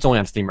 Well, it's only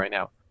on Steam right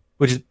now,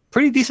 which is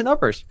pretty decent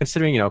numbers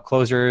considering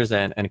Closers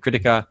and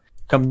Critica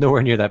come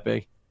nowhere near that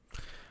big.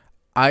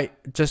 I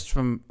just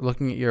from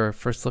looking at your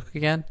first look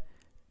again,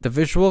 the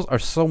visuals are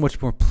so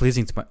much more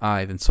pleasing to my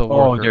eye than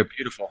Soulworker. Oh, they're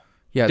beautiful.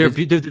 Yeah,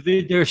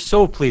 they're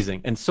so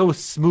pleasing and so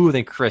smooth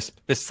and crisp.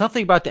 There's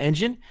something about the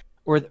engine,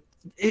 or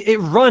it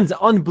runs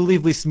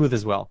unbelievably smooth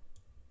as well.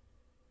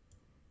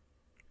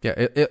 Yeah,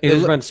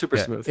 it runs super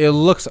smooth. It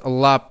looks a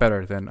lot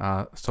better than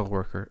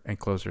Soulworker and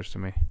Closers to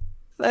me.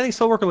 I think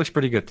Soulworker looks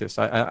pretty good too.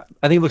 So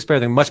I think it looks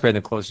much better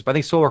than Closers. But I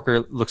think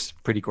Soulworker looks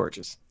pretty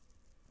gorgeous.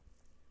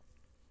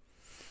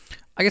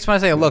 I guess when I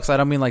say it looks, I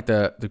don't mean like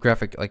the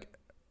graphic like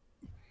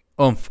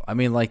oomph. I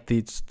mean like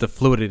the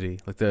fluidity,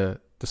 like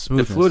the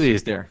smoothness. The fluidity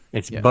is there.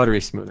 It's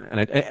buttery smooth, and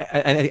I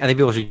think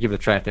people should give it a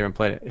try if they haven't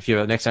played it. If you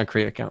have a Nexon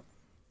Korea account,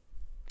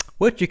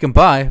 which you can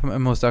buy from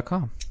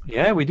MMOs.com.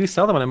 Yeah, we do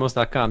sell them on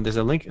MMOs.com. There's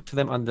a link to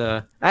them on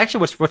the.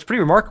 Actually, what's pretty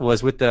remarkable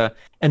is with the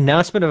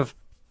announcement of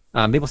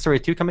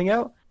MapleStory 2 coming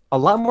out, a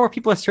lot more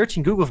people are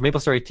searching Google for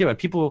MapleStory 2, and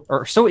people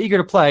are so eager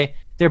to play.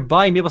 They're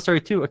buying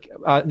MapleStory 2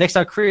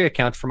 Nexon Korea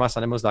account from us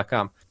on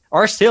MMOs.com.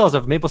 Our sales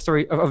of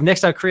MapleStory of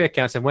Nexon Korea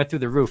accounts have went through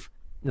the roof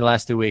in the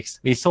last 2 weeks.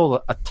 We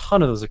sold a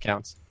ton of those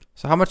accounts.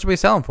 So how much do we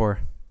sell them for?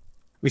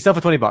 We sell for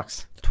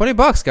 $20.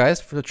 $20,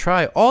 guys, to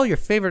try all your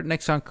favorite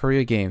Nexon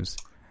Korea games.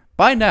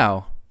 Buy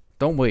now.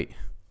 Don't wait.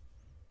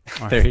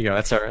 There you go.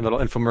 That's our little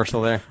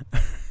infomercial there.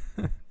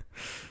 Let's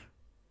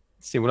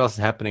see what else is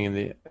happening in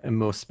the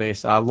MMO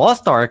space.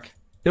 Lost Ark.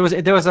 There was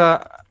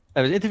an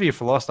interview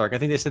for Lost Ark. I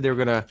think they said they were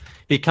gonna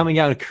be coming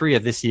out in Korea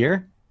this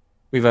year.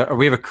 We have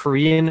a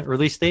Korean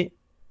release date.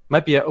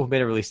 Might be an open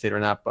beta release date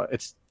or not, but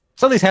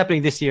something's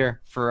happening this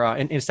year for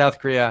in South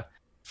Korea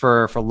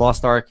for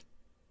Lost Ark.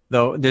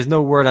 Though there's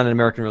no word on an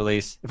American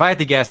release. If I had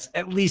to guess,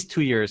 at least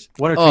 2 years,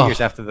 1 or 2 years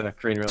after the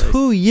Korean release.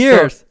 2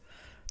 years.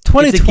 So,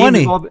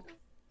 2020.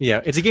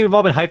 It's a game we've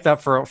all been hyped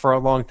up for a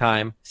long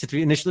time since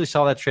we initially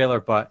saw that trailer,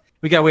 but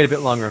we gotta wait a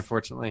bit longer,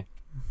 unfortunately.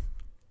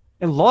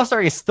 And Lost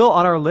Ark is still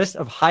on our list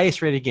of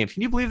highest rated games.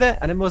 Can you believe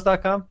that on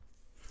MMOs.com?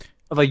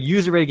 Of like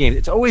user rated games.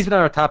 It's always been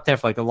on our top 10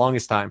 for like the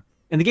longest time.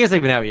 And the game's not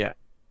even out yet.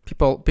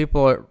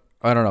 People are,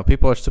 I don't know,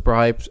 people are super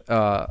hyped.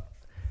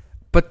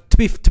 But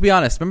to be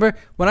honest, remember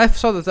when I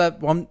saw that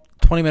 1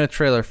 20-minute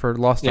trailer for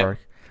Lost Ark,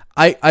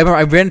 I remember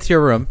I ran into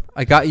your room,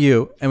 I got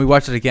you, and we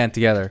watched it again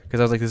together because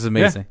I was like, this is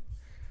amazing.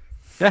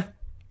 Yeah.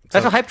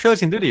 That's what hype trailers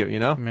can do to you, you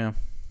know?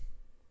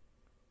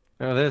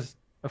 Yeah.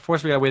 Of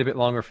course, we gotta wait a bit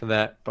longer for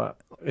that, but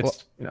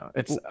it's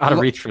out of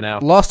reach for now.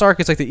 Lost Ark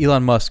is like the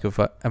Elon Musk of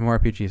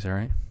MMORPGs, all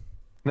right?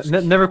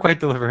 Never quite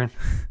delivering.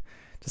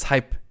 Just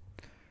hype.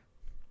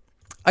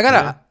 I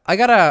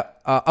got a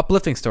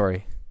uplifting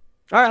story.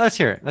 All right, let's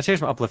hear it. Let's hear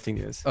some uplifting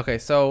news. Okay,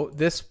 so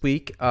this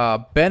week,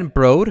 Ben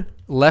Brode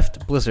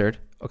left Blizzard.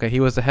 Okay, he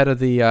was the head of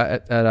the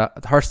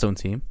Hearthstone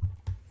team,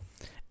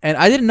 And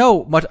I didn't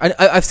know much.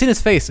 I've seen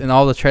his face in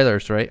all the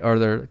trailers, right, or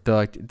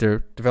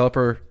their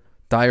developer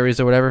diaries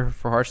or whatever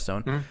for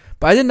Hearthstone.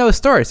 But I didn't know his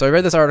story, so I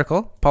read this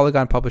article.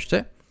 Polygon published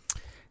it.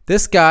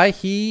 This guy,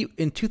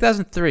 in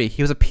 2003,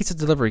 he was a pizza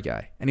delivery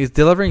guy, and he was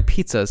delivering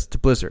pizzas to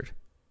Blizzard.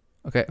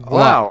 Okay,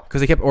 wow,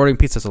 because he kept ordering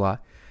pizzas a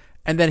lot.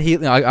 And then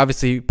he,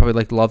 obviously,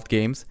 probably loved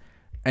games,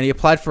 and he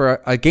applied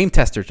for a game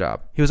tester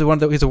job. He's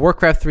a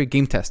Warcraft 3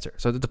 game tester,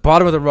 so at the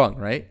bottom of the rung,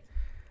 right?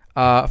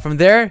 From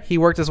there, he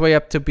worked his way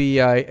up to be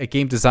a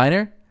game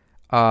designer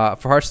for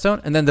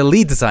Hearthstone, and then the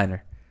lead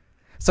designer.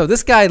 So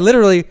this guy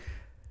literally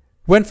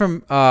went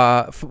from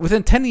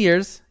within 10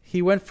 years,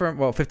 he went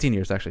from 15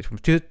 years actually.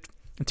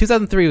 In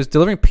 2003, he was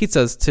delivering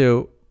pizzas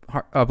to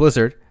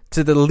Blizzard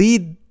to the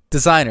lead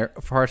designer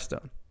for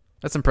Hearthstone.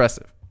 That's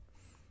impressive.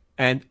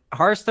 And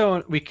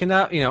Hearthstone, we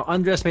cannot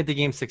underestimate the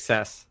game's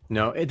success.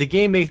 The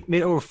game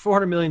made over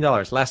 $400 million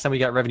last time we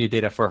got revenue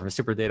data from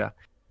Super Data.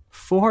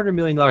 $400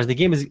 million. The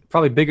game is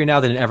probably bigger now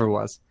than it ever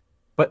was.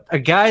 But a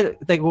guy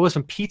that was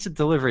from pizza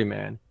delivery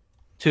man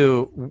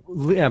to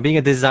being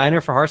a designer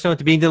for Hearthstone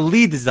to being the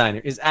lead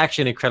designer is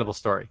actually an incredible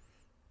story.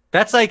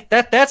 That's like the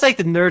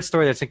nerd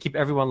story that's gonna keep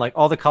everyone, like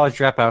all the college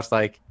dropouts,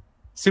 like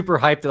super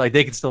hyped that like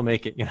they can still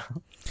make it.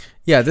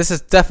 Yeah, this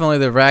is definitely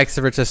the rags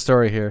to riches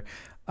story here.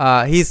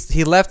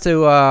 He left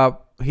to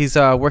he's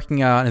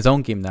working on his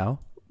own game now.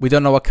 We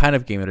don't know what kind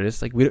of game it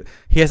is. Like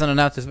he hasn't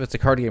announced if it's a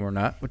card game or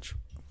not, which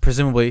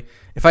presumably,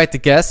 if I had to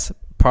guess,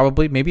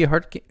 probably maybe a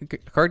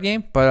card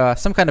game, but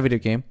some kind of video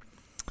game.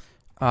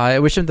 I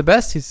wish him the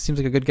best. He seems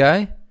like a good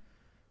guy.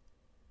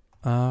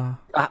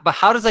 But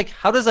how does an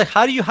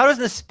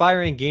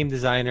aspiring game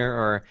designer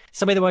or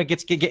somebody that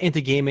wants to get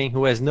into gaming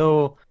who has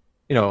no,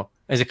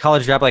 as a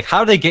college dropout, like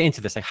how do they get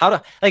into this?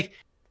 Like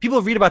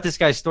people read about this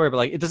guy's story, but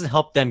like it doesn't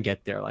help them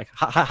get there. Like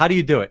how do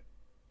you do it?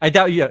 I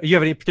doubt you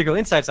have any particular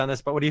insights on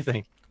this, but what do you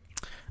think?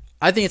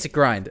 I think it's a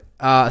grind.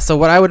 So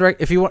what I would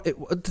if you want,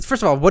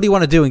 first of all, what do you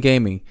want to do in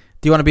gaming?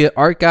 Do you want to be an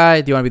art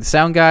guy? Do you want to be the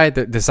sound guy,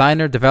 the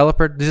designer,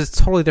 developer? These are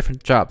totally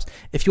different jobs.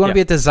 If you want to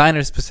be a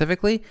designer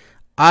specifically,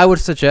 I would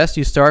suggest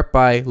you start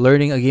by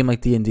learning a game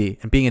like D&D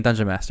and being a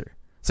dungeon master.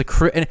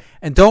 It's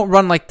and don't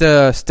run like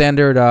the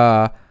standard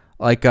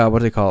what do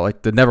they call it?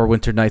 Like the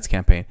Neverwinter Nights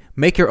campaign.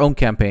 Make your own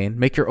campaign,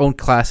 make your own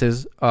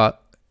classes,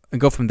 and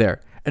go from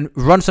there. And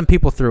run some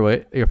people through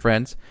it, your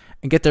friends,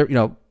 and get their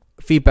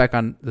feedback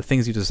on the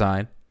things you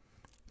design,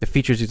 the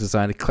features you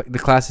design, the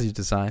classes you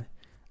design.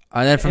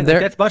 And then from there,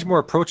 that's much more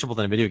approachable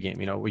than a video game.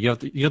 You don't have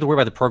to worry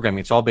about the programming.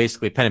 It's all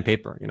basically pen and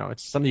paper.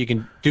 It's something you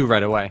can do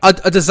right away.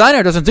 A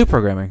designer doesn't do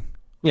programming.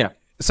 Yeah.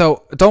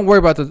 So don't worry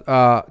about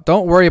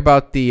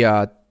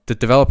the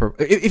developer.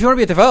 If you want to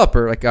be a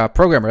developer, like a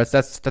programmer,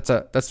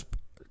 that's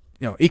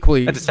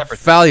equally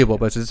valuable,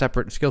 but it's a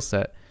separate skill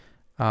set.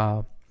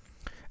 And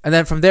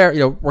then from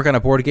there, work on a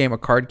board game, a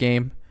card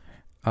game.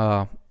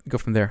 Go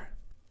from there.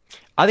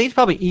 I think it's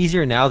probably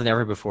easier now than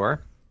ever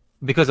before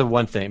because of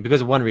one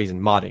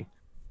reason: modding.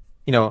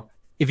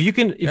 If you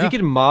can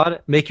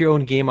make your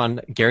own game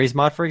on Gary's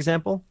mod, for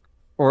example,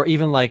 or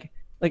even like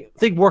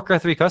think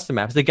Warcraft 3 custom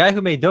maps. The guy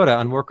who made Dota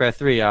on Warcraft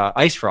 3,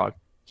 IceFrog,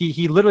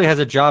 he literally has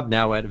a job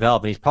now at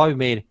Valve, and he's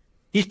probably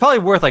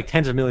worth like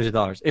tens of millions of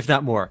dollars, if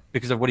not more,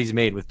 because of what he's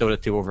made with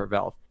Dota 2 over at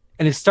Valve.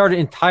 And it started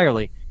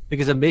entirely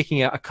because of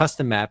making a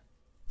custom map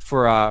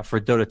for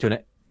Dota 2.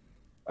 And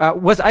I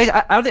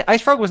think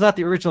IceFrog was not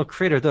the original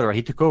creator of Dota, right?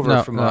 He took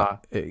over from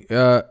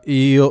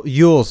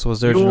Yules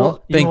was the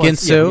original. Then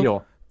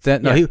Ginsu.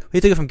 He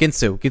took it from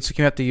Ginsu. Ginsu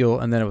came after Yule,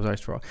 and then it was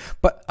IceFrog.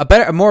 But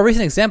a more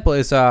recent example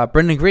is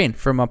Brendan Green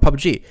from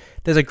PUBG.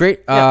 There's a great.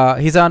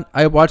 He's on.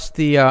 I watched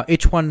the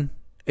H1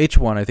 I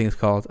think it's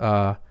called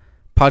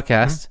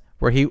podcast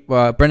where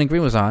Brendan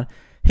Green was on.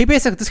 He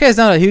basically this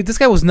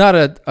guy was not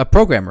a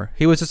programmer.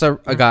 He was just a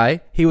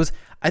guy.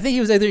 I think he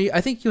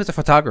was a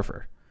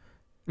photographer.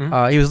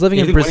 He was living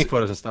in Brazil. Wedding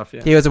photos and stuff.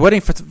 Yeah. He was a wedding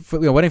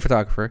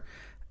photographer,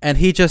 and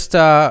he just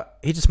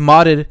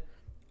modded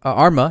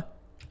Arma,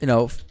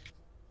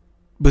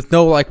 with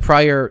no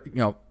prior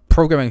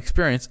programming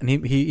experience, and he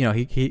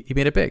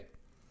made it big.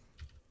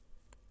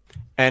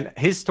 And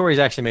his story is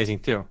actually amazing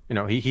too.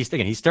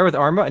 He started with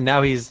Arma, and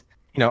now he's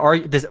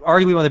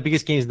arguably one of the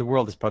biggest games in the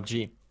world is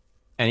PUBG,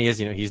 and he is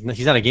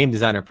he's not a game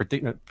designer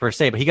per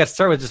se, but he got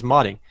started with just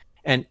modding.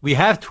 And we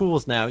have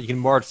tools now. You can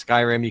mod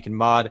Skyrim, you can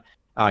mod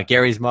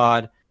Gary's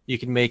mod, you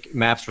can make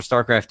maps for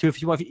StarCraft 2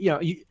 if you want.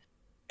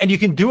 And you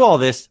can do all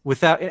this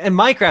without. And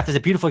Minecraft is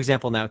a beautiful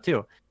example now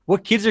too.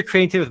 What kids are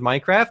creating with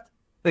Minecraft,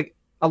 like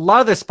a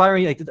lot of the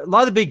aspiring, a lot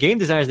of the big game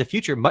designers in the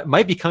future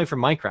might be coming from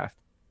Minecraft.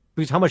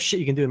 Because how much shit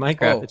you can do in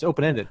Minecraft, it's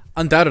open ended.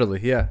 Undoubtedly,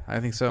 yeah,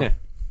 I think so.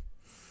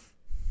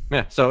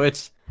 Yeah. So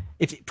it's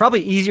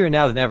probably easier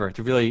now than ever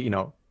to really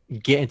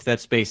get into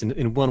that space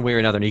in one way or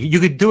another. And you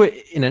could do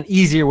it in an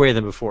easier way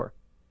than before,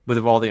 with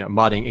all the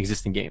modding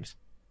existing games.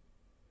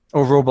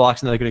 Or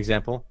Roblox, another good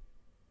example.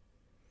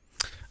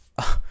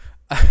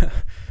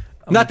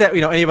 Not that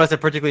any of us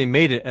have particularly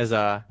made it as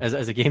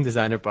a game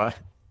designer, but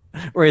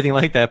or anything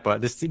like that.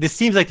 But this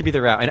seems like to be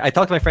the route. And I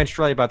talked to my friend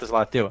Shirley about this a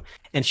lot too,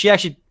 and she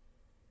actually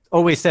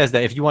always says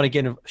that if you want to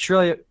get in,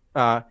 Shirley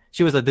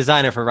she was a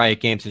designer for Riot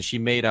Games, and she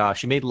made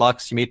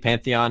Lux, she made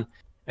Pantheon.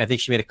 I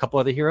think she made a couple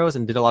other heroes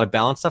and did a lot of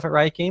balance stuff at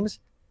Riot Games.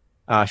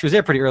 She was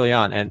there pretty early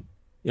on, and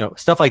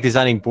stuff like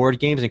designing board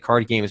games and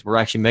card games were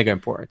actually mega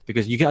important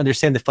because you can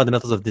understand the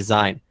fundamentals of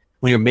design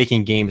when you're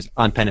making games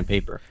on pen and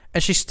paper.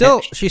 And she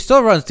still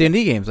runs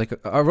D&D games, like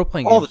role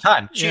playing all games. the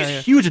time.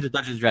 She's huge into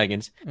Dungeons and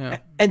Dragons,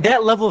 and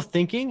that level of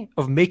thinking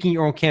of making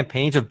your own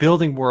campaigns, of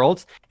building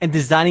worlds and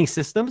designing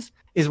systems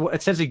is what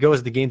essentially goes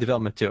to the game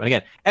development too. And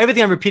again,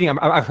 everything I'm repeating,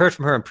 I've heard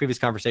from her in previous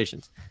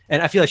conversations,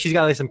 and I feel like she's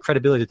got some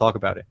credibility to talk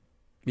about it.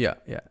 Yeah.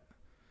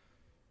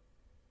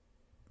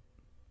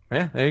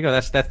 Yeah, there you go.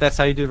 That's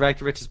how you do Rag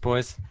to Riches,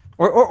 boys.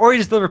 Or you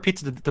just deliver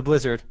pizza to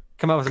Blizzard,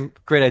 come up with some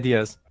great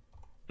ideas,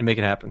 and make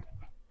it happen.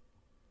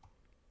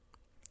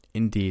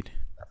 Indeed.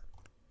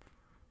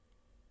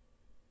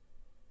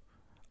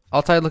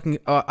 Altai looking.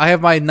 I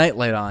have my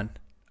nightlight on.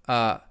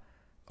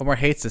 Omar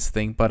hates this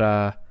thing, but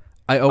I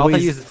always Altai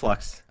uses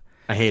Flux.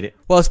 I hate it.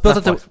 Well, it's built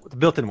into the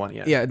built-in one.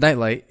 Yeah. Yeah,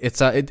 nightlight.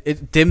 It's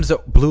it dims the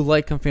blue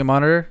light coming from your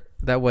monitor.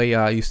 That way,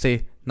 you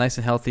stay nice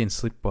and healthy and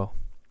sleep well.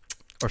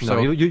 Or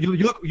so. No,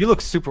 you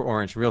look super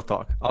orange. Real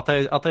talk.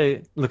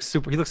 Altai looks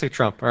super. He looks like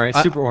Trump. All right,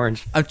 super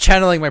orange. I'm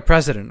channeling my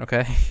president.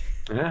 Okay.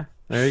 Yeah,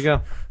 there you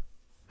go.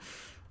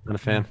 Not a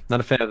fan.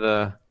 Not a fan of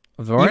the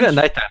orange. Even at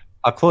nighttime,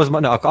 I'll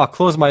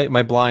close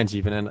my blinds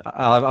even, and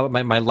I'll have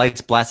my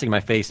lights blasting in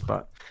my face,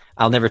 but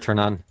I'll never turn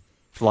on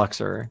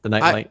Flux or the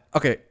night light.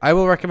 Okay, I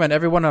will recommend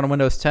everyone on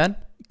Windows 10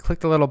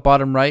 click the little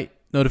bottom right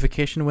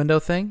notification window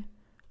thing.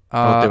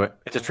 Don't do it.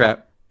 It's a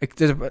trap.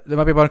 There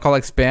might be a button called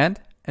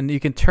Expand, and you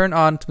can turn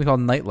on something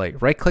called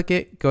Nightlight. Right click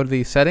it, go to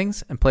the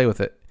settings, and play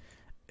with it.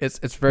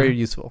 It's very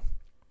useful.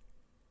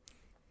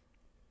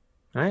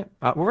 All right,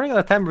 we're running out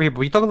of time over here, but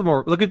we can talk a little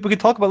more. We can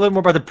talk about a little more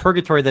about the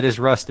purgatory that is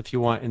Rust if you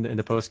want in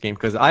the post game,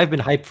 because I've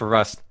been hyped for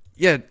Rust.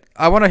 Yeah,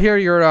 I want to hear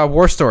your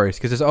war stories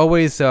because there's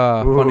always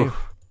funny.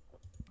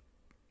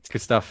 It's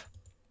good stuff.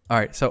 All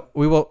right, so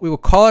we will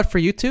call it for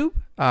YouTube.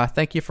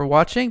 Thank you for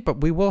watching,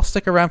 but we will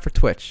stick around for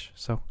Twitch.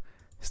 So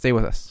stay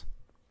with us.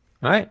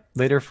 All right,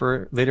 later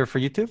for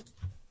YouTube.